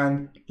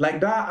 and like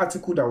that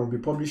article that we'll be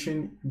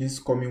publishing this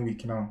coming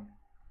week now,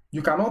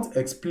 you cannot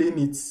explain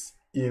it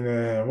in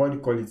what do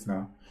you call it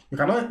now? You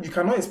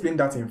cannot explain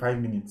that in 5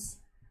 minutes,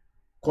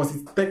 because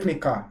it's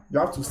technical. You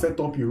have to set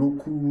up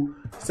Heroku,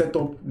 set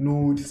up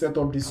Node, set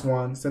up this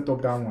one, set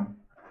up that one.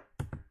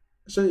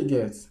 Sure you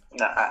get.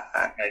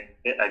 I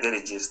get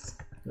the gist.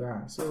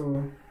 Yeah.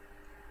 So,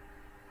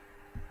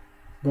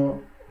 but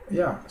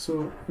yeah.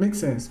 So makes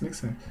sense.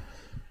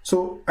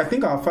 So I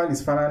think our file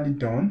is finally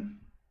done.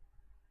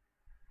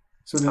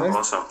 So the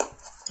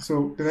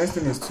next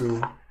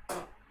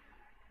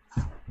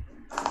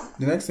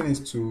thing is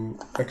to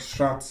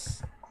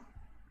extract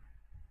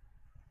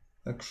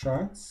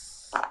extract.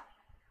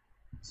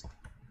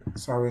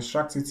 So I'll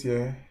extract it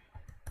here.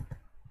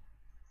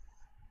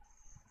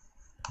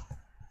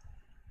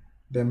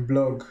 Then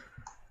blog.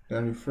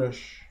 Then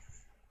refresh.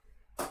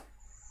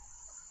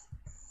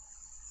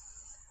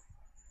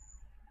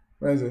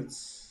 Where is it?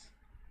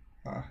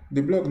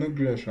 The blog not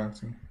really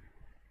extracting.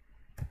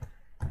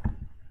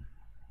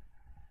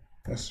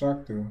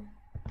 Extract though.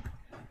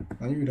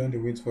 And you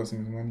don't wait for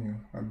since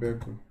morning. I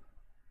beg you.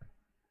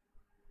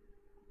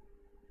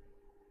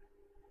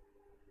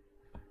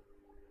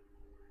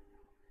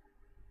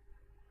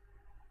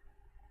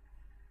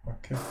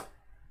 Okay.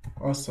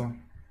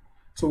 Awesome.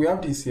 So we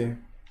have this here.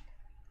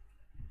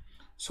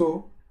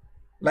 So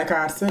like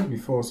I had said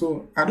before,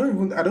 so I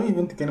don't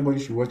even think anybody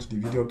should watch the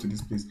video up to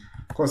this place,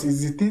 because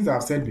it's the things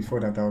I've said before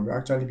that I'll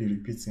actually be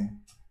repeating.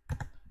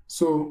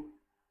 So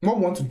what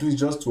we want to do is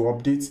just to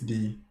update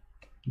the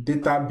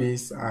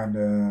database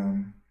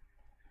and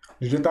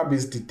the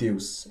database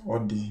details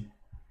on the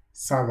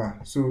server.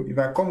 So if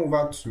I come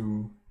over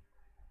to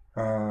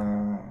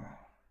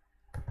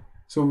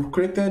so we've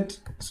created,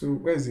 so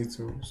where is it?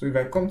 So if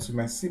I come to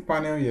my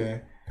cPanel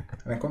here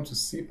and I come to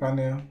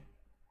cPanel,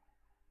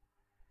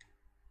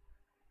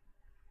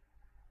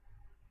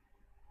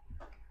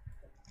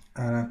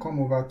 and I come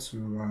over to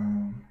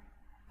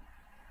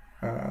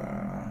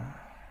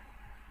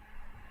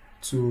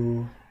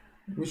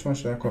which one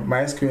should I call?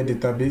 MySQL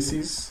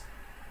databases.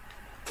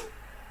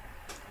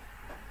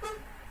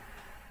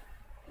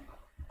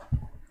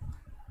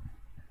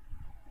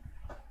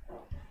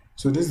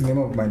 So this is the name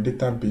of my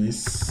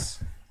database.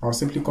 I'll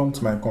simply come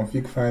to my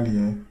config file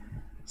here,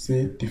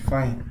 say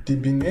define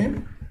DB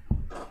name,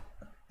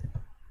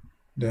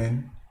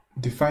 then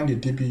define the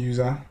DB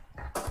user.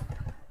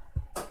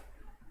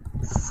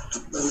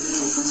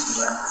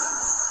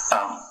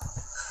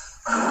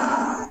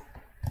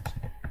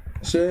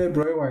 Share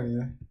bro one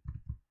here.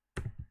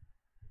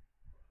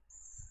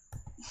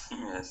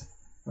 Yes.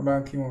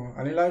 About Kimo.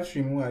 And the live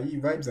stream I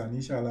vibes and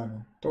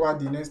inshallah. Toward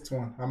the next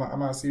one,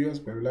 I'm a serious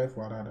for life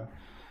for another.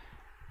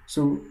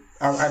 So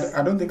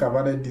I don't think I've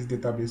added this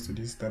database to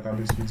this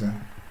database user.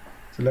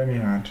 So let me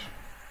add.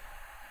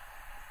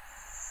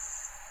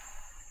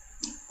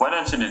 Why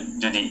don't you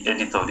do the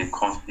edit of the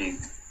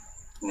config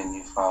in a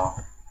new file?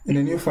 In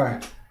a new file?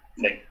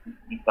 Like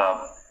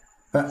tab.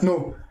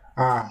 No.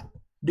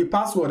 The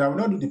password, I will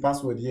not do the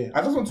password here.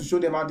 I just want to show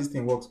them how this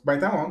thing works. By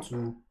the time I want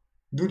to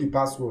do the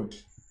password,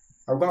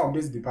 I'm going to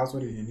update the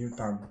password in a new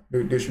tab.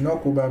 They should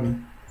not cover me.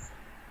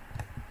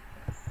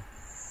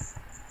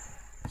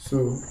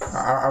 So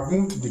I've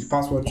moved the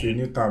password to a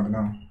new tab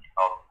now.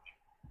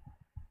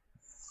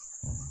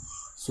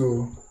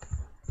 So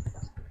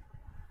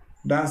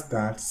that's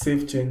that.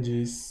 Save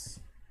changes.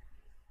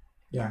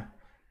 Yeah.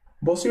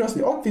 But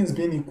seriously, all things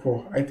being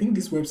equal, I think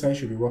this website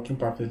should be working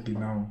perfectly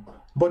now.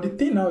 But the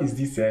thing now is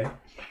this,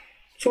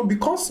 so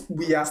because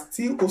we are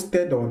still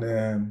hosted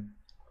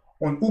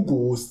on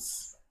Google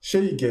hosts,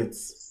 share you get,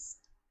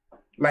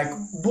 like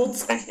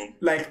both,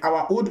 like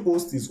our old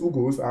host is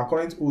Google host, our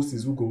current host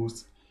is Google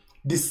host.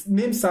 The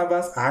name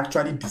servers are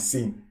actually the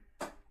same.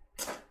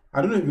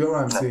 I don't know if you know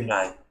what I'm saying.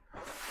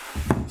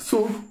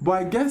 So, but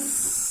I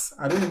guess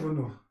I don't even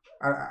know.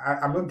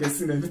 I'm not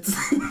guessing anything.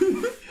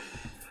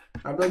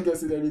 I'm not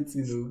guessing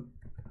anything though.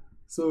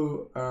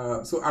 So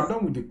I'm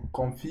done with the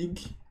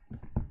config.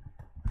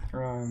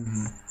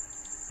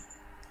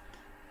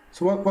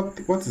 So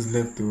what is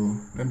left though?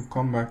 Let me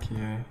come back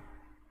here.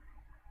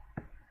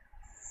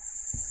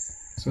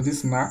 So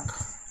this NAC,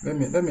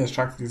 let me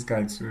extract this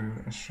guy to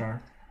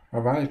extract.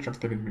 I've already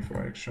extracted it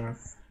before. Extract.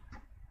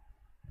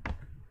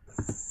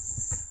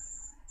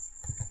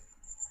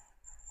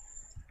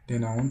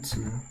 Then I want to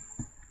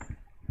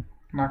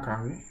NAC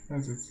away.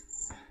 That's it.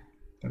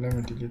 Then let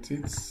me delete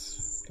it.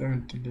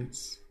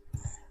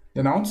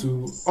 Then I want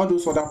to, all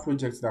those other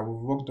projects that we've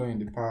worked on in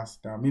the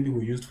past that maybe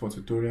we used for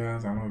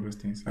tutorials and all those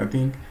things, I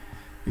think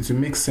it will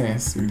make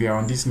sense if they are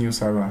on this new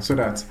server, so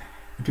that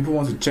if people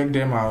want to check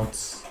them out,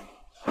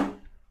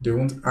 they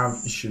won't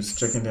have issues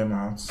checking them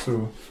out.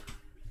 So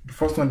the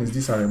first one is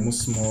this remove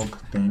smog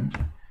thing,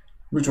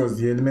 which was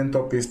the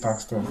Elementor paste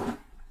tag stuff.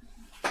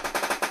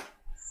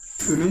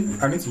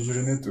 I need to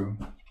urinate too.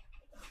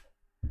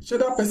 So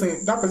that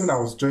person that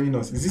was joining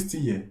us, is he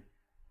still here?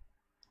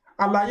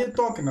 Alaye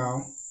talk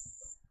now.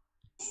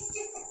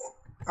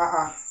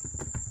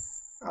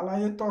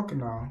 Alaye talk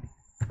now.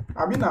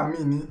 I mean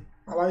Amini.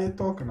 Alaye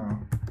talk now.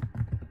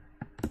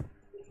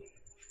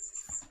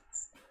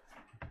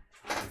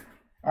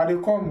 I dey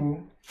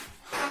come.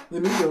 You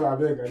need to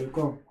abeg. I dey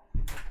come.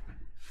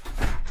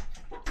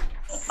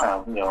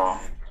 Yeah.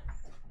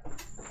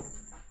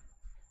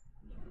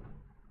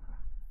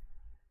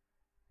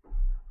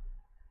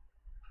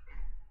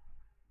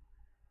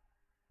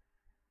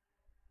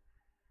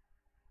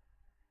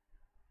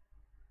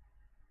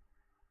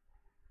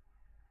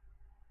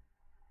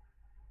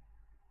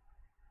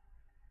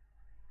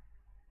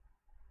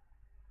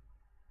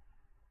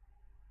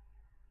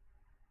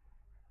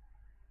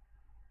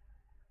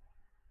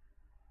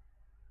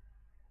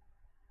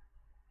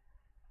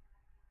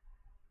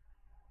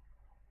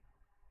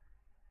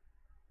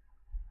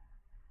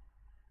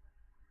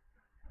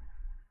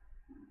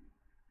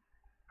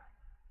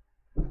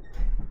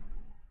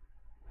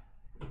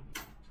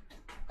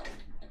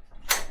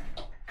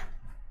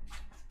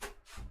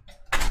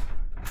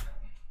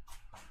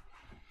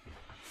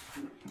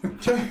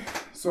 Okay,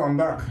 so I'm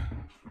back.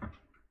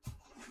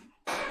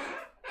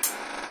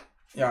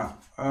 Yeah.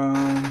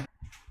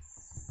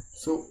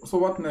 So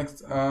what next?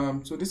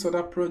 So this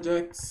other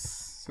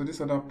projects. So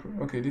this other.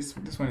 Okay, this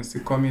one is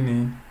still coming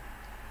in.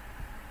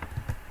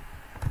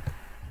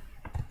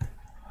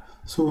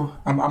 So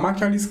I'm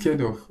actually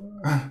scared of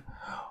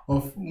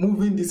of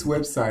moving this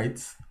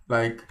website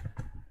like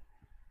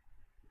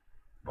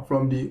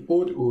from the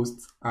old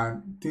host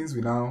and things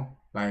will now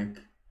like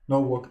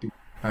not work.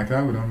 Like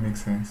that would not make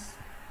sense.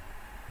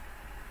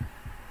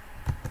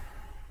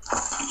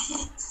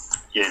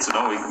 Yeah, it will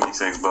not make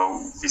sense, but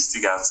we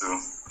still have to,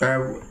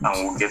 and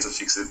we'll get to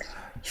fix it.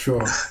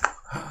 Sure.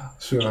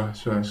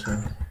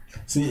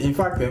 See, in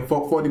fact,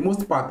 for the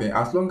most part,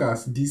 as long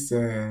as this,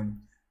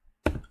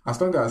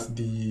 as long as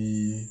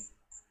the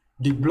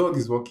blog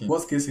is working,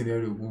 worst case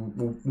scenario,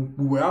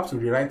 we will have to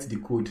rewrite the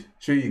code.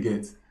 Sure, you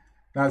get.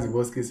 That's the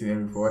worst case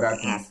scenario for other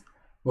things.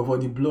 But for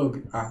the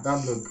blog, that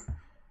blog,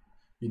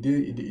 it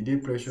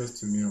did precious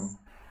to me.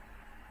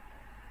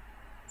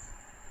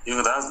 You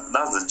know,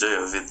 that's the joy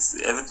of it.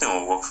 Everything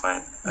will work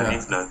fine, and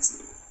if not,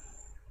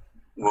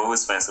 we'll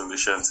always find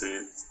solution to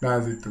it.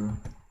 That's it too.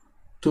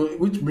 So,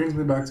 which brings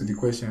me back to the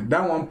question: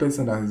 that one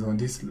person that is on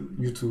this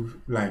YouTube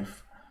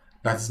live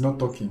that is not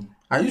talking,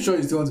 are you sure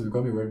you still want to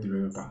become a web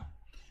developer?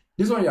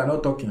 This one you are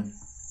not talking.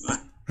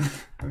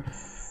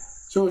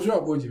 So sure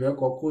about you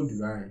code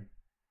right?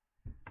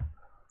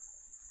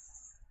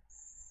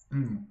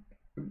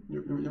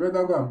 You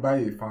better go and buy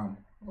a farm.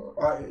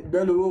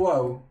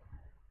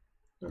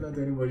 Don't let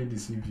anybody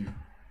deceive you.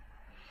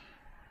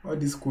 All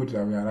this code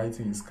that we are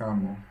writing is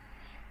scam.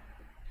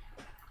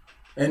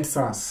 End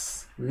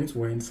SaaS. We need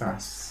to end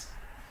SaaS.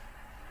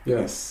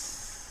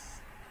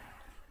 Yes.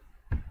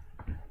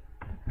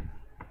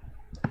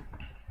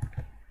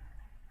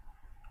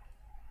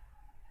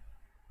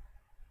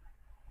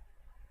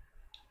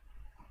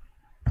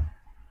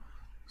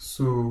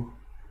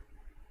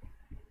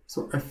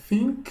 So I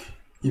think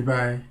if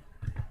I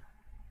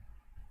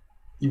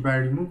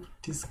remove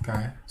this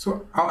guy,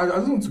 so I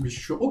just want to be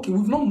sure. Okay,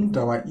 we've not moved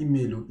our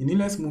email.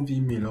 Let's move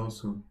email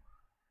also.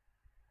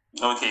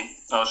 Okay,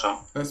 awesome.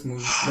 Let's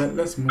move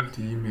the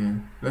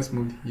email. Let's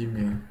move the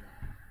email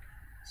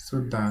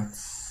so that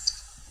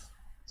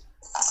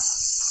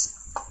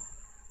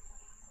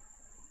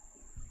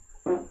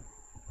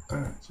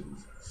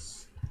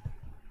Jesus.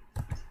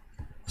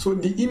 So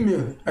the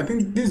email, I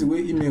think this is the way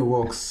email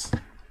works.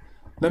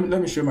 Let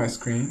me show my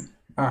screen.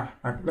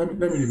 Let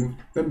me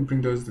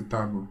bring just the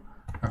tab.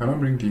 I cannot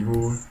bring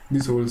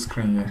this whole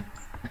screen here.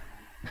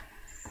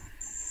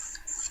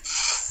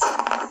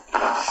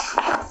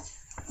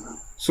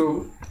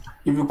 So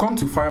if you come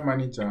to File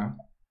Manager,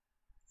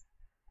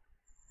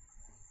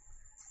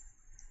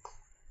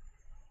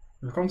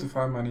 you come to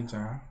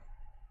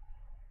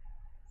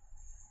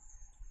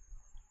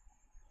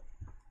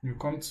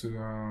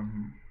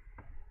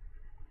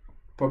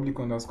public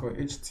underscore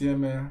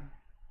HTML,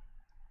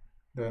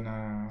 then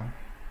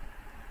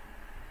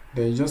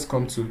you just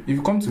come to, if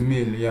you come to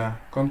mail,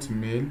 come to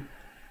mail.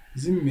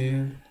 Is it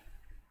mail?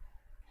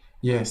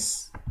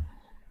 Yes.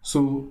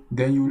 So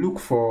then you look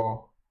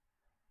for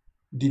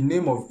the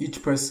name of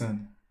each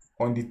person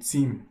on the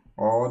team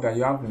or that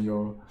you have on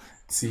your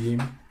team.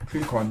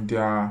 Click on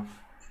their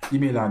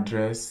email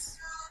address.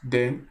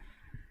 Then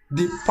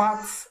the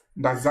part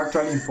that's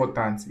actually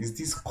important is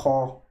this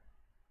core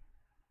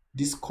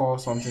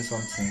something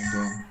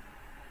then.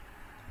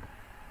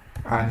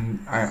 And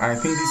I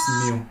think this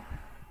new,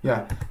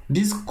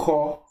 this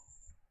core,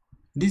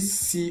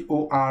 this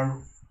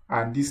COR,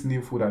 and this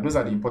new folder, those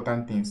are the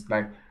important things.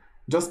 Like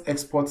just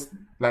export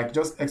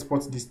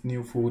these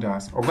new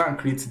folders or go and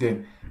create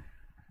them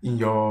in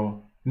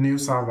your new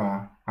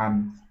server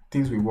and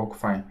things will work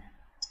fine.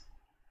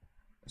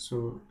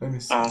 So let me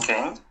see.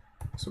 Okay.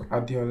 So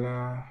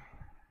Adiola.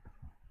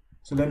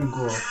 So let me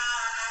go up.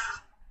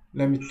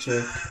 Let me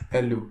check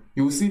hello.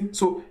 You will see.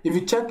 So if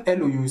you check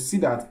hello, you will see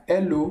that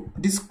hello,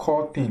 this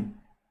core thing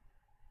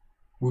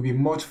will be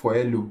much for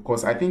hello,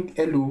 because I think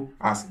hello,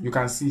 as you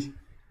can see,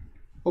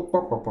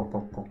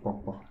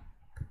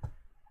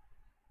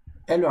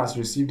 hello has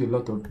received a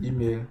lot of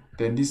email.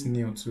 Then this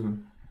new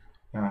too.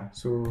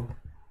 So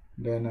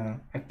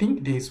then I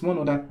think there is one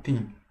other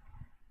thing.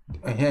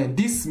 Here,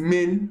 this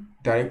mail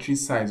directory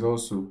size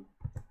also.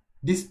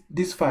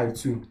 This file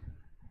too.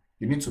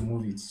 You need to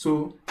move it.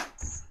 So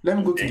let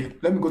me go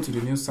to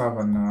the new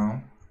server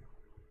now.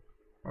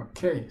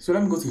 Okay, so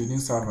let me go to the new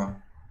server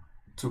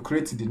to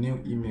create the new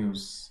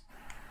emails.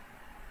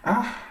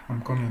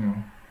 I'm coming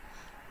now.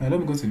 Let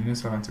me go to the new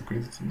server to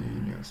create the new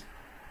emails.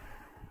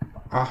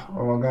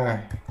 Oh my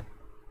guy.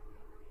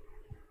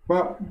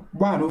 Why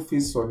I no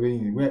face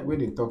surveying where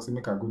they talk say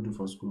make I go do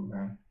for school,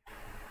 man?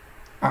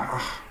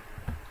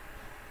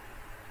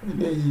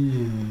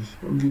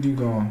 Hey,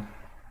 gone.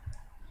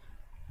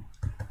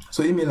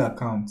 So email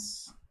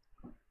accounts.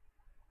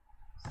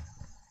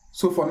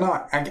 So for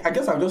now, I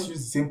guess I'll just use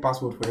the same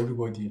password for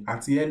everybody.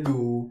 At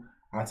hello,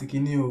 at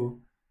kineo.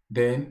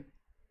 Then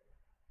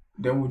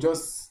we'll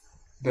just,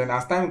 then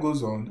as time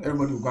goes on,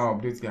 everybody will go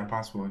and update their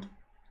password.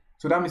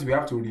 So that means we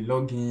have to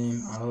re-log in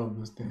and all of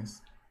those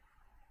things.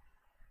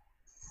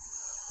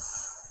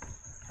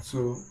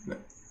 So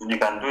You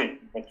can do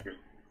it.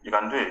 You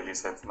can do a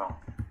reset now.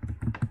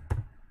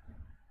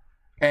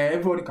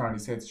 everybody can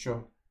reset,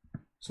 sure.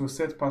 So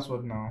set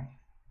password now.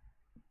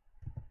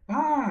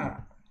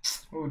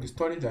 Oh, the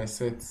storage I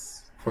set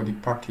for the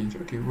package.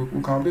 Okay, we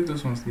can update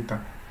those ones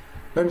later.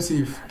 Let me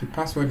see if the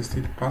password is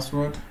still the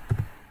password.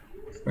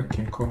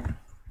 Okay, cool.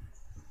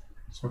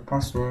 So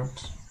password.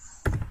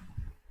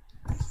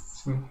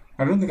 So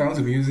I don't think I want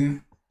to be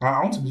using.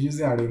 I want to be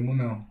using Aremu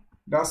now.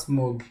 That's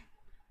smog.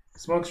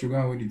 Smog should go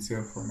and hold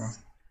itself for now.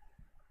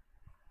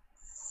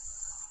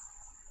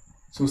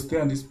 So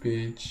stay on this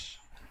page.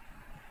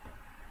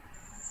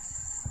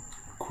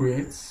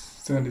 Create.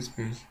 Stay on this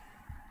page.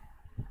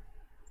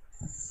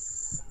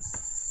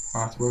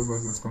 At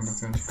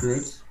webboss.com.ng.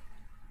 Create.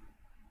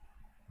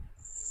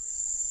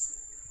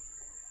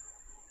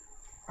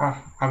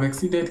 I've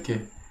exceeded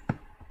K.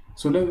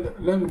 So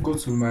let me go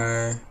to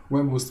my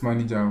web host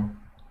manager.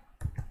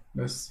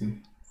 Let's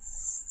see.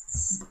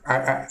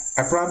 I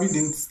probably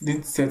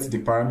didn't set the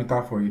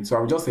parameter for it, so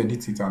I'll just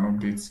edit it and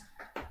update.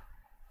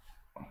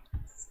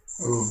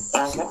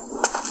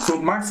 So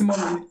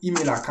maximum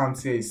email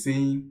account here is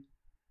saying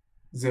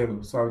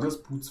 0, so I'll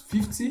just put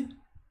 50.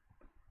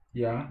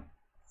 Yeah.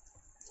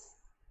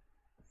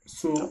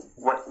 So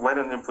why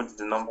don't you put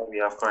the number we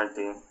have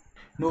currently?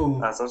 No.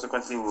 And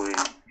subsequently we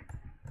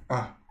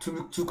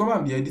to come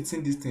and be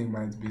editing this thing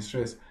might be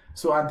stress.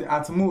 So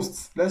at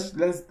most, let's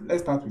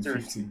start with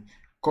 50,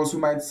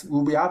 because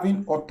we'll be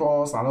having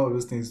authors and all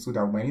those things, so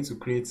that we might need to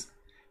create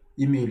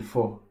email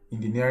for in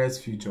the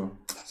nearest future.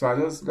 So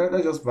let's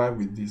just vibe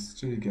with this.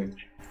 So you get.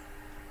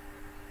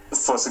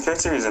 For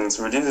security reasons,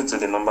 reduce it to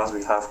the numbers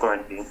we have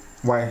currently.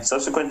 Why?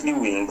 Subsequently,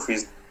 we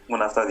increase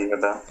one after the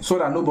other, so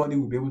that nobody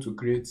will be able to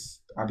create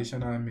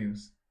additional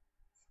emails.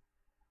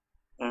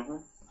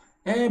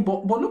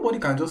 But nobody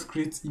can just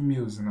create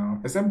emails now,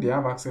 except they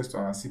have access to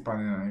our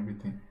cPanel and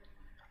everything.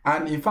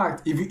 And in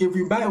fact, if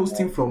you buy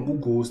hosting from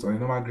Google or a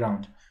normal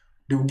ground,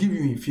 they will give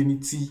you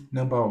infinity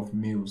number of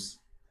mails.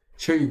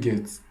 Sure, you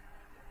get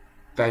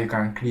that you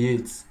can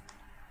create.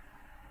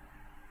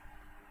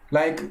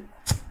 Like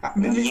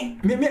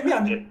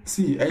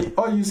see,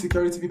 all you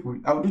security people,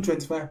 I will do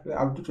 25.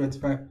 I will do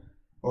 25,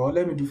 or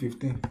let me do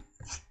 15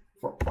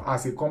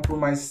 as a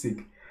compromise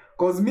sake.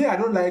 Because me, I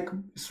don't like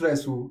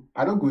stress. So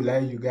I don't go lie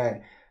you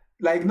guys.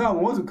 Like now,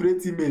 we want to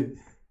create email.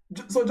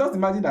 So just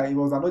imagine that it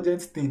was an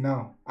urgent thing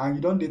now, and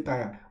you don't get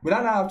tired. We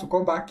now have to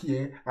come back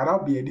here, and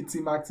I'll be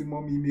editing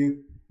maximum email.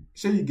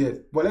 Sure you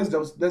get. But let's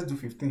do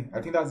 15.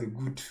 I think that's a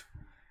good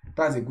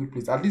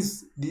place. At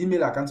least the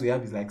email account we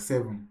have is like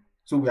 7.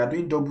 So we are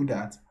doing double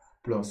that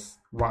plus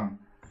 1.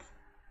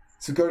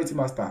 Security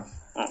master.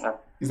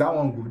 Is that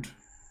one good?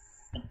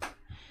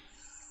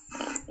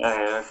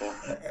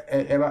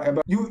 Okay.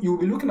 You'll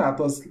be looking at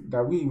us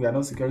that we are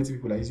not security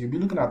people like this. You'll be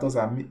looking at us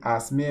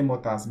as mere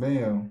mortals,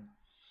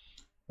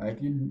 like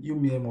you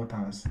mere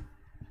mortals.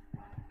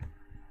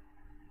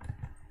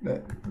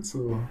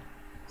 So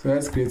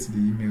let's create the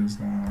emails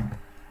now.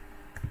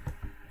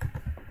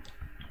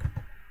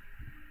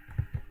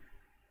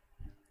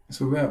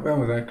 So where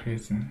was I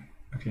creating?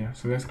 Okay,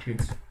 so let's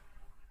create.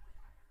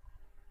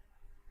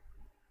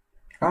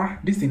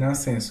 This did not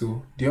sense.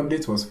 So the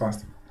update was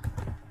fast.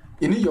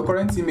 Your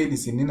current email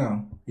is in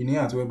now.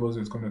 At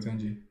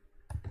webboss.com.ng.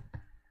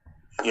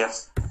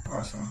 Yes.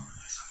 Awesome.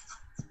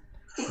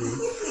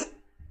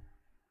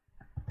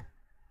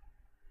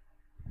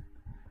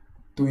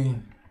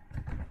 Doing.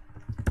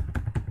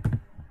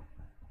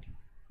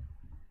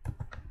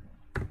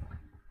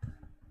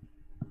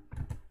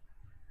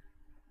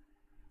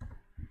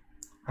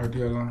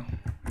 Adiola.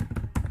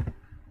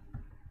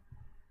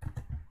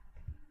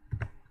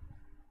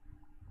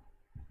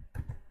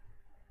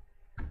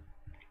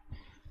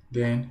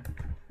 Then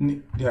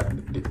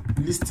the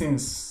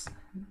listings.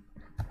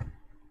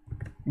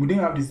 We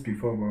didn't have this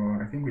before,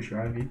 but I think we should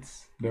have it.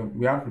 Then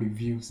we have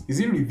reviews. Is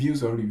it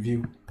reviews or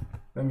review?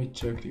 Let me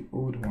check the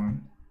old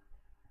one.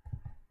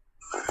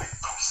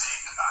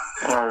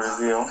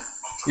 Review.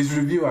 It's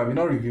review, I mean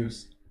not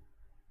reviews.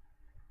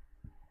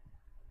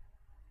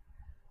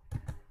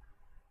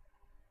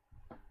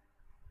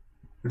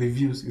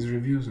 Reviews is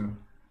reviews.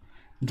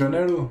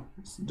 Jonero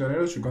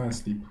should go and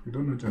sleep. We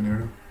don't know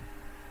Jonero.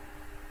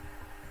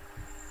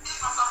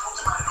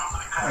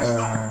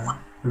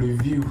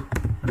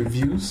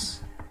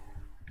 Reviews.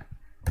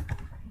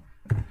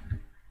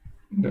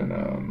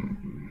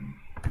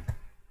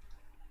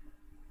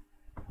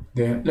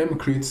 Then let me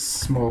create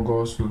smog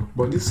also,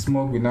 but this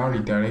smog will now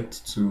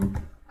redirect to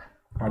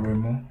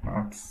Aremu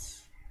at.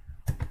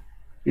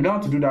 You know how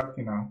to do that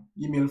thing now.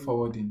 Email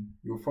forwarding.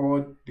 You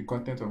forward the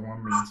content of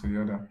one mail to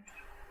the other.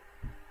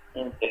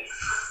 Okay.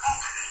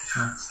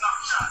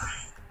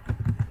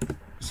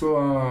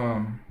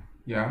 So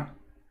yeah.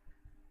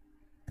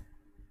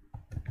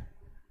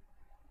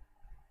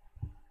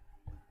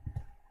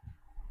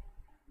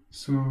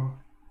 So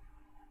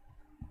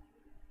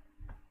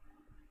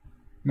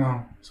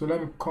now, so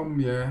let me come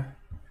here.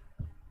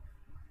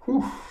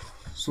 Whew,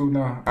 So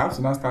now I have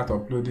to now start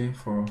uploading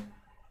for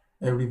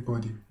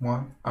everybody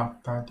one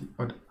after the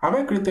other. Have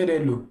I created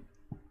hello?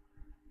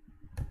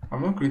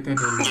 I've not created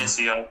hello. Yes,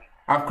 you have.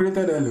 I've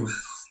created hello.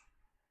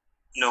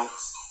 No.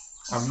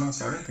 I'm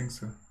not. I don't think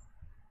so.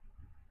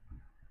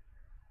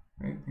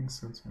 I don't think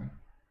so too.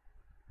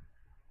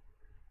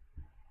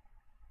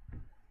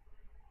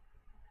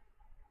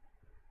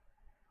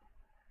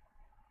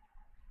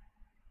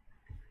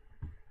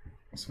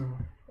 So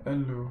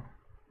hello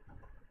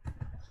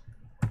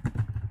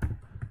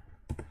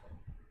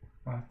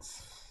at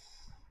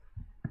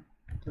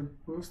the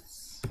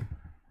posts.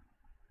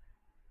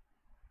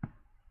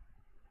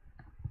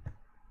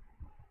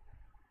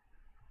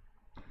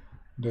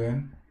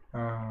 Then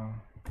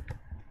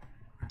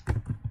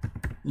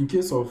in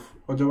case of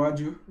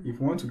Ojawaju, if you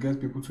want to get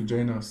people to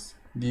join us,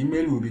 the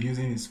email we'll be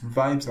using is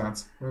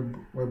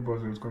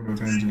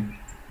vibes@webbuzz.com.ng.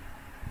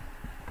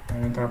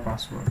 Enter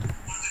password.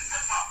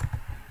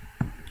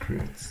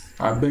 Create.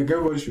 I beg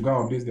everybody should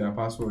go and update their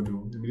password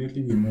though.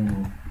 Immediately we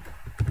move.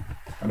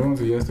 I don't want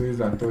to hear stories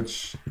that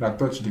touch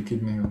the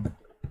kidney.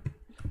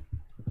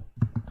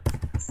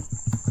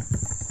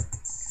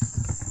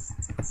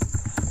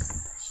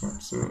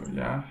 So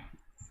yeah.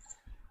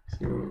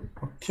 So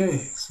okay.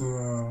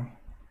 So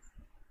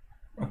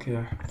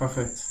okay,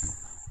 perfect.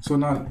 So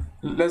now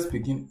let's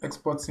begin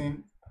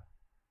exporting.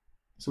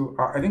 So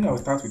I think I'll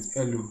start with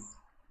hello.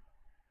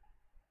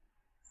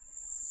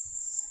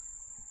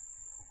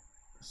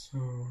 So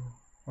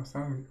I'll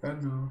start with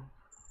hello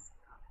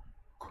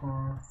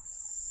core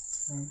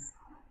 10.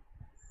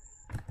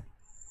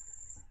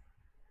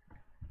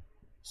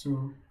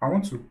 So I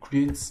want to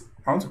create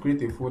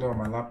a folder on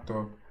my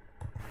laptop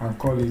and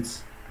call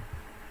it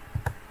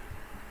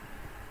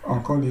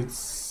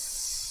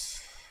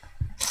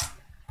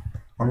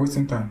I'm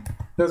wasting time.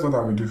 That's what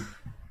I will do.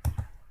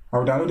 I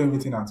will download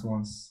everything at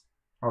once.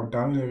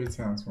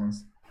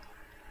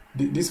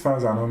 These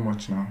files are not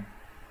much now.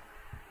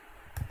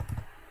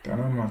 They are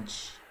not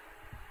much.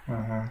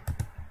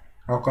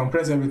 I'll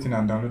compress everything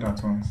and download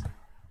at once.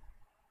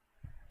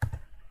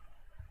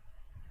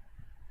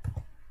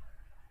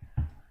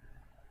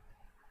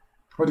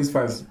 All these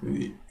files,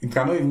 it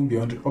cannot even be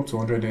up to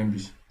 100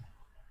 MB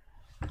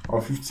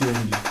or 50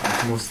 MB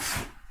at most.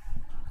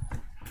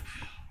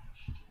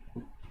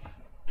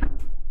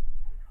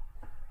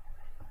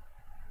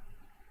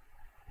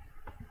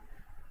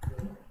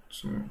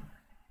 So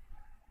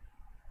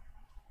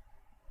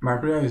my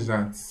prayer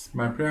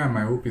and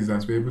my hope is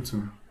that we're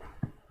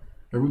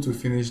able to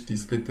finish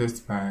this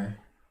latest by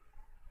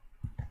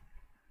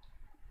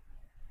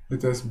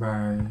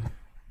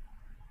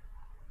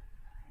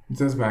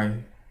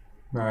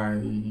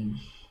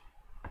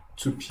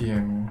 2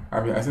 p.m.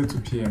 I said 2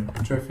 p.m.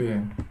 12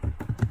 a.m.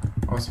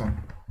 Awesome.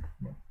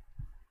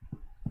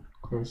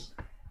 Close.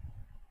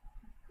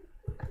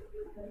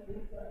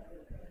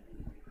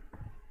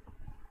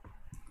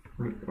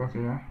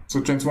 Okay, yeah. So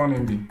 21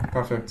 MB.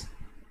 Perfect.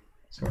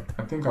 So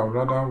I think I would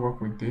rather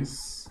work with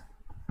this.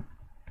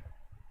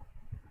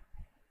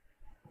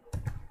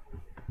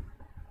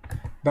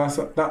 That's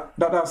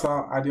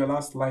how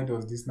Adiola slide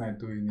us this night,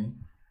 though, you know.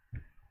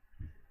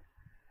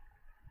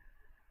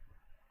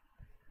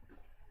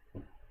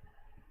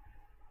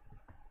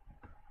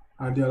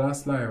 Adiola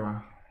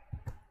slide.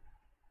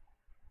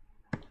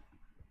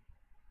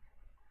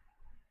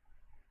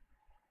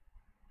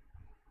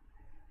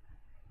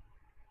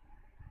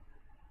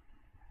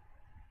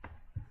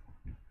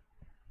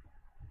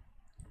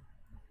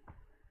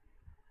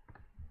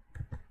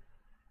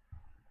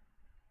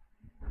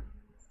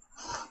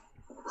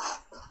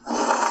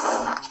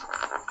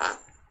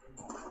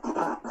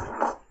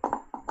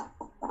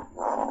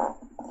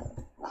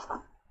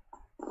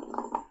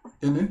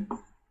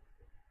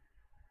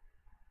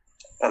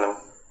 Hello.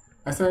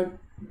 I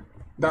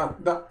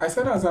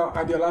said that's how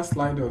Adiola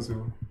slide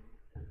also.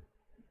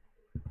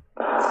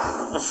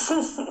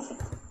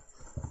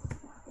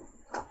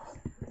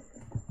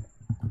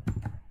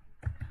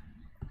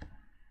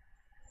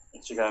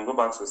 You can go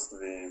back to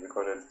the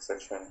recorded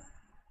section.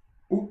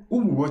 Who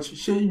will watch?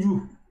 Shey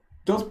you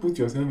just put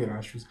yourself in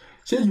our shoes.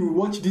 Shey you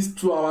watch this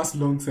 2 hours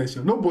long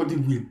session? Nobody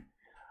will.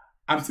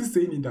 I'm still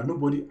saying it that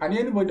nobody, and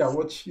anybody that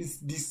watches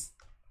this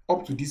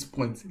up to this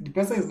point, the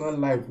person is not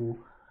live.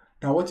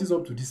 That watches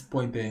up to this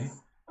point,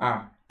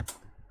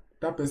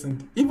 that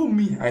person, even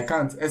me, I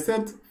can't,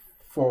 except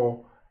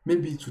for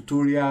maybe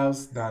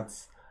tutorials that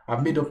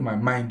I've made up my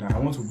mind that I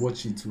want to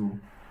watch it too.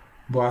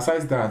 But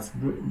aside that,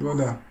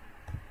 brother,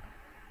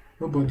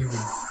 nobody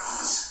will.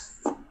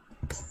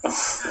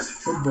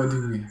 Nobody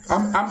will.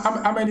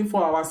 How many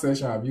 4-hour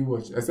session have you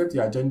watched? Except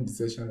you are joining the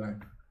session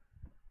live.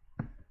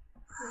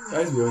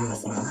 Let's be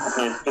honest now.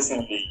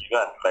 Personally, you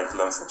don't like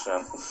long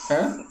section.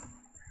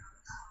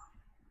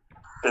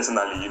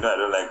 Personally, I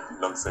don't like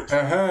long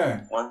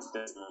section. Once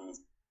there's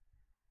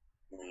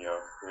really.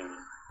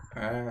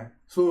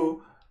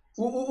 So,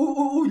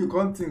 who you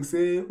can't think?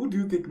 Say, who do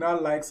you think now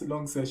likes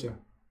long session?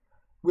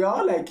 We are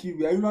all like you.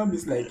 We are human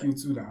beings like you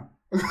too now.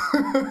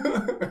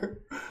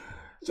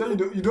 So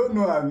you don't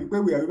know how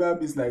we are human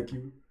beings like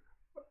you.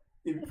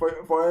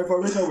 For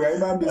information, we are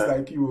human beings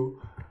like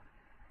you.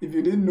 If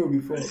you didn't know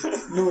before,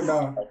 no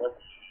now.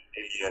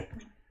 Alien.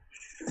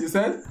 You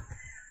said?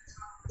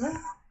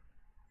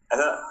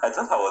 I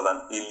thought I was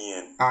an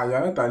alien. Ah, you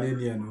are not an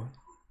alien, no.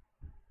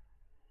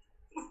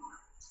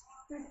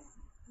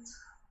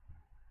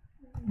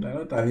 You are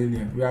not an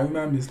alien. We are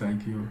human beings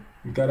like you.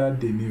 We gathered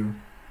the new.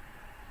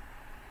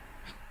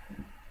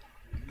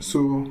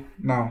 So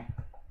now,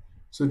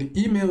 so the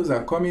emails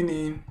are coming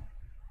in.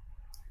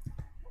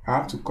 I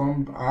have to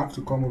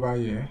come over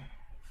here.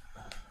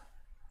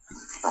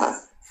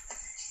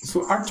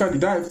 So actually,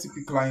 that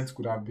FTP client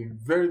could have been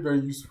very, very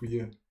useful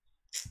here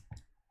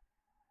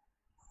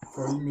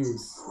for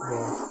emails,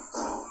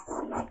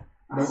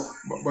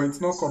 but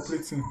it's not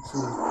completing.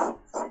 So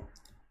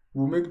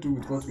we'll make do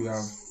with what we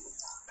have.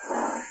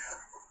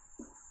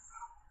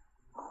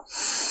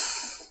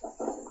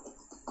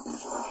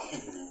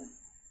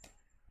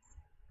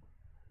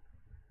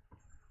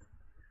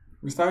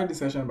 We started the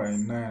session by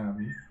 9,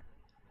 Abby.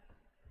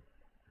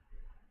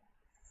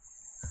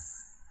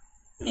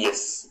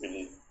 Yes, we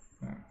did.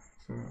 Yeah,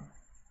 so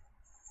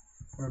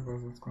web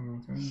was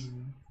content.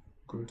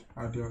 Good.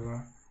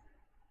 Adiola.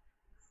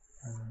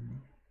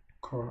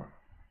 Cora.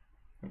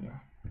 Yeah.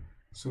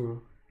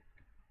 So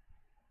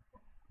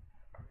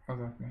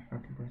exactly.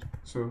 Okay, good.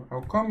 So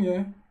I'll come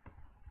here.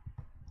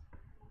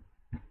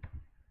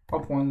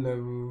 Up one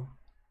level.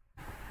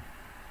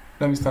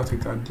 Let me start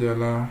with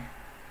Adiola.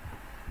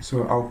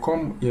 So I'll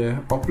come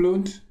here,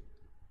 upload.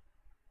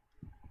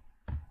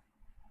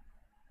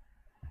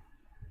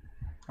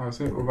 I'll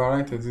say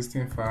overwrite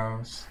existing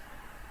files.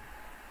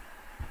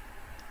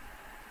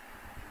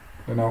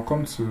 Then I'll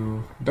come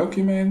to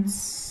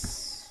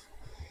documents.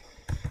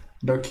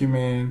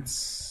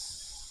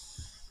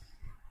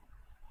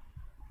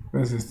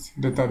 Where's it?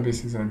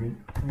 Databases, I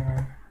mean.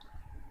 Yeah.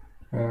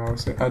 And I'll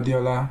say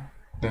Adiola.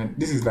 Then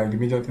this is like the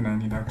major thing I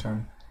need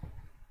actually.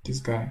 This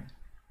guy.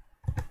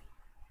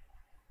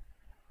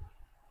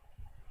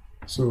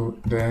 So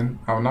then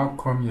I'll now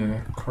come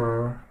here,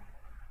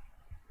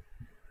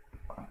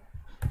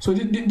 So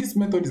this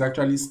method is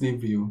actually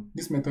slavery.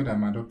 This method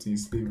I'm adopting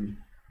is slavery.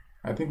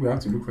 I think we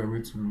have to look for a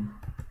way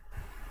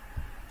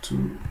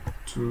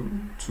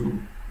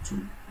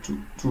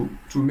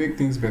to make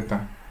things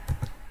better.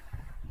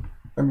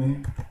 Let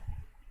me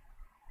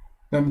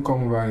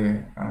come over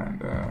here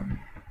and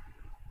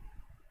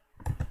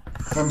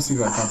let me see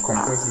if I can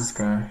compress this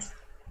guy.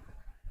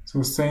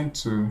 So send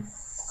to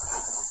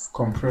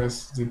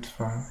compress zip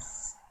file.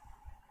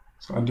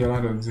 So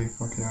adiola.zip.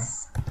 Okay.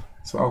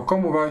 So I'll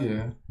come over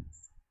here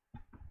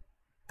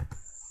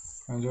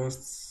and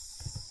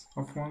just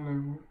up one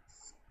level.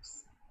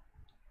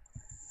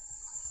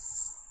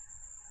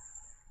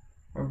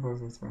 What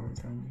was it?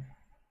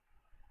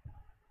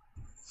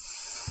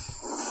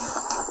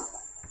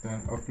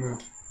 Then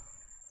upload.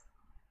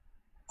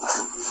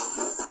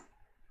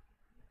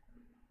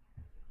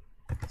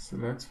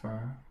 Select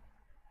file.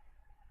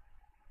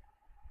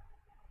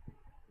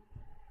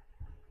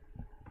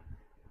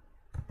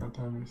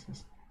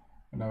 Databases.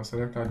 And I'll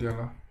select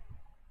Adiola.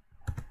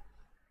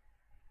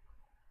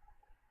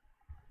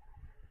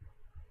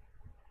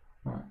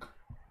 Back.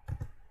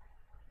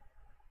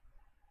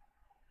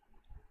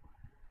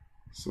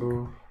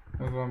 So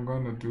that's what I'm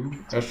going to do.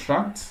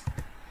 Extract.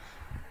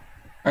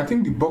 I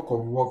think the bulk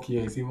of work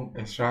here is even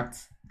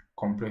extract,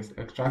 compress.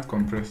 Extract,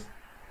 compress.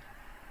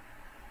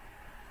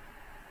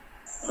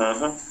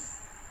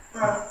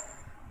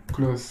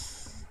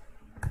 Close.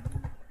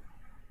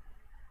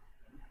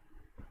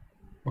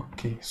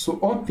 Okay, so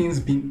all things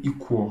being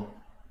equal,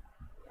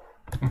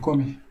 I'm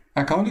coming.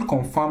 I can only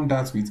confirm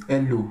that with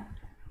LO.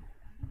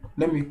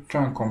 Let me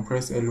try and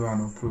compress LO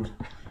and upload.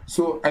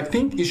 So I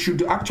think it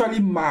should actually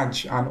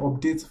merge and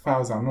update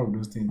files and all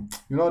those things.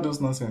 You know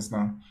those nonsense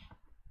now.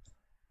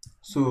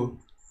 So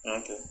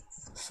okay.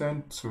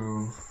 Send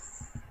to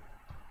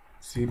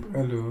zip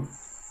LO.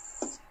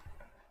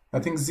 I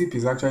think zip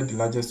is actually the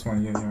largest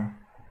one here. Yeah.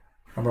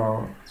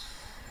 About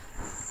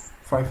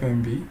 5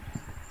 MB.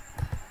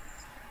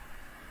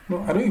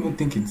 No, I don't even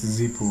think it's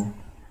zip.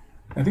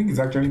 I think it's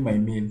actually my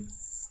mail.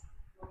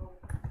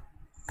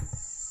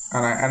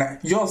 And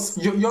yours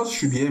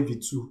should be heavy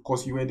too,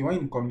 because you were the one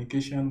in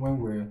communication when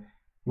we're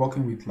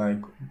working with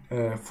like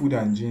Food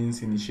and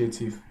Jeans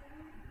Initiative.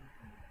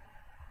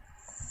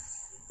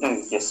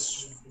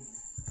 Yes.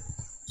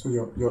 So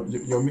your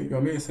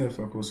mail itself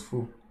was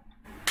full.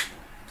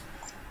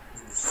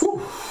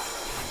 Whew.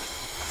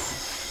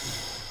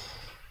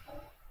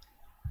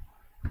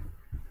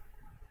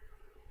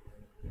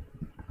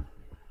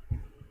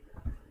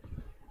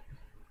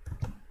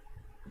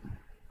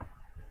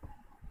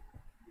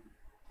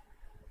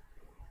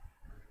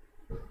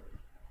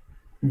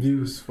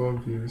 Views 4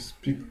 views,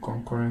 peak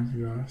concurrent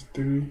viewers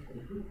 3.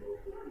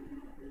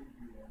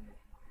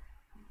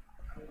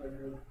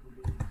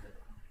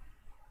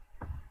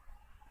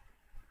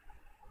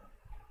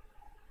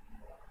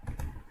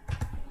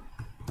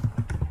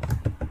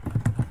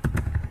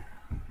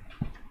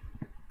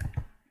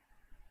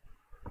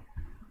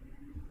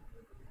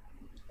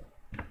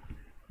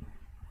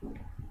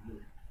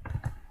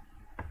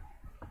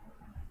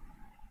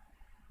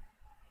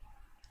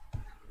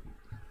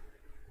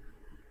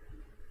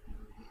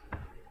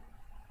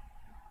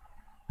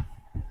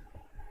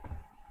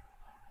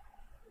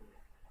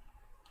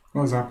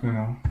 What's happening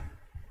now?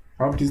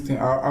 I hope this thing.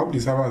 I hope the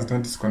server is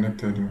not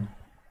disconnected. Though.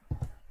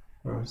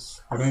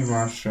 Because I don't even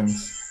have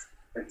strength.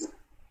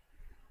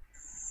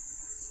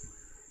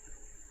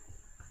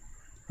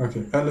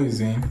 Okay, hello is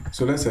in.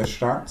 So let's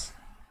extract.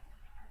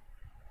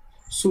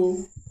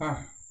 So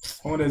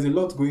there's a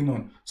lot going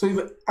on. So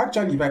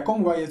if I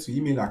come over here to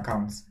email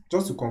accounts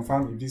just to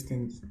confirm if this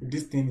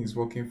thing is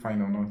working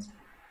fine or not.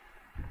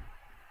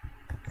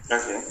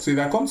 Okay. So if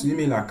I come to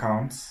email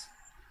accounts,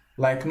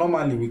 like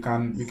normally we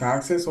can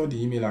access all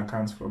the email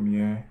accounts from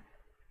here.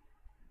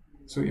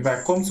 So if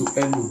I come to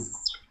hello,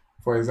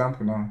 for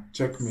example now,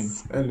 check me,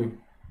 hello.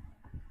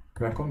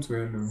 If I come to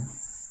hello,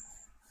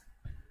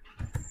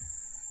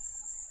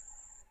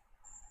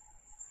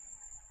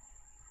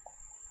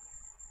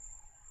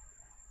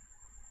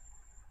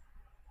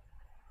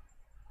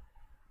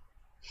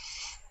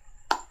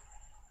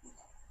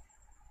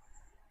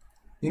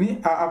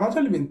 I've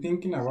actually been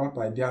thinking about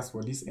ideas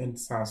for this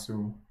EndSAR,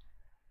 so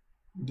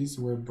this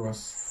web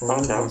boss for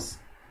web boss.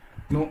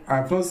 No,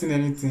 I've not seen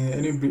anything.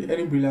 Any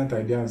brilliant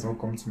idea has not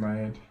come to my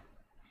head.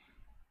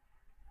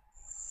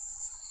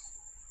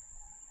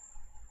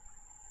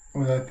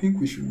 Well, I think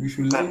we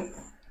should learn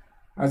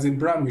as a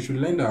brand. We should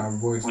lend our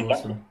voice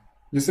also.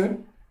 You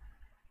said?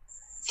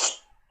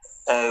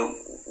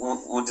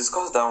 We'll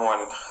discuss that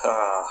one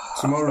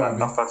tomorrow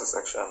after the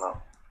section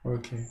now.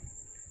 Okay.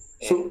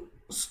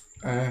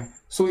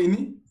 So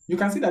you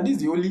can see that this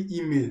is the only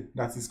email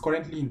that is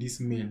currently in this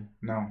mail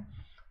now.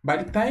 By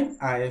the time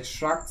I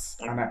extract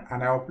and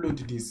I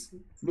upload this,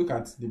 look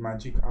at the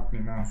magic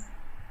happening now.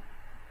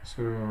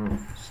 So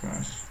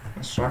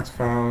extract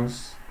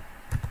files.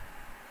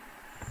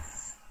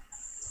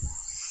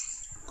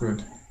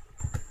 Good.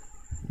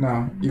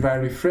 Now, if I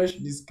refresh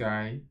this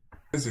guy,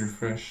 let's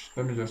refresh.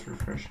 Let me just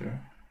refresh here.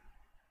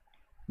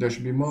 There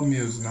should be more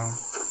mails now.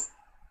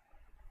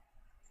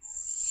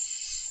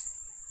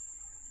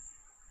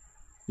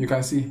 You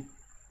can see.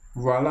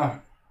 Voila.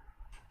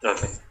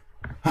 Okay.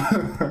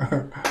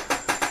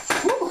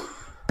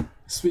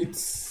 Sweet.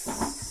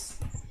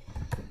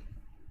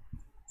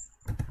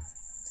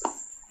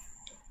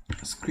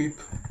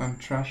 Script and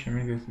trash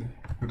immediately.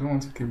 We don't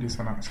want to keep this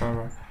on our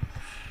server.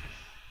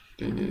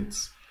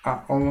 Delete.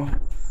 As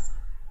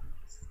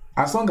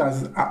long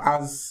as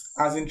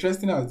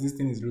interesting as this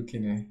thing is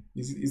looking,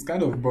 it's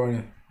kind of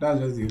boring. That's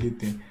just the only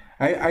thing.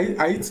 I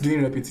hate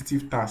doing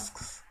repetitive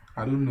tasks.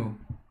 I don't know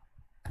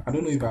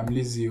if I'm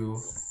lazy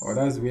or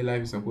that's the way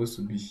life is supposed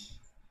to be.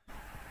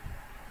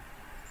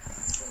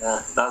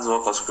 Yeah, that's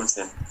work of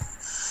scripting.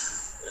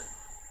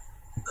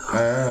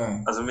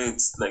 As I mean,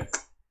 it's like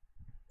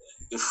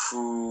if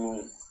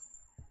you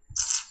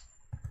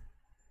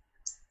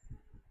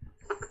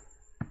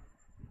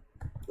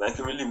like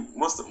really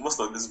most of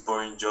these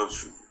boring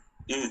jobs,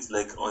 if it's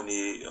like on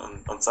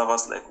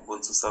servers like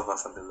Ubuntu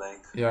servers and the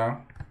like.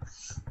 Yeah.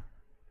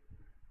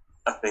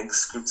 I think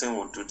scripting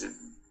will do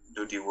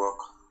the work.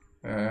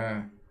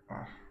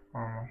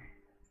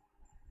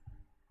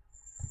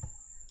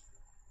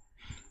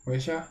 Well,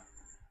 sure.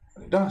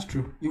 That's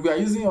true. If we are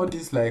using all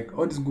this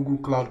Google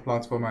Cloud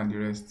platform and the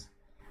rest,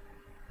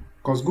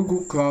 because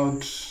Google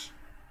Cloud,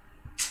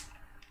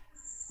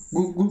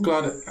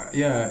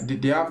 yeah,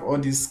 they have all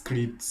these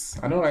scripts.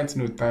 I don't write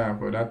no tire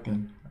for that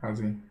thing.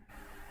 As in,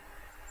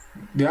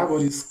 they have all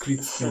these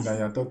scripts thing that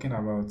you're talking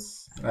about.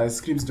 Like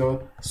scripts,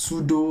 just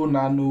sudo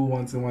nano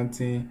one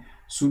thing,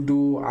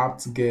 sudo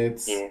apt get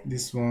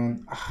this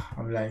one.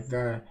 I'm like,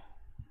 guy,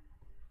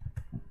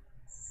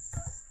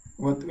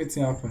 what's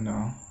happen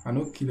now? I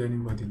don't kill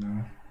anybody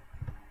now.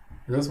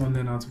 I just want to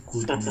learn how to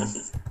code.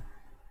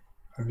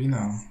 I've been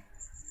now.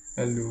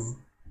 Hello.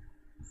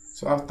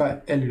 So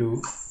after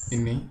hello,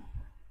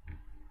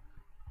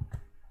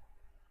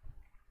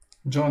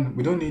 John,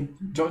 we don't need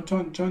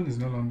John is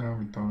no longer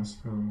with us,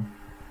 so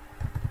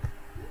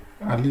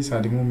at least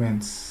at the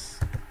moment.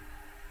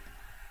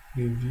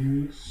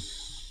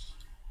 Reviews,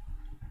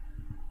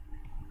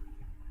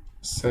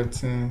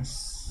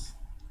 settings,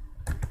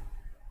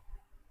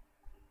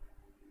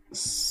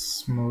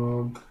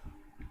 smog,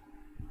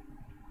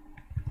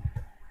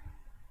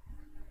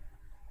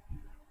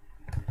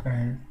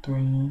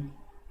 Tony,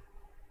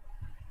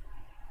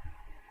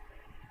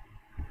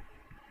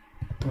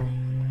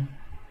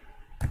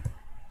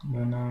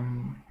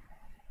 then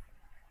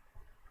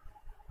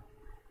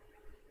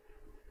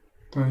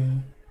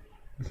Tony.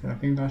 Okay, I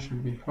think that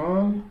should be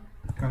all.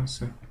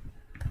 Cancel.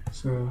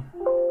 So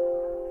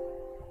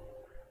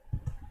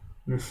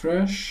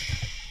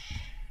refresh.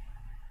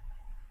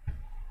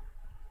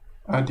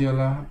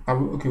 Adiola.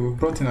 Okay, we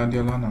brought in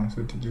Adiola now,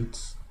 so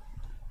delete.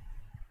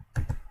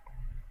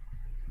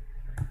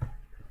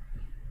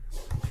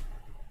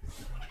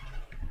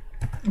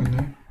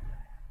 Okay.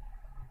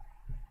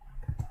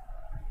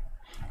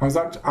 I was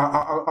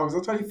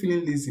actually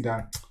feeling lazy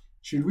that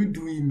should we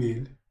do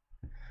email?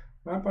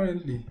 But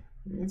apparently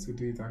we need to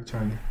do it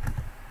actually.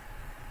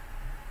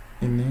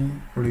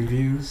 In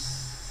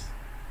reviews.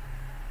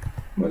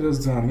 Not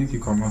just do and make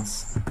it come out.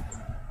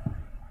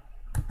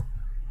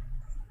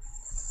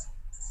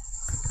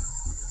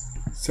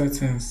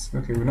 Settings.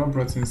 Okay, we've not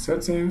brought in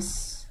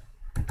settings.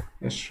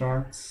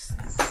 Extract.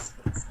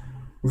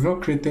 We've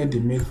not created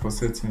the mail for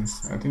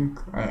settings. I think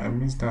I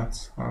missed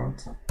that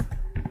out.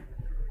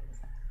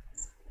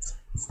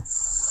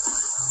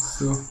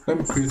 So let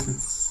me create it.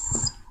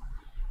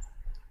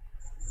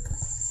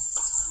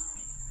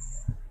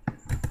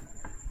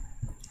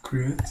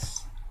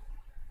 Create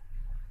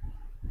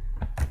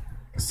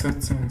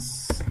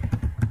settings.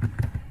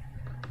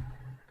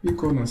 You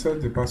go and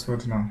set the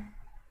password now.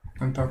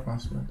 Enter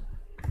password.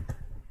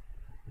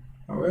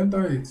 I will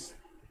enter it.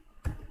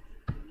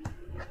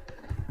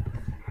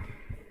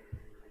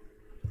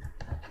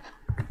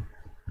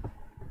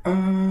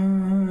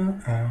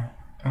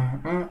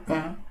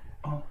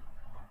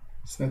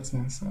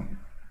 Settings.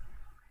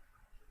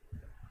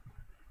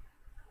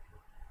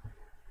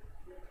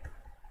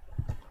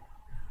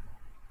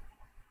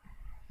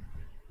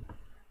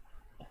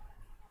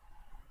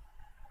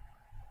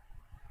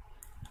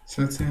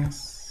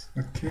 Settings.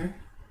 Okay.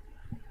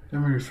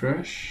 Let me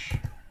refresh.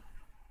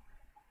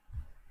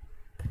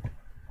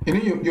 You know,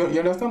 you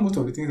understand most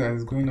of the things that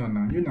is going on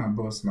now. You're not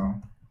boss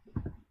now.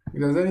 If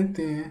there's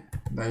anything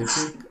that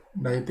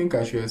you think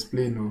I should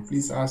explain, oh,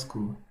 please ask.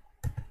 Oh.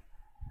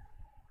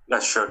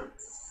 That's sure.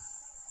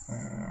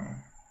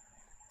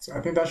 So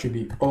I think that should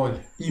be all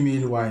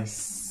email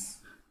wise.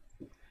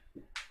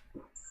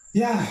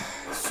 Yeah.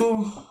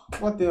 So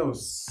what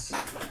else?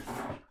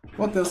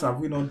 What else have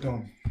we not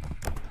done?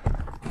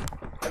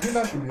 I think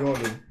that should be all.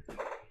 Eh?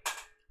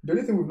 The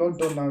only thing we've not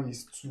done now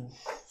is to.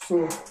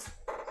 So.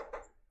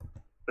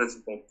 That's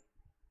okay.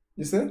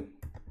 You said?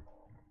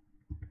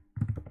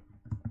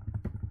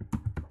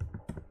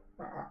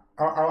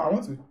 I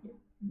want to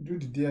do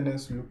the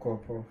DNS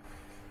lookup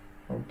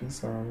of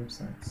this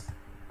website.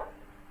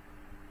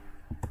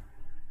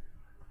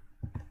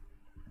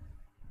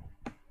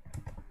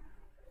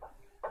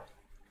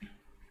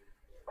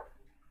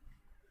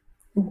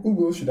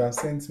 Google should have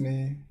sent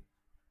me.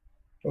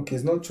 Okay,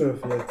 it's not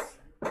 12 yet.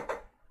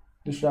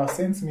 They should have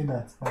sent me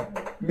that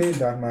mail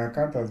that my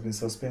account has been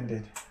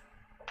suspended.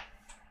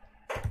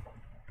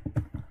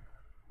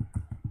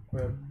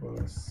 Web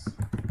boss.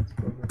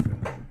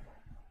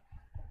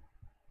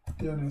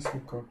 DNS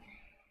lookup.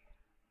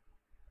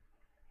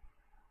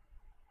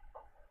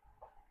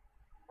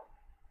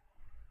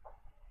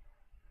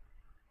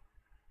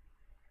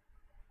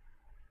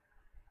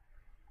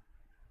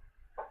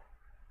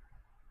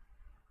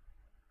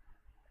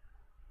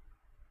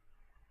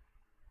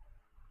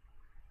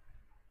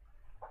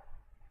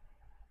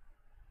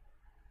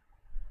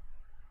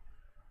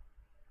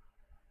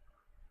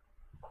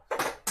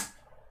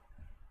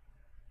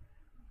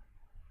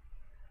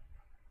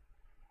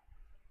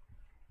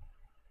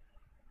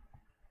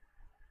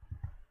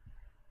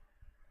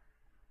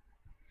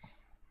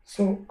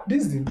 So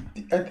this is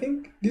I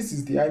think this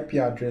is the IP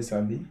address,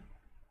 Abby.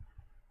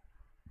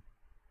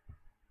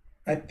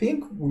 I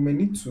think we may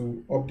need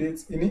to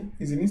update.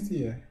 Is it still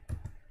here?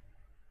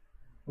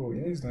 Oh,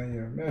 it's not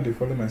here. May I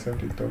follow myself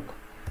to talk?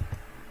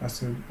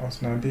 As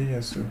now day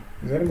here, so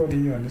is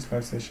anybody here on this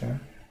live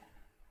session?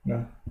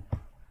 No.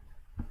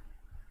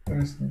 Let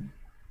me see.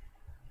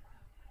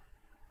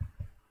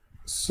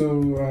 So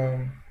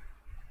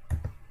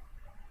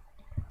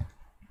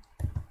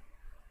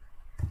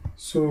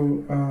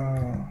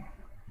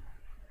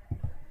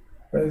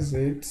where is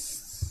it?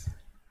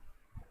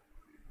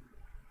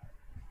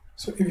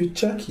 So if you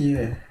check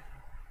here,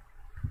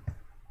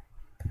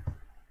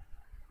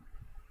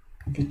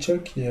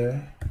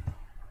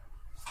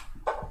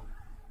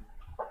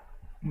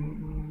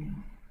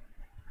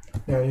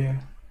 yeah,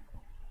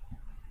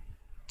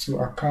 to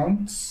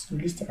accounts,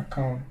 list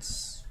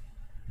accounts,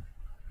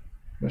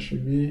 there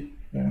should be,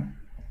 yeah,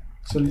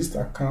 so list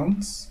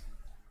accounts.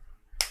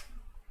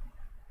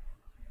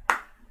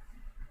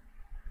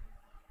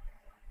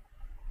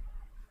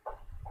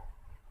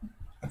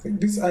 I think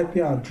this IP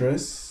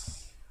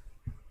address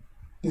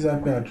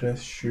should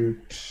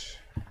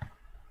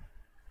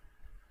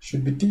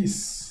be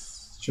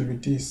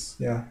this,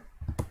 yeah.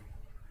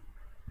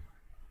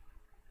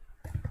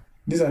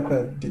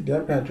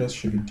 The IP address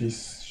should be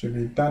this, should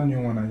be that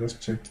new one I just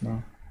checked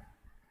now,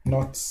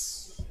 not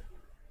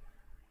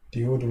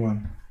the old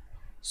one.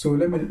 So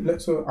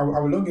I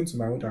will log into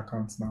my old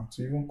account now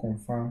to even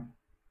confirm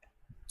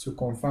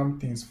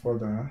things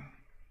further.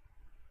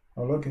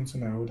 I'll log into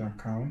my old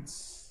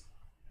accounts.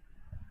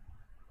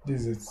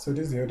 This is it. So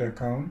this is the old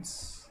account.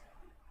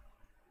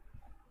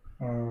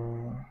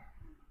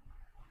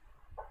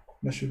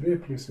 There should be a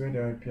place where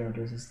the IP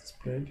address is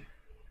displayed.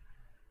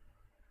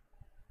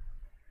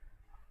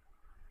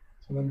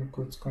 So let me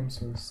come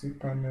to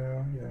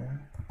cPanel, yeah.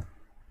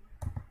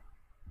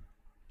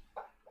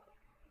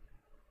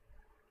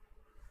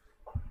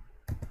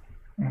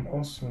 And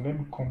also let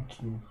me come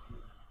to,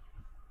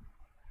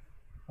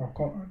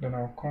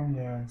 I'll come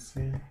here and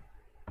see.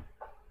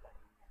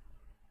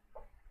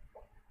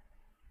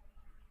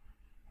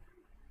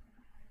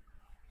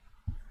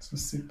 So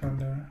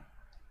cPanel.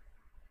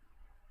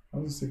 I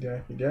want to see the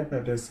IP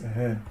address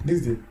ahead.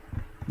 This is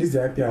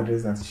the IP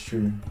address that's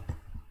showing.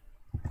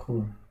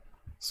 Cool.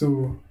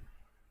 So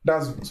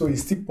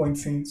it's still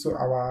pointing. So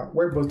our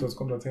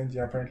webboss.com.ng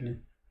apparently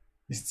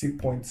is still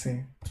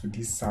pointing to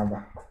this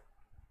server.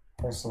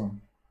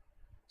 Awesome.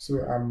 So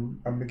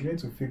I'm beginning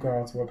to figure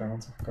out what I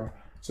want to figure out.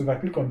 So if I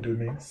click on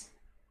domains,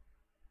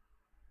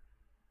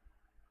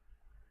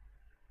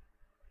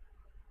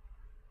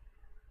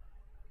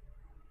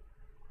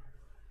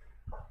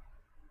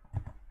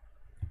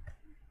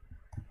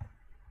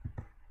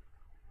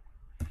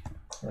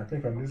 I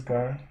click on this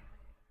guy.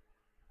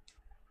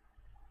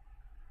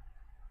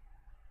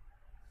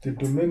 The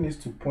domain needs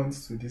to point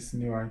to this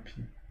new IP.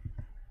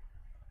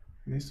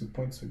 It needs to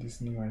point to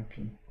this new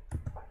IP.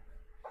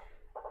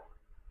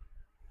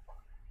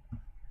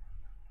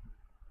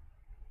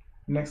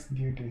 Next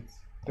due date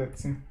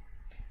 13.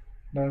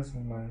 That's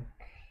like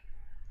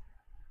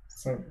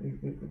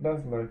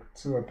that's like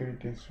 2 or 3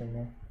 days from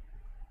now.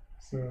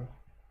 So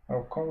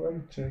I'll come. Let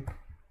me check.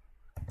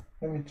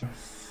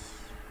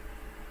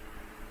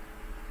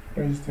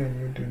 Register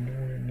new domain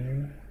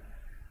renew.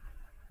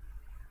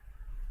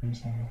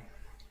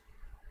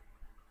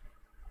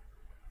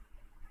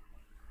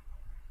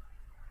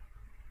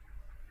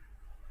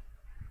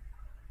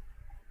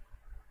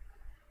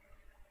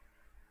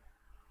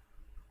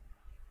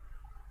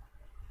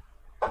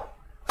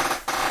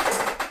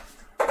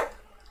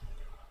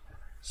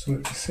 So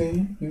it's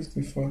saying use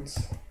default.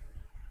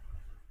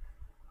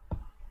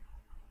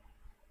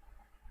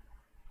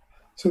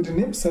 So the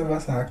name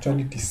servers are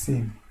actually the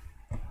same.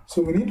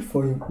 So we need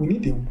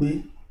a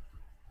way.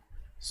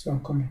 So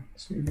I'm coming.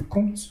 So if you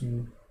come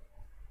to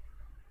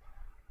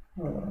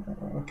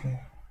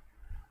okay.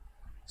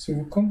 So if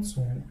you come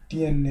to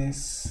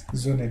DNS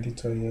zone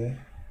editor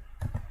here.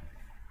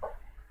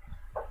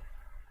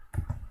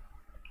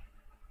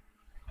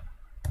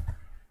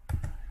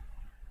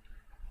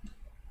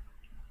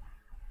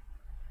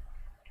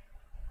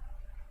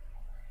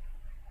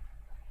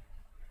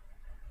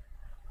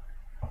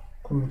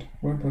 Good.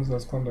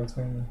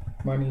 Webhouse.com.ng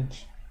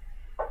manage.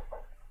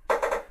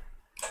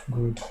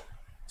 Good.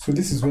 So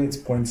this is where it's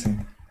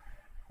pointing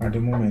at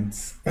the moment.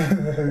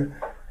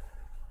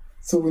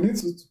 So we need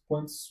to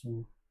point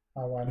to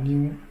our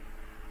new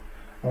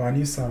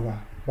server.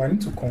 But I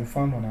need to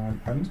confirm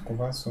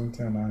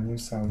something on our new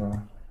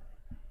server.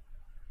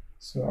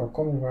 So I'll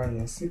come over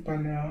here,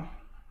 cPanel.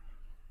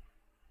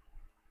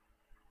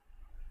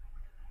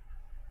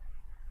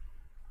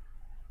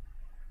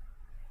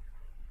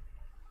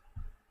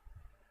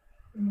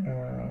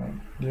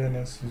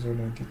 DNS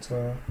zone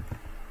editor.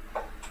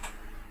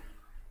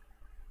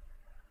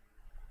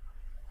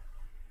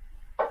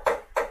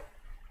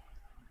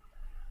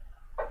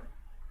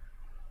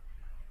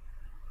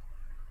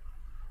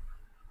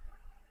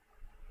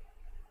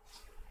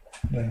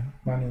 Then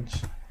manage.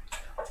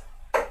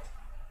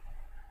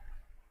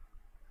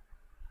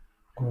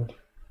 Good.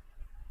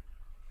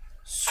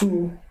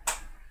 So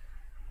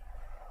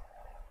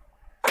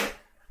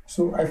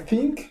I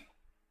think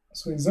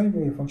it's not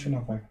even a function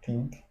of I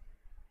think.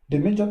 The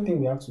major thing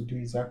we have to do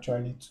is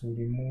actually to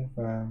remove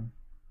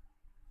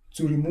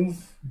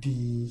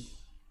the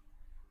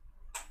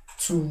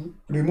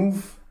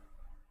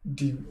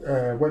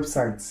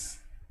websites,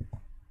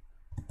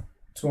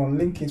 to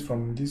unlink it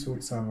from this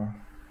old server.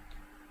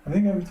 I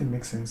think everything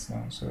makes sense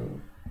now. So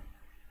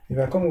if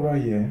I come over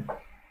here,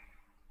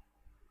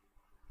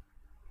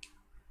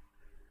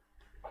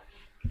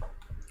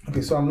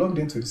 okay, so I'm logged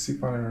into the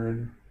cPanel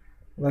already.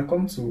 If I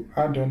come to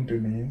add-on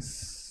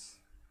domains,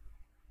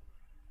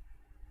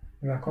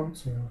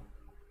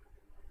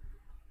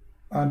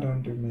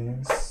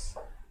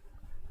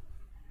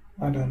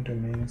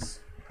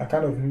 I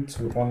kind of need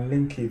to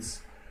unlink it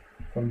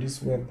from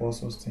this web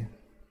boss hosting.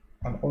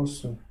 And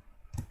also,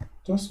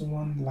 just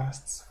one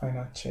last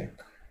final check.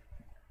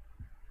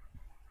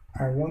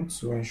 I want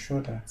to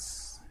ensure that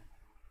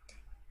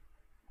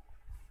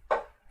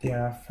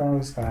there are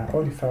files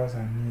all the files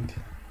I need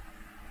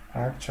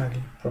are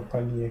actually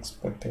properly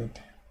exported.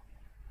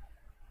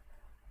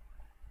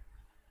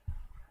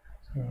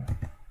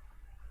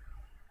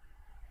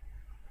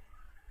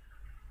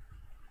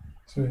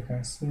 So you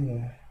can see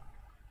here.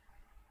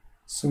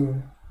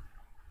 So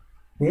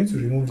we need to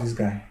remove this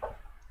guy,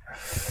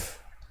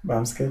 but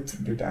I'm scared to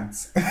do that.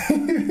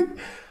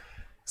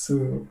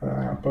 So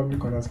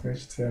public underscore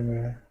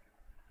HTML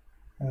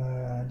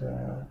and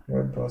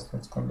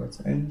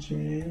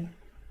webboss.com.ng.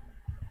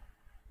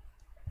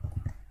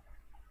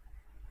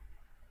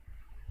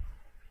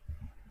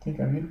 I think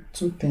I need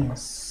 2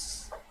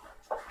 things.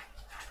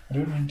 I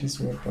don't need this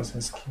word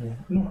process key.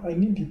 No, I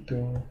need it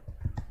though.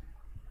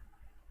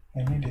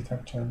 I need it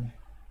actually.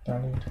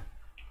 Download.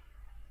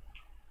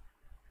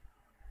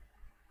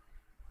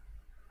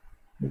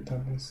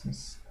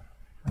 Databases.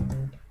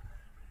 Download.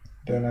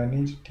 Then I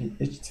need the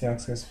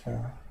htaccess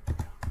file.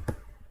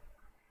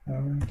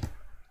 Download.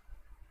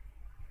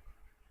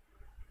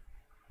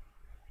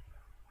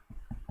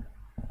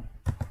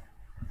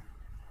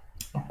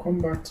 I'll come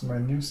back to my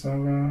new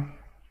server.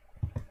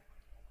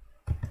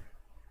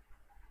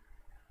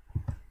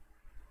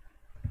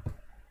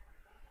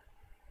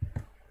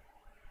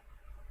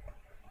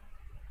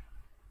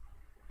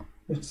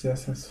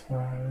 HCSS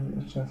file,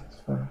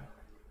 HCSS file.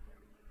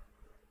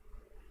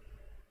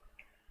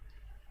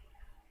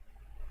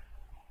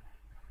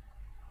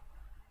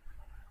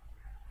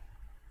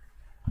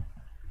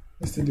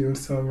 Let's see the old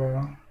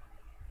server.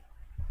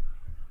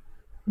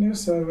 New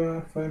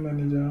server, file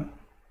manager.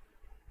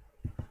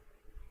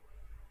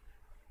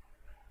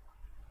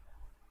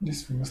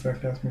 This will most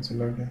likely ask me to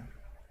log in.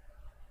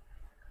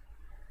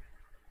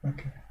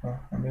 Okay, wow,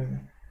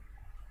 amazing.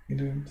 You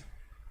didn't.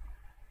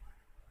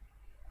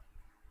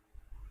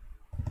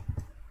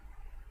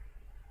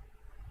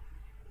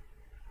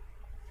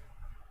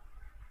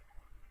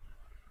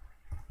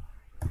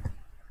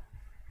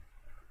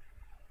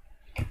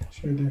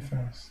 Shading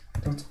files.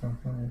 Don't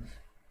confirm if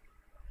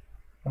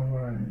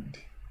power I need.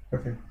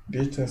 Okay, the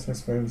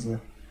HSS files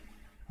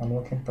are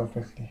working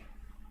perfectly.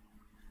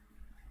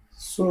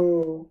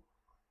 So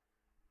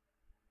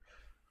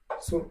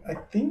I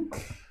think,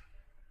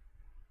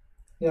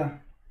 yeah,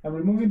 I'm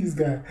removing this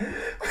guy.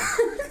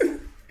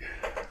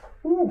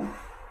 Ooh.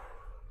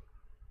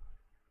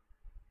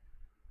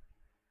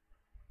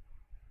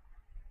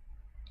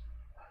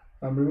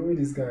 I'm removing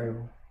this guy.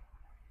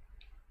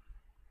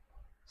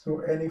 So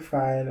any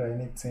file or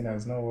anything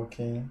that's not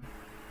working,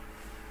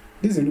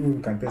 this is the way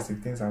we can test if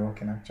things are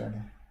working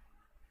actually.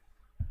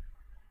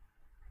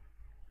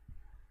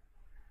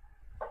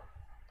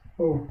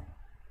 Oh,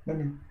 let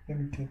me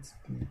get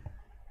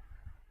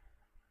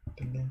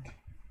the link.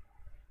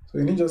 So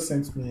you just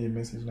sent me a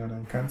message now that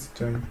I can't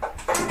join.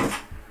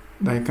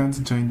 That I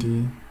can't join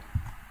the.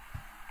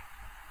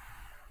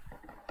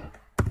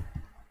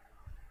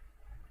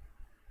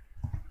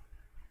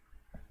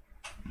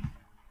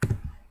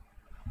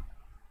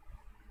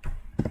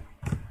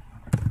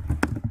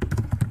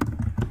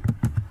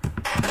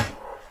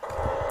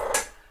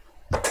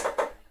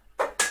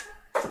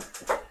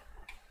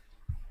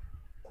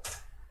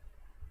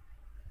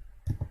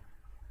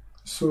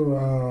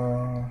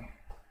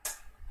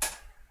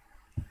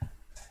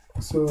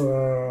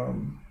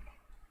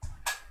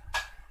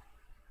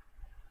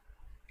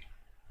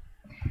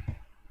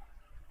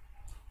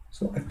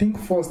 So I think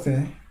first,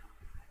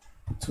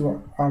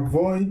 to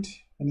avoid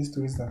any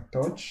stories that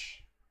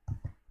touch,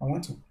 I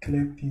want to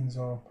clear things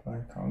up.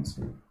 Like I want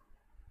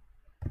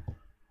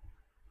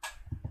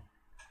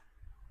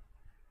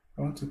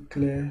to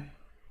clear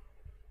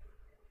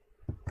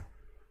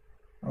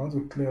all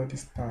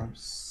these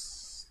tabs.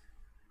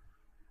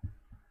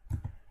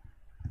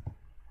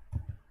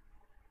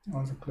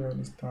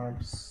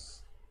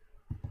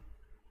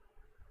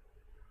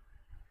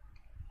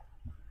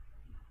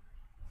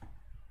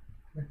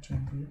 Let's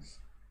change this.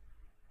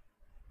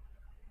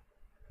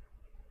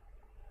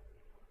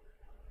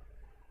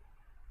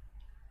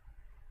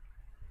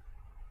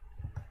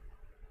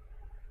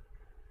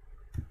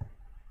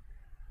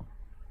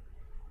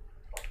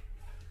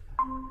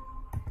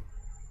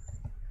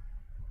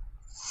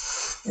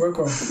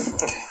 Welcome.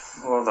 Okay,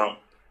 well done.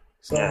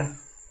 So, yeah.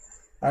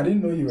 I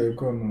didn't know you were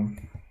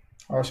gone.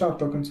 I was sure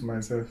talking to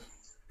myself.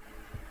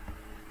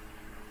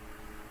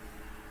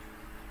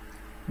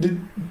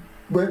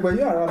 Were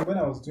you around when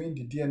I was doing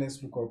the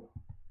DNS lookup?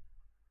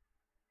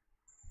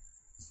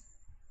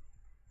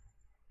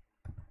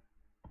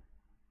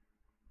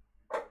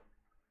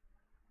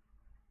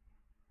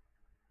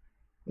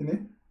 You know?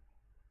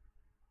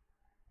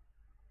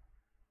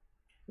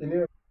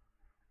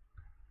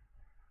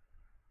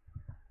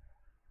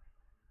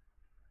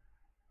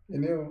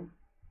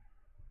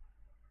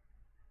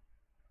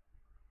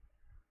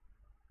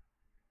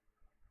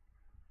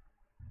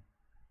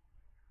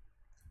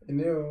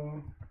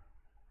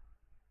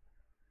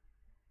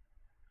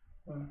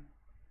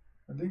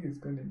 I think it's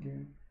gone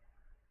again.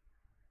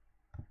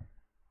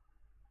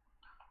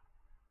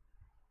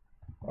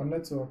 On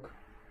network.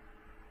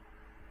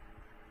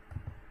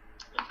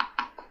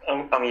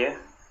 I'm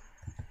here.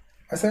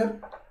 I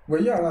said, were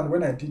you around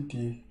when I did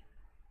the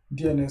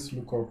DNS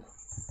lookup?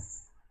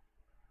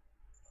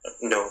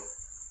 No.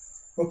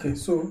 Okay,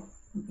 so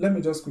let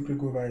me just quickly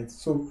go over it.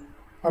 So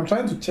I'm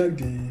trying to check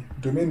the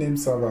domain name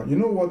server. You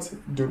know what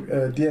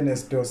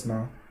DNS does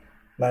now?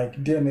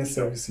 Like DNS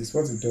services,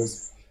 what it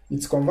does?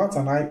 It converts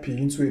an IP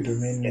into a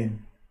domain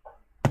name,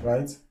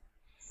 right?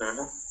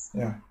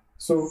 Yeah.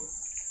 So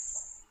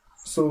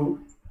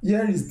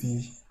here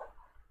is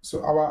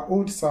our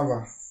old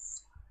server.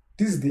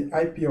 This is the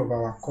IP of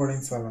our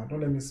current server.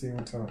 Don't let me say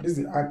old server. This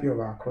is the IP of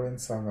our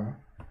current server.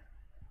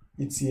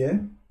 It's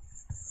here.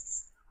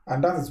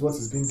 And that is what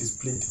is being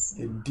displayed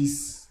in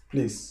this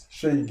place.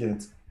 Sure you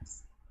get.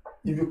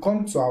 If you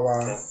come to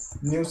our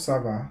new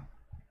server,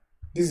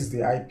 this is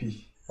the IP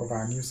of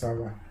our new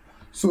server.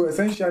 So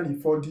essentially,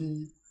 for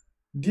the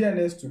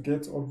DNS to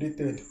get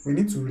updated, we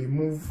need to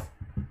remove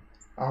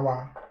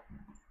our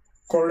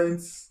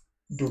current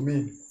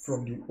domain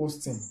from the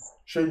hosting.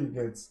 Sure you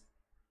get.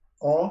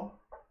 Or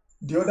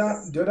the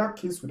other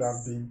case would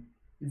have been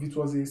if it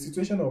was a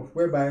situation of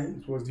whereby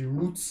it was the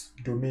root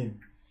domain.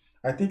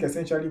 I think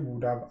essentially we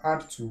would have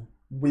had to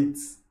wait.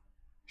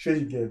 Sure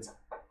you get.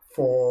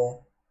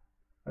 For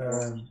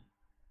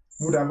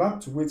would have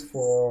had to wait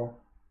for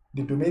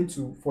the domain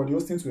to for the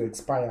hosting to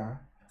expire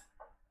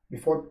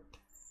before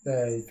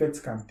the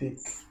effect can take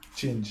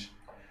change.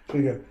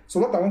 So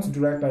what I want to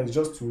do right now is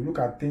just to look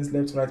at things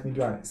left, right,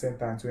 middle, and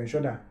center, and to ensure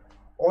that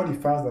all the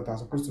files that are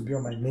supposed to be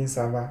on my main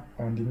server,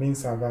 on the main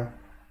server,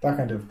 that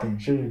kind of thing.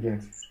 Sure you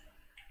get.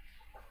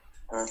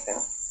 Okay.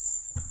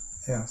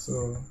 Yeah,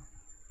 so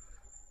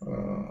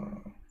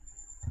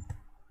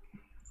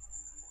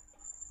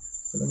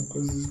let me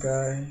close this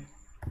guy.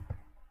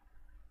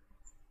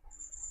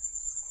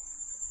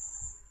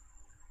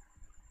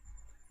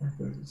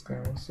 Close this guy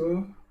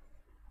also.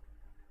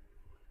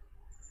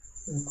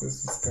 Let me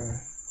close this guy.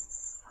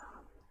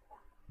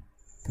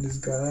 This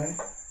guy.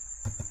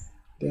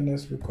 Then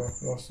let's look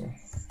up also.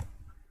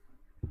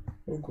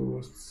 Who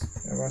goes?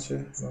 And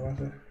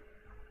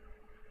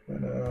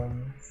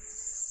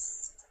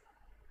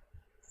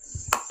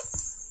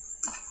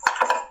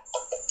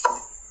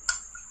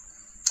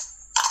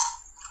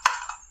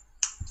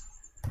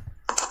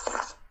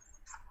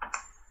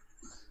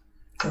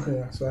okay,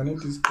 yeah, so I need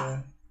this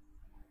guy.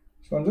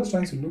 So I'm just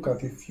trying to look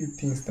at a few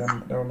things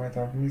that I might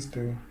have missed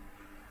too.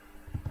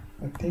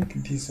 I think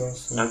this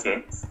also.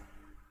 Okay.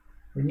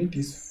 We need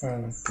this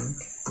file, I think.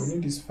 We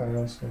need this file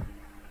also.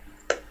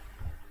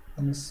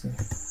 Let me see.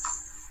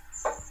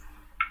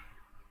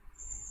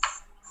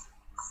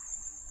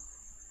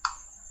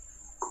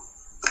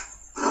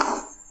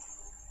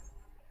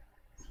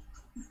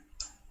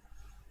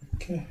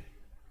 Okay.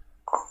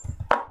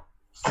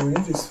 So we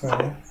need this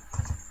file.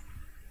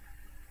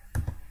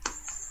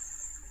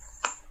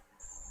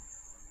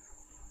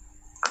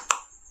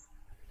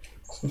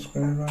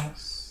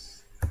 Subscribers.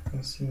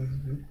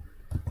 CSV.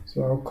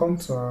 So I'll come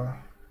to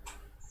our.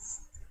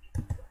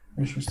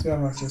 We should still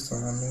have access to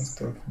our main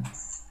stuff.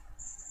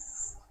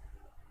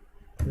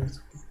 Close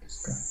this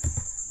guy.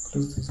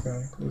 Close this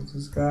guy. Close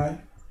this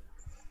guy.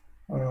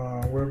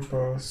 Web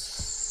boss.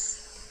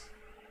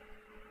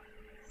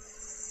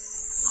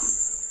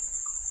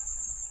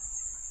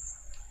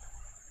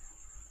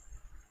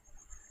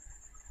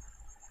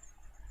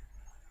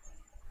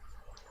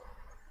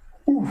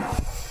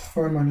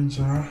 File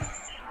manager.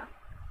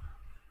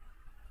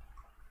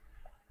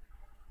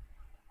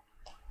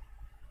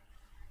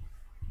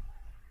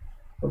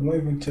 I've not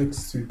even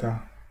checked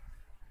Twitter.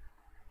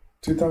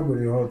 Twitter will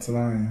be hot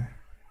now.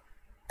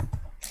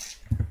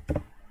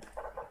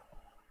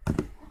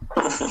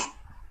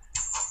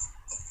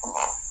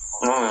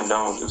 No, we're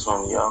done with this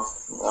one. You have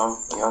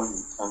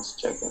time to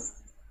check it.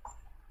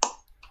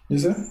 You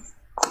said?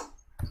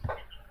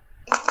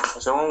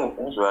 So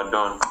once we are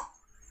done.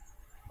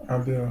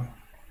 Abiel.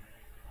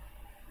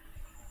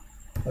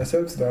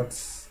 Except that,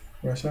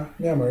 Rasha,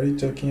 me, I'm already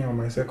checking on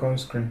my second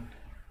screen.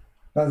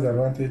 That's the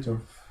advantage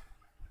of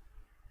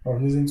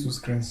using two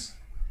screens.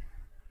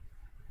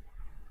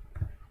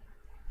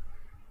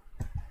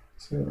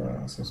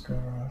 So,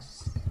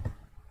 subscribers.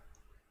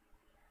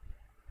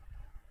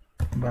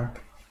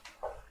 Back.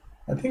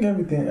 I think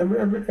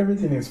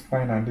everything is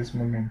fine at this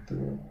moment.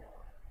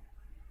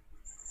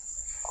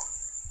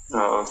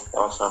 Oh,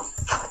 awesome.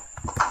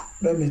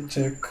 Let me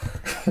check.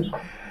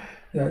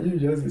 Yeah, you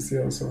just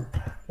say also.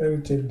 Let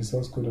me check the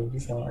source code of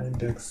this our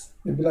index.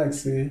 It be like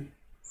say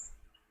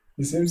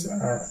it seems it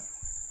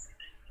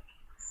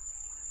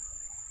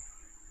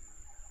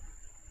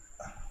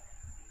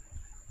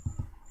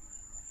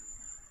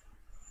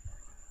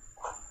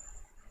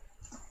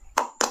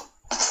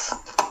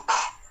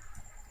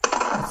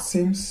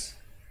seems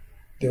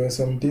there was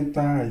some data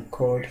I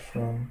called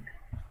from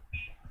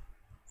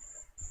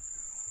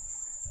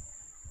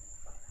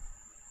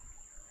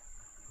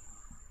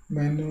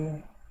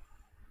menu.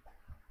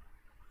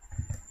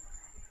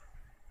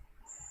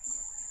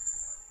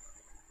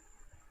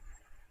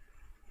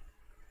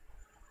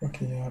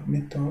 Okay, yeah,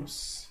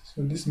 meetups.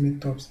 So this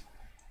meetups,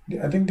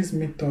 I think this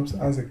meetups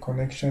has a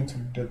connection to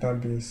the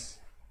database.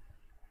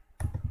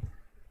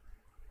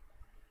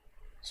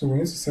 So we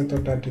need to set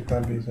up that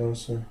database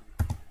also.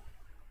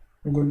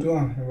 We go do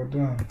it.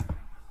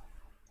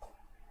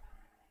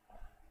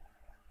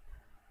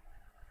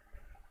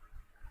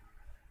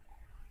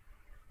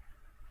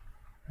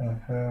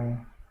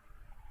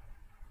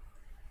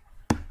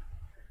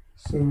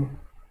 So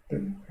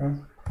the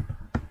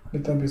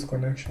database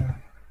connection.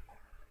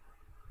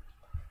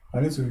 I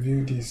need to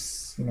view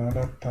this in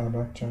another tab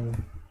actually,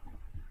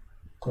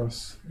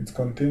 because it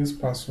contains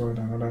password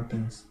and other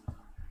things.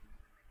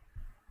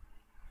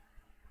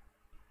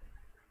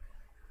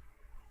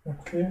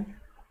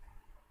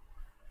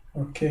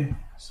 Okay,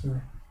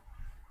 so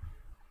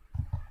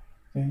I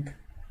think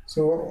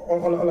so.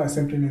 All I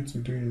simply need to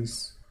do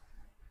is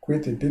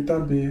create a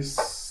database,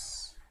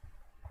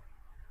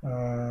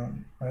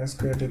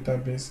 MySQL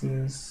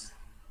databases.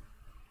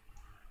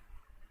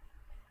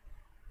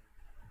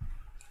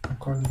 I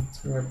call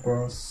it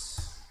webboss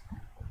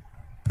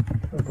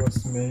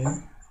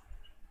main.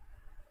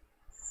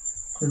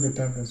 Create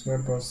database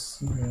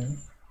webboss main.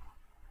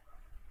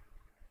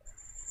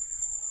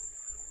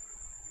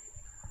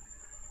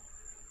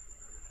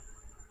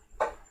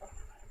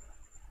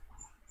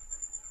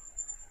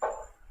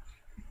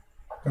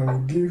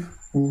 and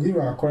we'll give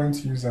our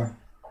current user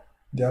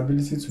the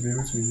ability to be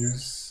able to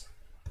use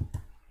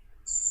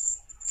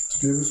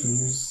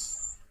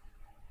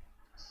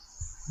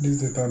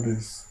this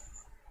database.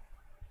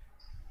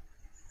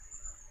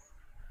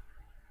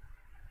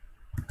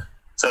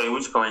 Sorry,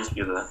 which current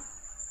user?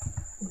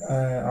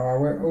 Our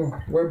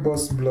web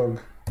boss blog.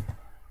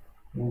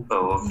 Oh,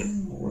 okay.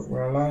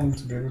 We're allowing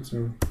to be able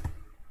to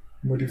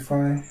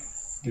modify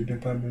the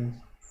database.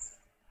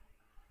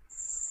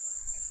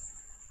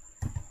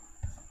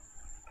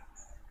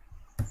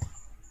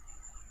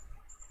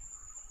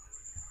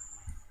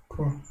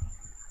 Cool.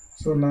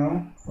 So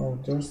now I'll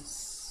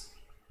just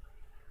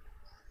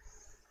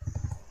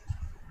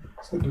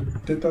so the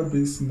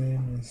database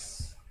name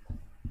is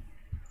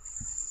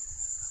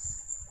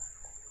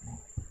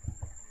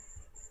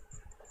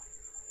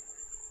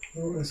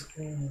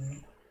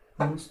OSQL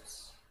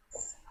hosts.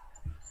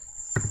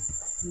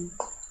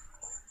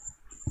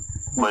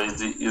 But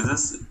is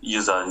this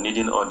user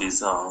needing all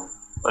these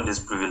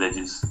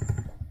privileges?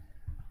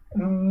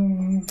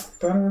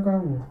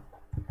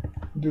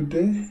 Do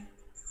they?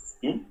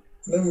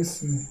 Let me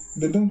see.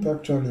 They don't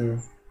actually.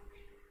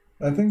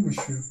 I think we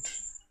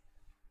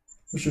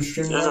should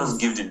streamline. Let's just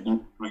give the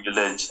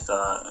privilege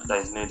that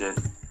is needed.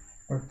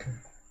 Okay,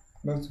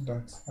 let's do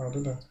that. I'll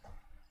do that.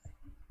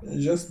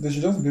 They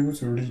should just be able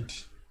to read.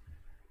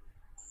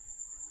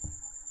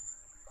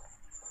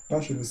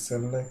 That should be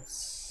select.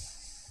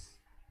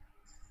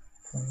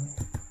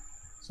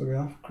 So we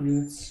have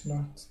create,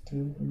 not the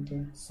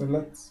index,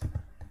 select.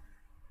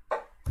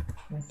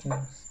 Okay.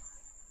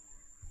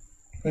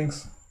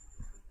 Thanks.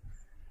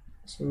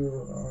 So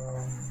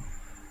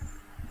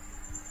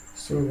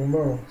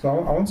I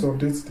want to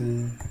update the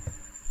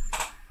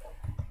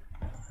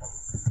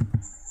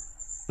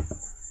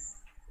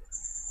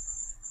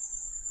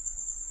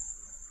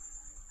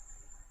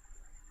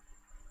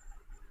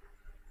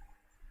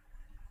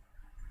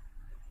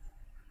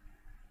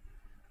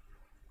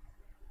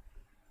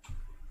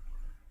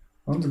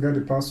I want to get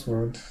the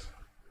password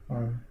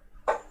and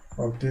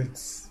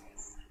update.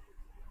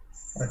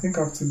 I think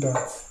after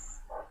that,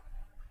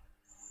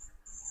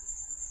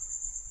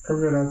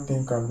 every other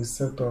thing can be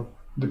set up.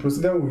 The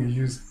procedure we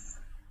use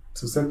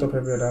to set up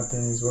every other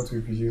thing is what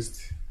we've used.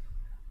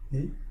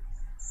 Hey?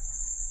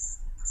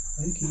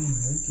 Are you kidding me?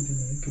 Are you kidding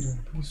me? Are you kidding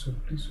me?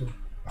 Please so.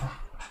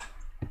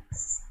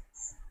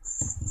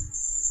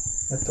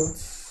 I thought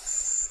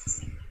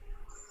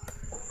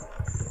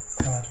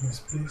I had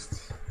misplaced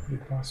the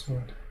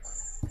password.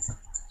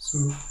 So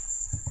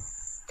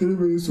 3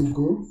 minutes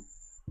ago,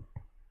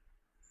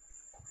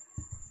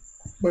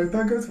 my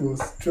target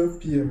was 12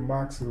 p.m.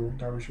 max, so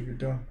that we should be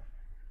done.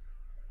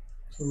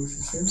 So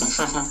it's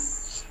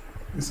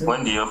the same.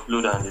 When the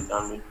upload and the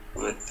download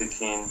were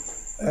taking.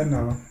 And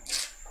now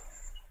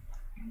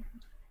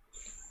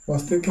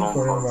was taking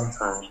forever.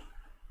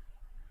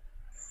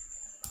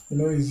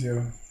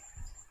 Easier.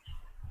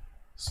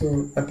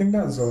 So I think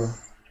that's all.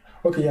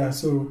 Okay, yeah.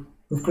 So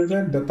we've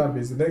created a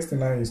database. The next thing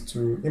now is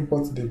to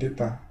import the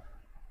data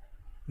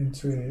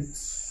into it.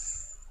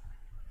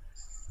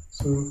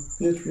 So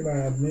PHP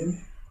my admin.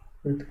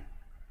 Wait.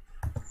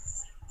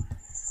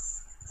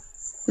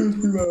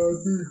 PHP my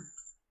admin.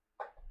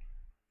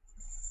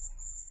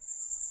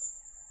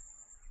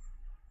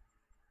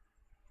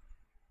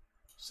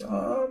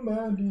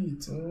 Somebody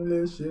tún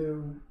lè ṣe o,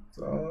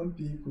 some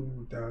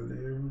people dá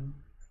lérú.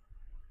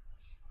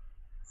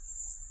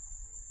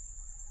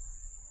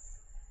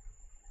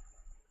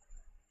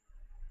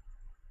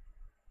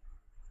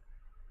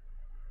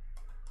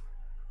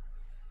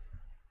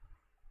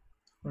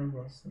 Where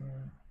was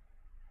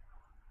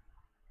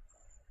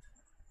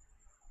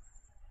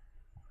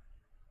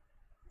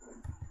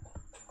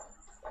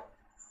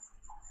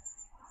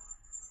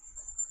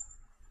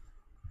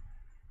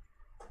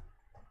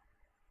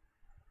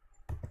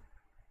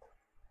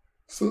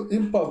So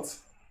import.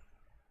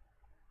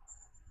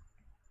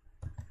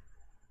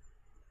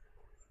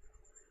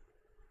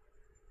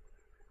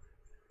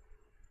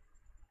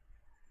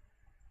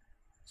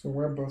 So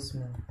web boss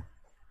man,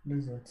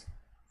 this is it.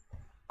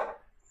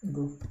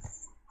 Go.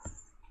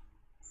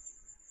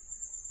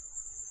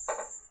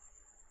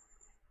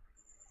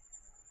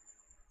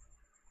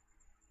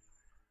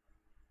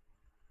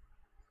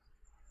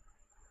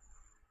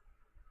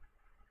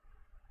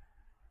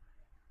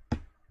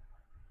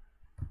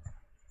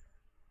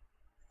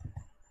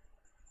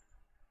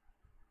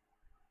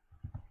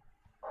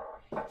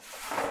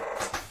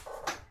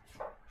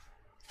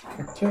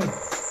 Okay.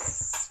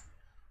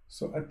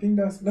 So I think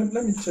that's let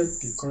me check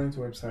the current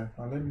website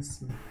and let me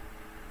see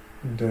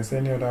if there's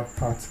any other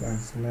part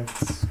that's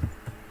left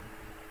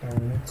that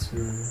we need to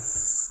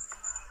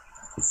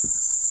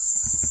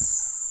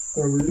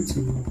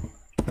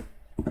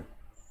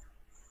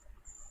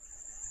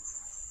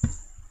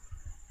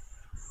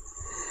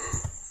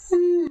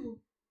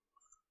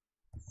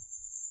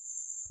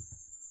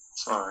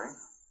Sorry.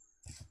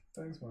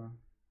 Thanks, man.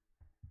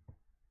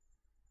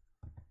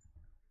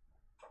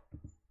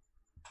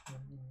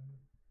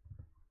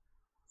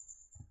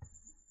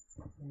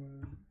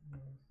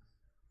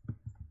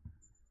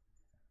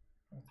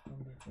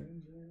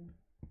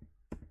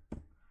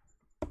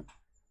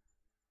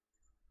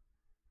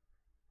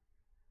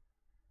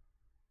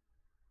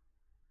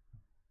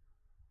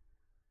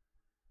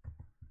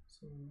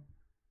 So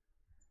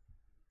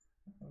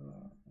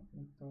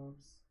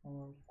meetups,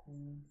 our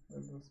cool,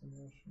 web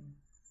simulation.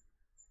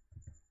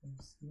 Let me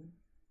see.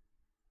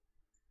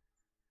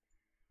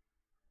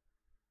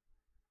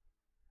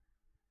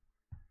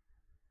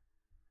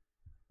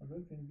 I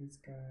don't think this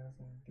guy has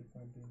any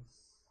database.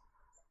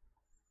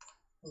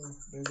 Oh,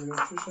 there's an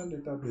electrician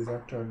database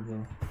actually,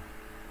 bro.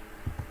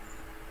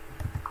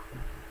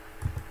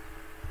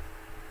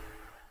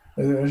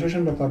 There's an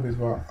electrician database,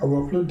 but I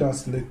will upload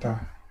that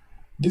later.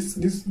 This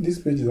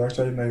page is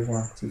actually not even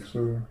active,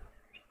 so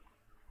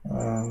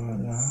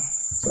yeah.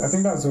 So I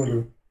think that's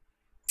all.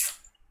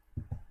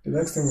 The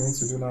next thing we need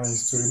to do now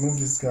is to remove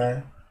this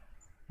guy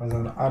as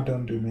an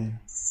add-on domain.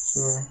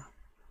 So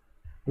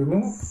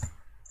remove.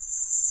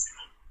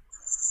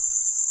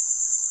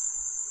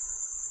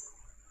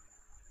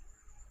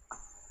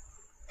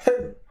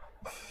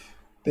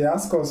 They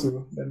ask us,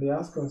 then they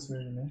ask us, are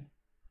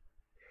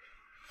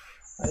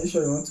you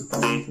sure you want to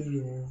permanently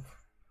remove?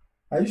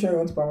 Are you sure you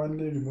want to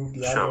permanently remove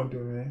the add-on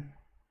domain?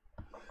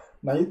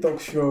 Now you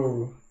talk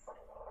sure.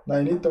 Now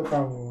you need to talk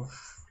about.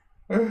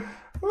 Oh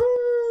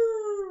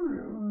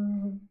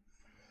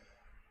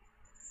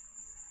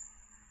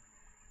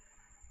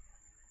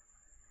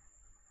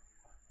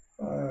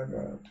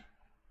God.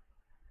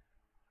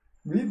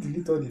 We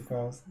delete all the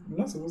files. You're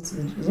not supposed to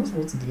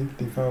delete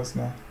the files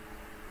now.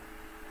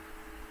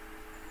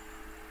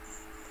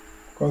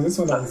 Because this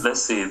one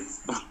let's see it.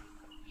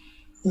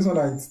 This one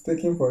is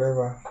taking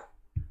forever.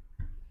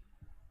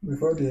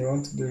 Before they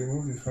remove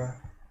the file.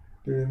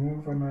 They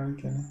remove another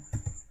Kenny.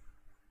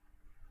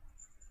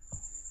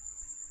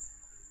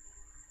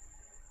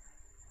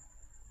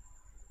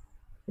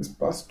 It's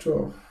past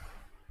 12.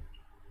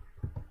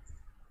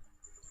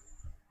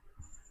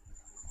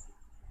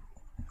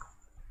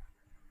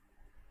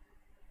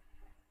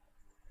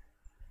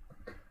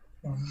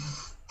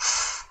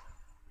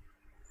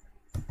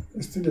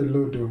 It's still a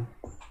load though.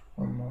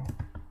 One more.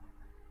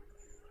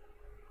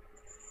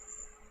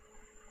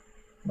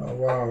 Oh,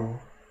 wow.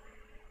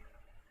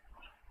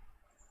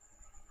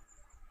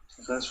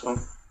 Successful.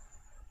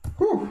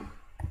 Whew.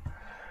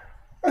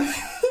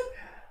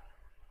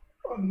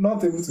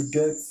 Not able to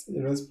get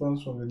a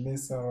response from the main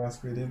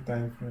servers within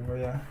time frame. But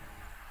yeah,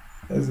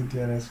 there's the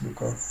DNS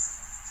lookup.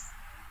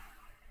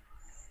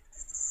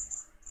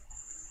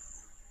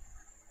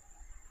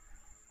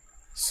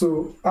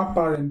 So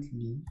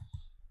apparently,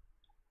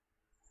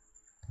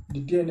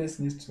 the DNS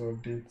needs to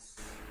update.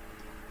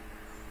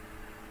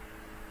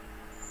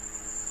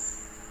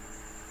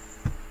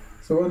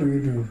 So what do we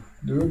do?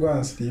 Do we go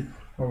and sleep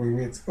or we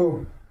wait?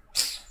 Oh,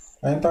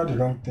 I entered the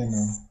wrong thing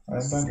now. I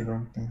entered the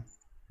wrong thing.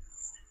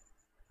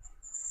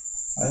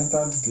 I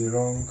entered the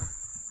wrong,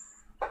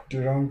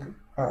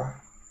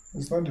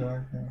 it's not the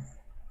right thing.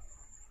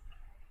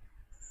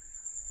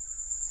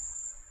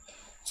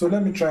 So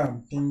let me try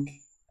and ping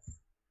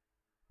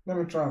the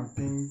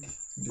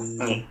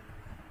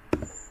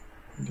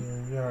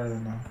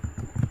URL now.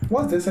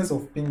 What's the essence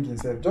of pinging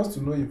itself? Just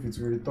to know if it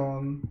will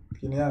return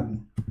Kiniabi.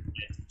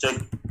 To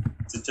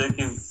check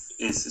if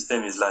a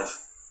system is live.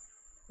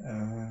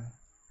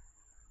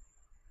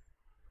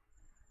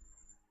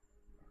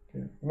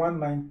 Okay,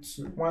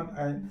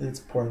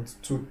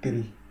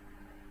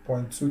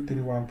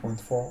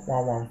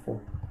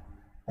 198.23.231.4114.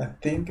 I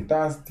think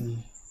that's the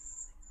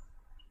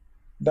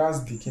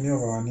key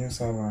of our new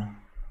server.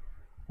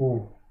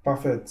 Oh,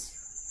 perfect.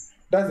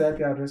 That's the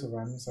IP address of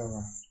our new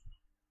server.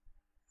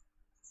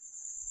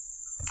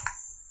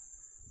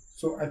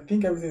 So I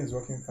think everything is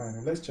working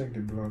fine. Let's check the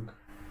blog.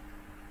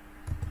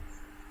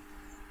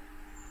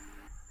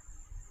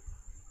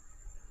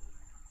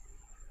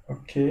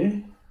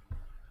 Okay.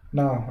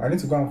 Now I need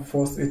to go and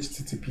force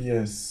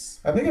HTTPS.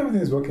 I think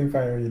everything is working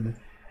fine, really.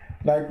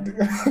 Like,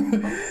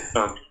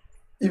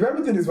 if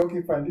everything is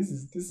working fine, this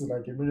is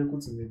like a miracle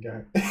to me,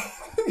 guy.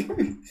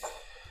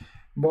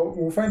 But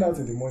we'll find out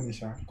in the morning,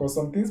 Sha. Because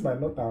some things might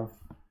not have.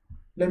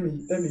 Let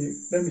me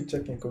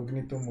check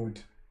incognito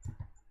mode.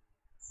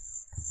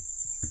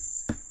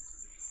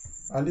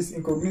 And this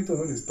incognito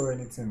not store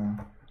anything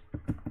now.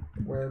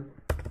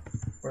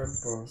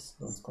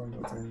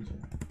 Webboss.com.ng.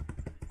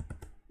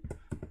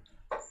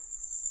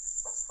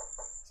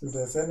 So if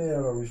there's any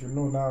error, we should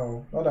know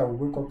now. Not that we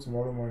wake up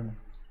tomorrow morning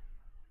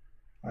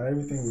and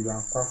everything will be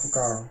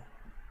Africa.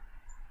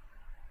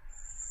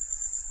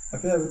 I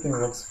think everything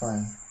works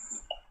fine.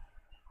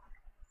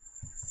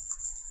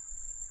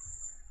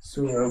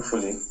 So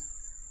hopefully.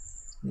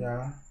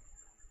 Yeah.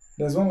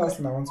 There's one last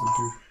thing I want to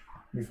do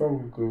before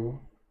we go,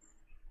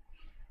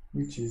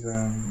 which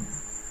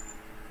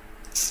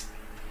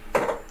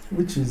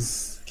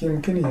is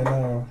Kim Kenny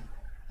now.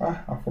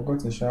 I forgot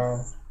to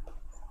shout.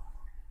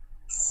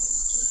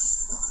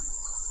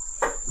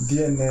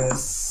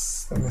 DNS.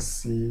 Let me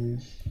see.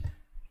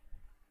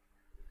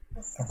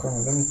 Okay,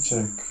 let me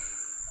check.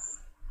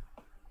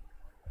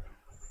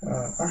 I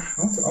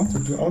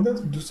wanted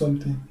to do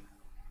something.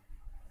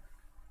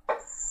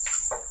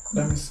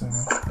 Let me see.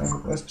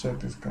 Let's check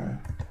this guy.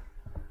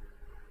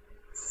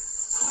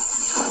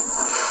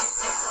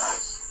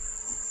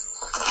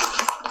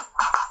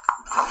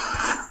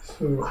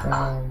 So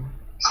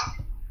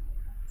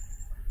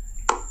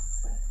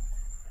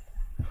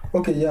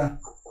okay, yeah.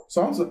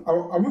 So I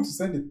want to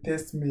send a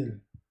test mail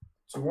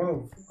to one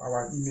of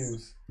our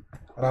emails,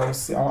 and I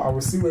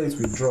will see where it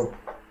will drop.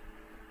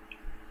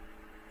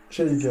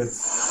 Sure, you get.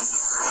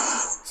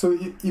 So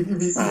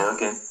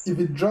Okay. if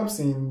it drops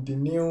in the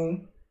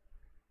new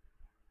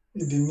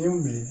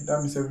mail, that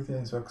means everything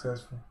is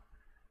successful.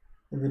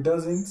 If it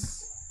doesn't,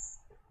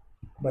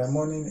 by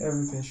morning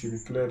everything should be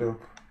cleared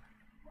up.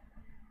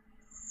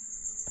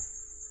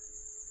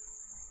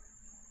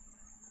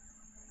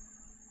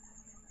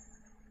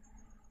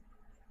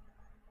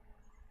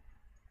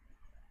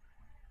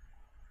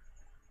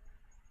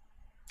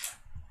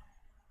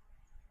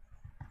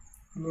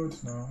 Load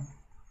now.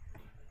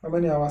 How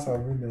many hours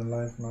have we been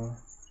live now?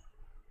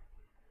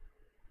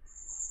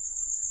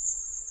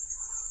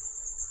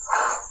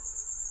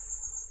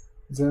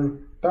 0.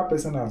 That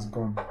person has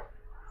gone.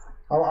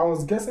 I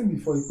was guessing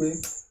before,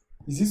 is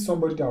this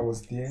somebody that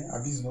was there? Or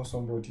this is not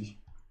somebody?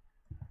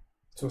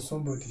 It was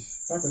somebody.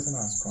 That person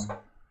has gone.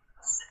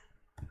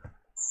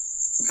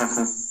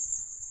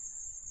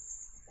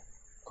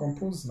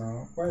 Compose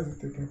now. Why is it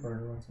taking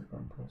forever to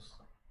compose?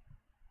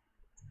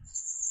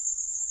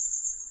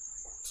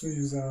 2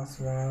 users,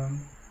 1.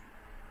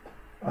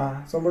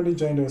 Somebody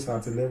joined us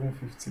at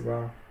 11:50.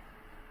 Wow.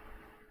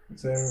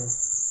 0.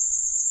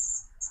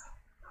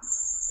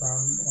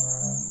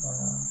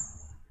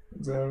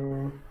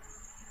 0.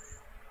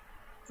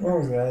 What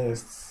was the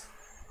highest?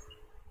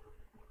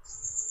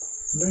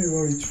 Don't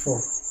even reach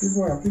 4.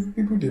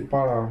 People they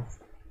para.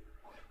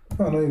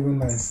 People are not even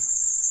nice.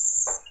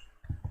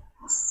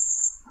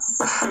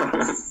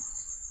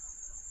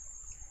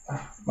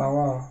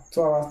 Wow.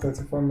 2 hours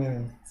 34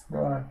 minutes.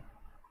 Bye.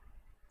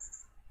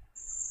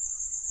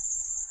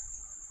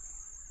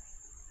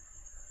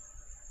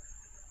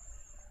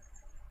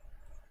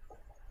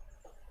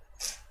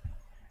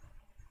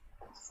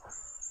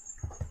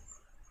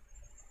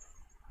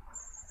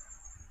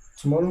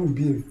 Tomorrow will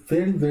be a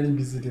very, very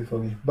busy day for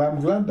me. But I'm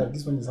glad that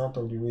this one is out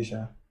of the way,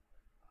 Sha.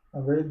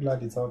 I'm very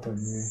glad it's out of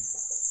the way.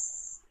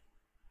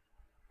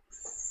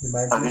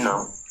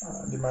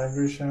 The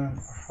migration,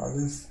 at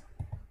least.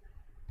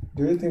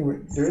 The only thing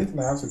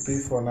I have to pay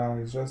for now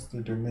is just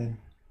the domain.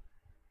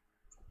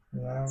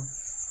 We have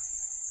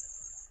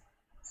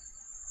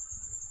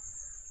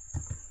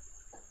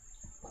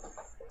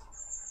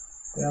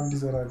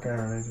this other guy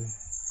already.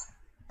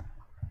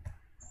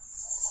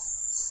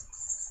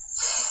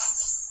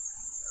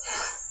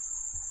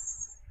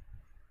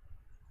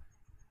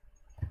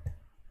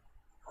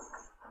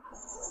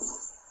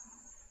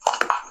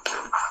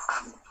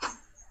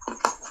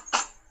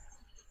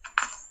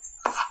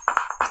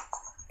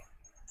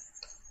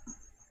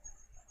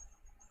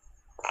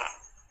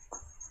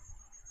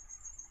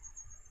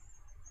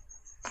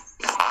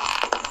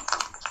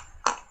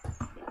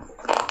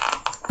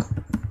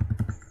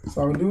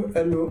 So I'll do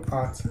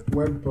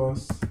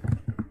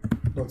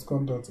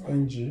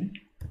hello@webboss.com.ng.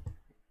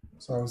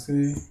 So I'll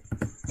say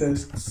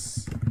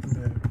tests.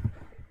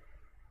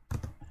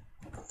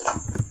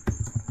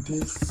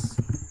 This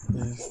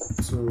is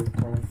to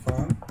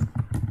confirm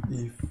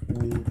if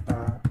we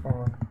are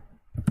on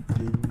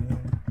the new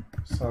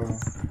server.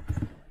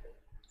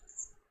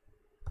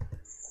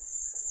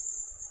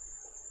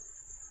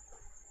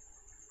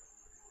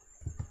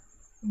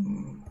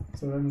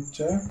 So let me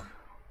check.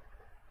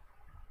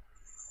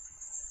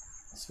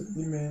 So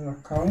email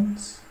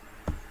account.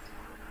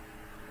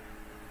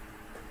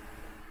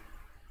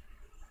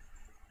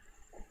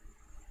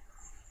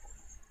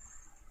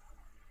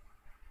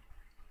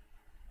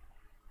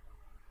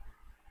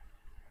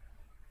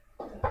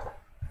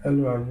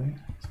 Hello, Abby.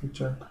 So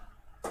check.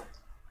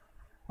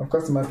 Of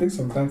course, it might take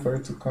some time for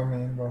it to come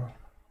in, but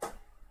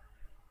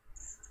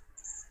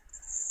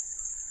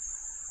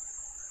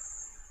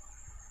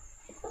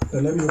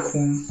then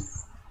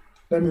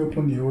let me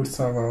open the old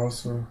server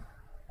also.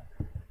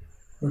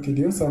 Okay,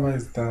 the old server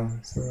is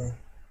down, so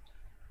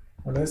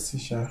well, let's see,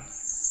 Sha.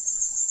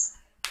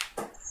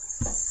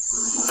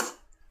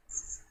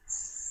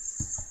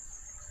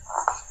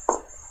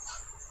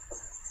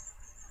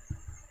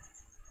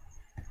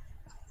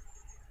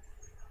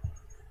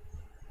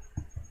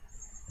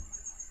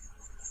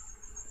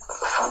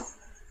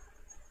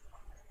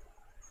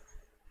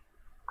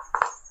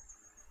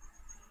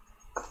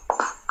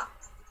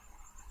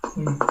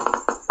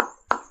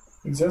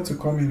 It's yet to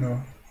come in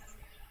now.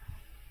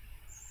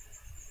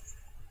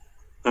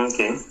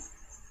 Okay.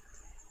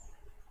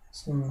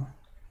 So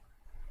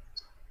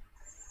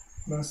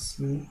let's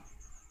see.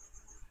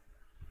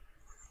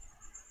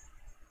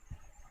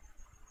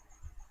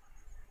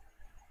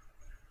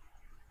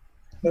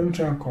 Let me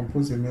try and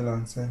compose a mail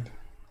and send.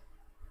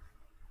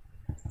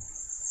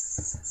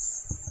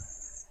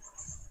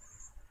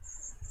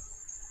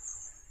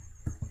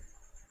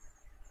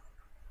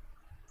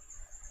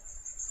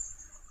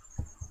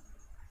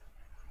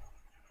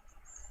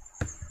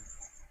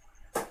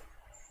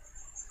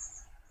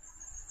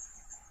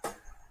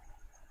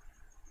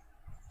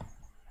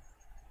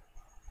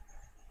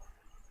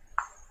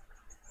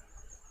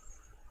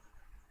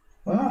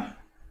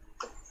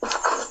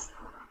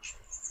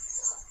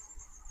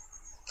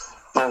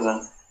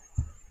 What's that?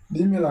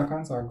 The email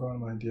accounts are gone,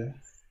 my dear.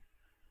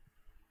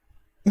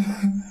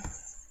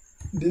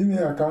 The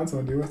email accounts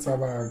on the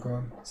WhatsApp are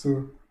gone.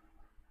 So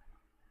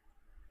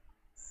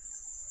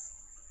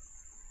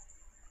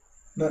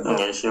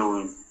Yeah,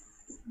 sure.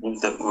 We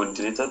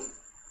deleted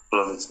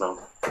all of it now.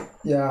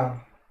 yeah.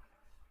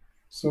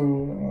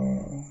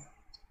 So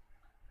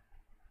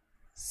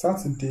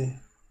Saturday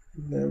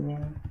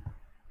 11.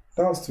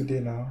 That was today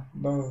now.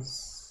 That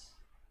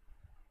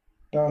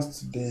was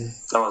today.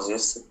 That was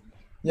yesterday.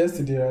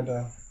 Yesterday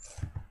rather.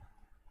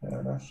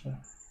 Yeah, that's right.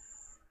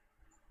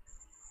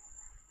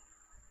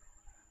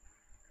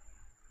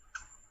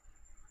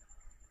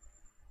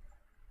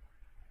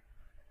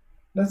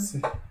 Let's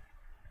see.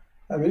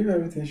 I believe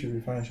everything should be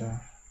fine, Sha.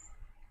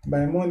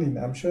 By morning,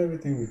 I'm sure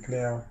everything will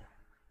clear out.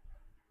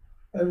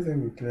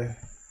 Everything will clear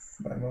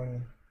by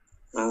morning.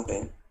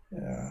 Okay.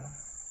 Yeah.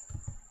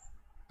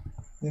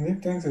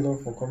 Nick, thanks a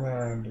lot for coming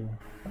around,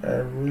 though. I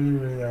really,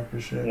 really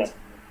appreciate it.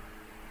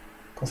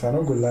 Because I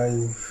don't go lie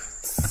you.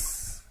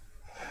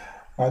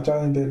 I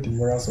actually needed the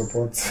moral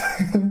support.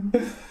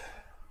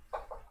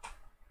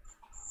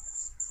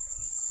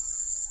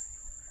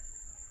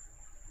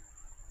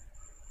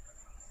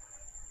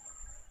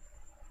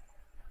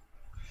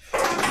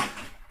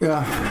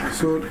 Yeah,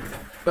 so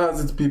that's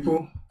it,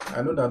 people.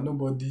 I know that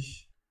nobody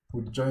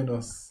would join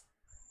us.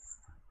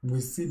 We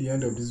see the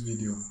end of this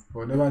video,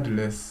 but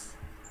nevertheless,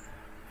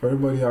 for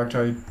everybody who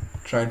actually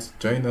tried to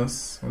join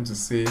us, I want to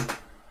say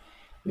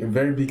a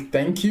very big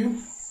thank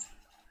you.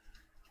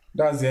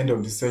 That's the end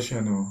of the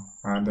session,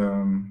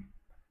 and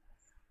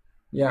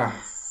yeah,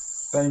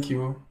 thank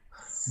you.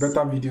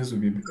 Better videos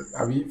will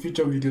be,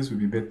 future videos will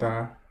be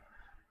better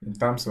in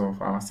terms of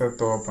our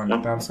setup and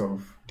in terms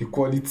of the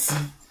quality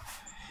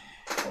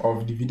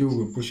of the video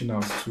we're pushing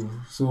out to.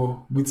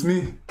 So with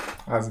me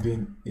has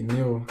been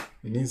Enil.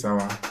 It's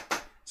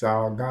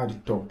our guy at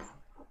the top.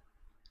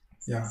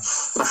 Yeah.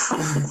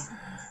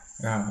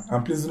 Yeah.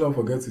 And please do not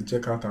forget to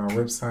check out our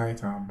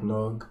website, our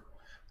blog.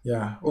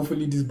 Yeah.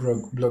 Hopefully this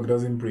blog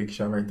doesn't break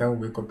by the time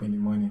we wake up in the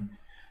morning.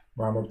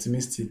 But I'm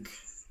optimistic.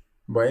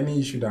 But any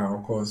issue that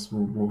occurs,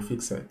 we'll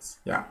fix it.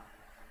 Yeah.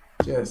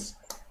 Cheers.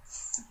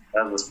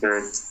 That's the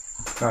spirit.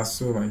 That's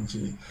so my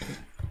G.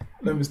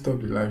 Let me stop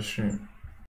the live stream.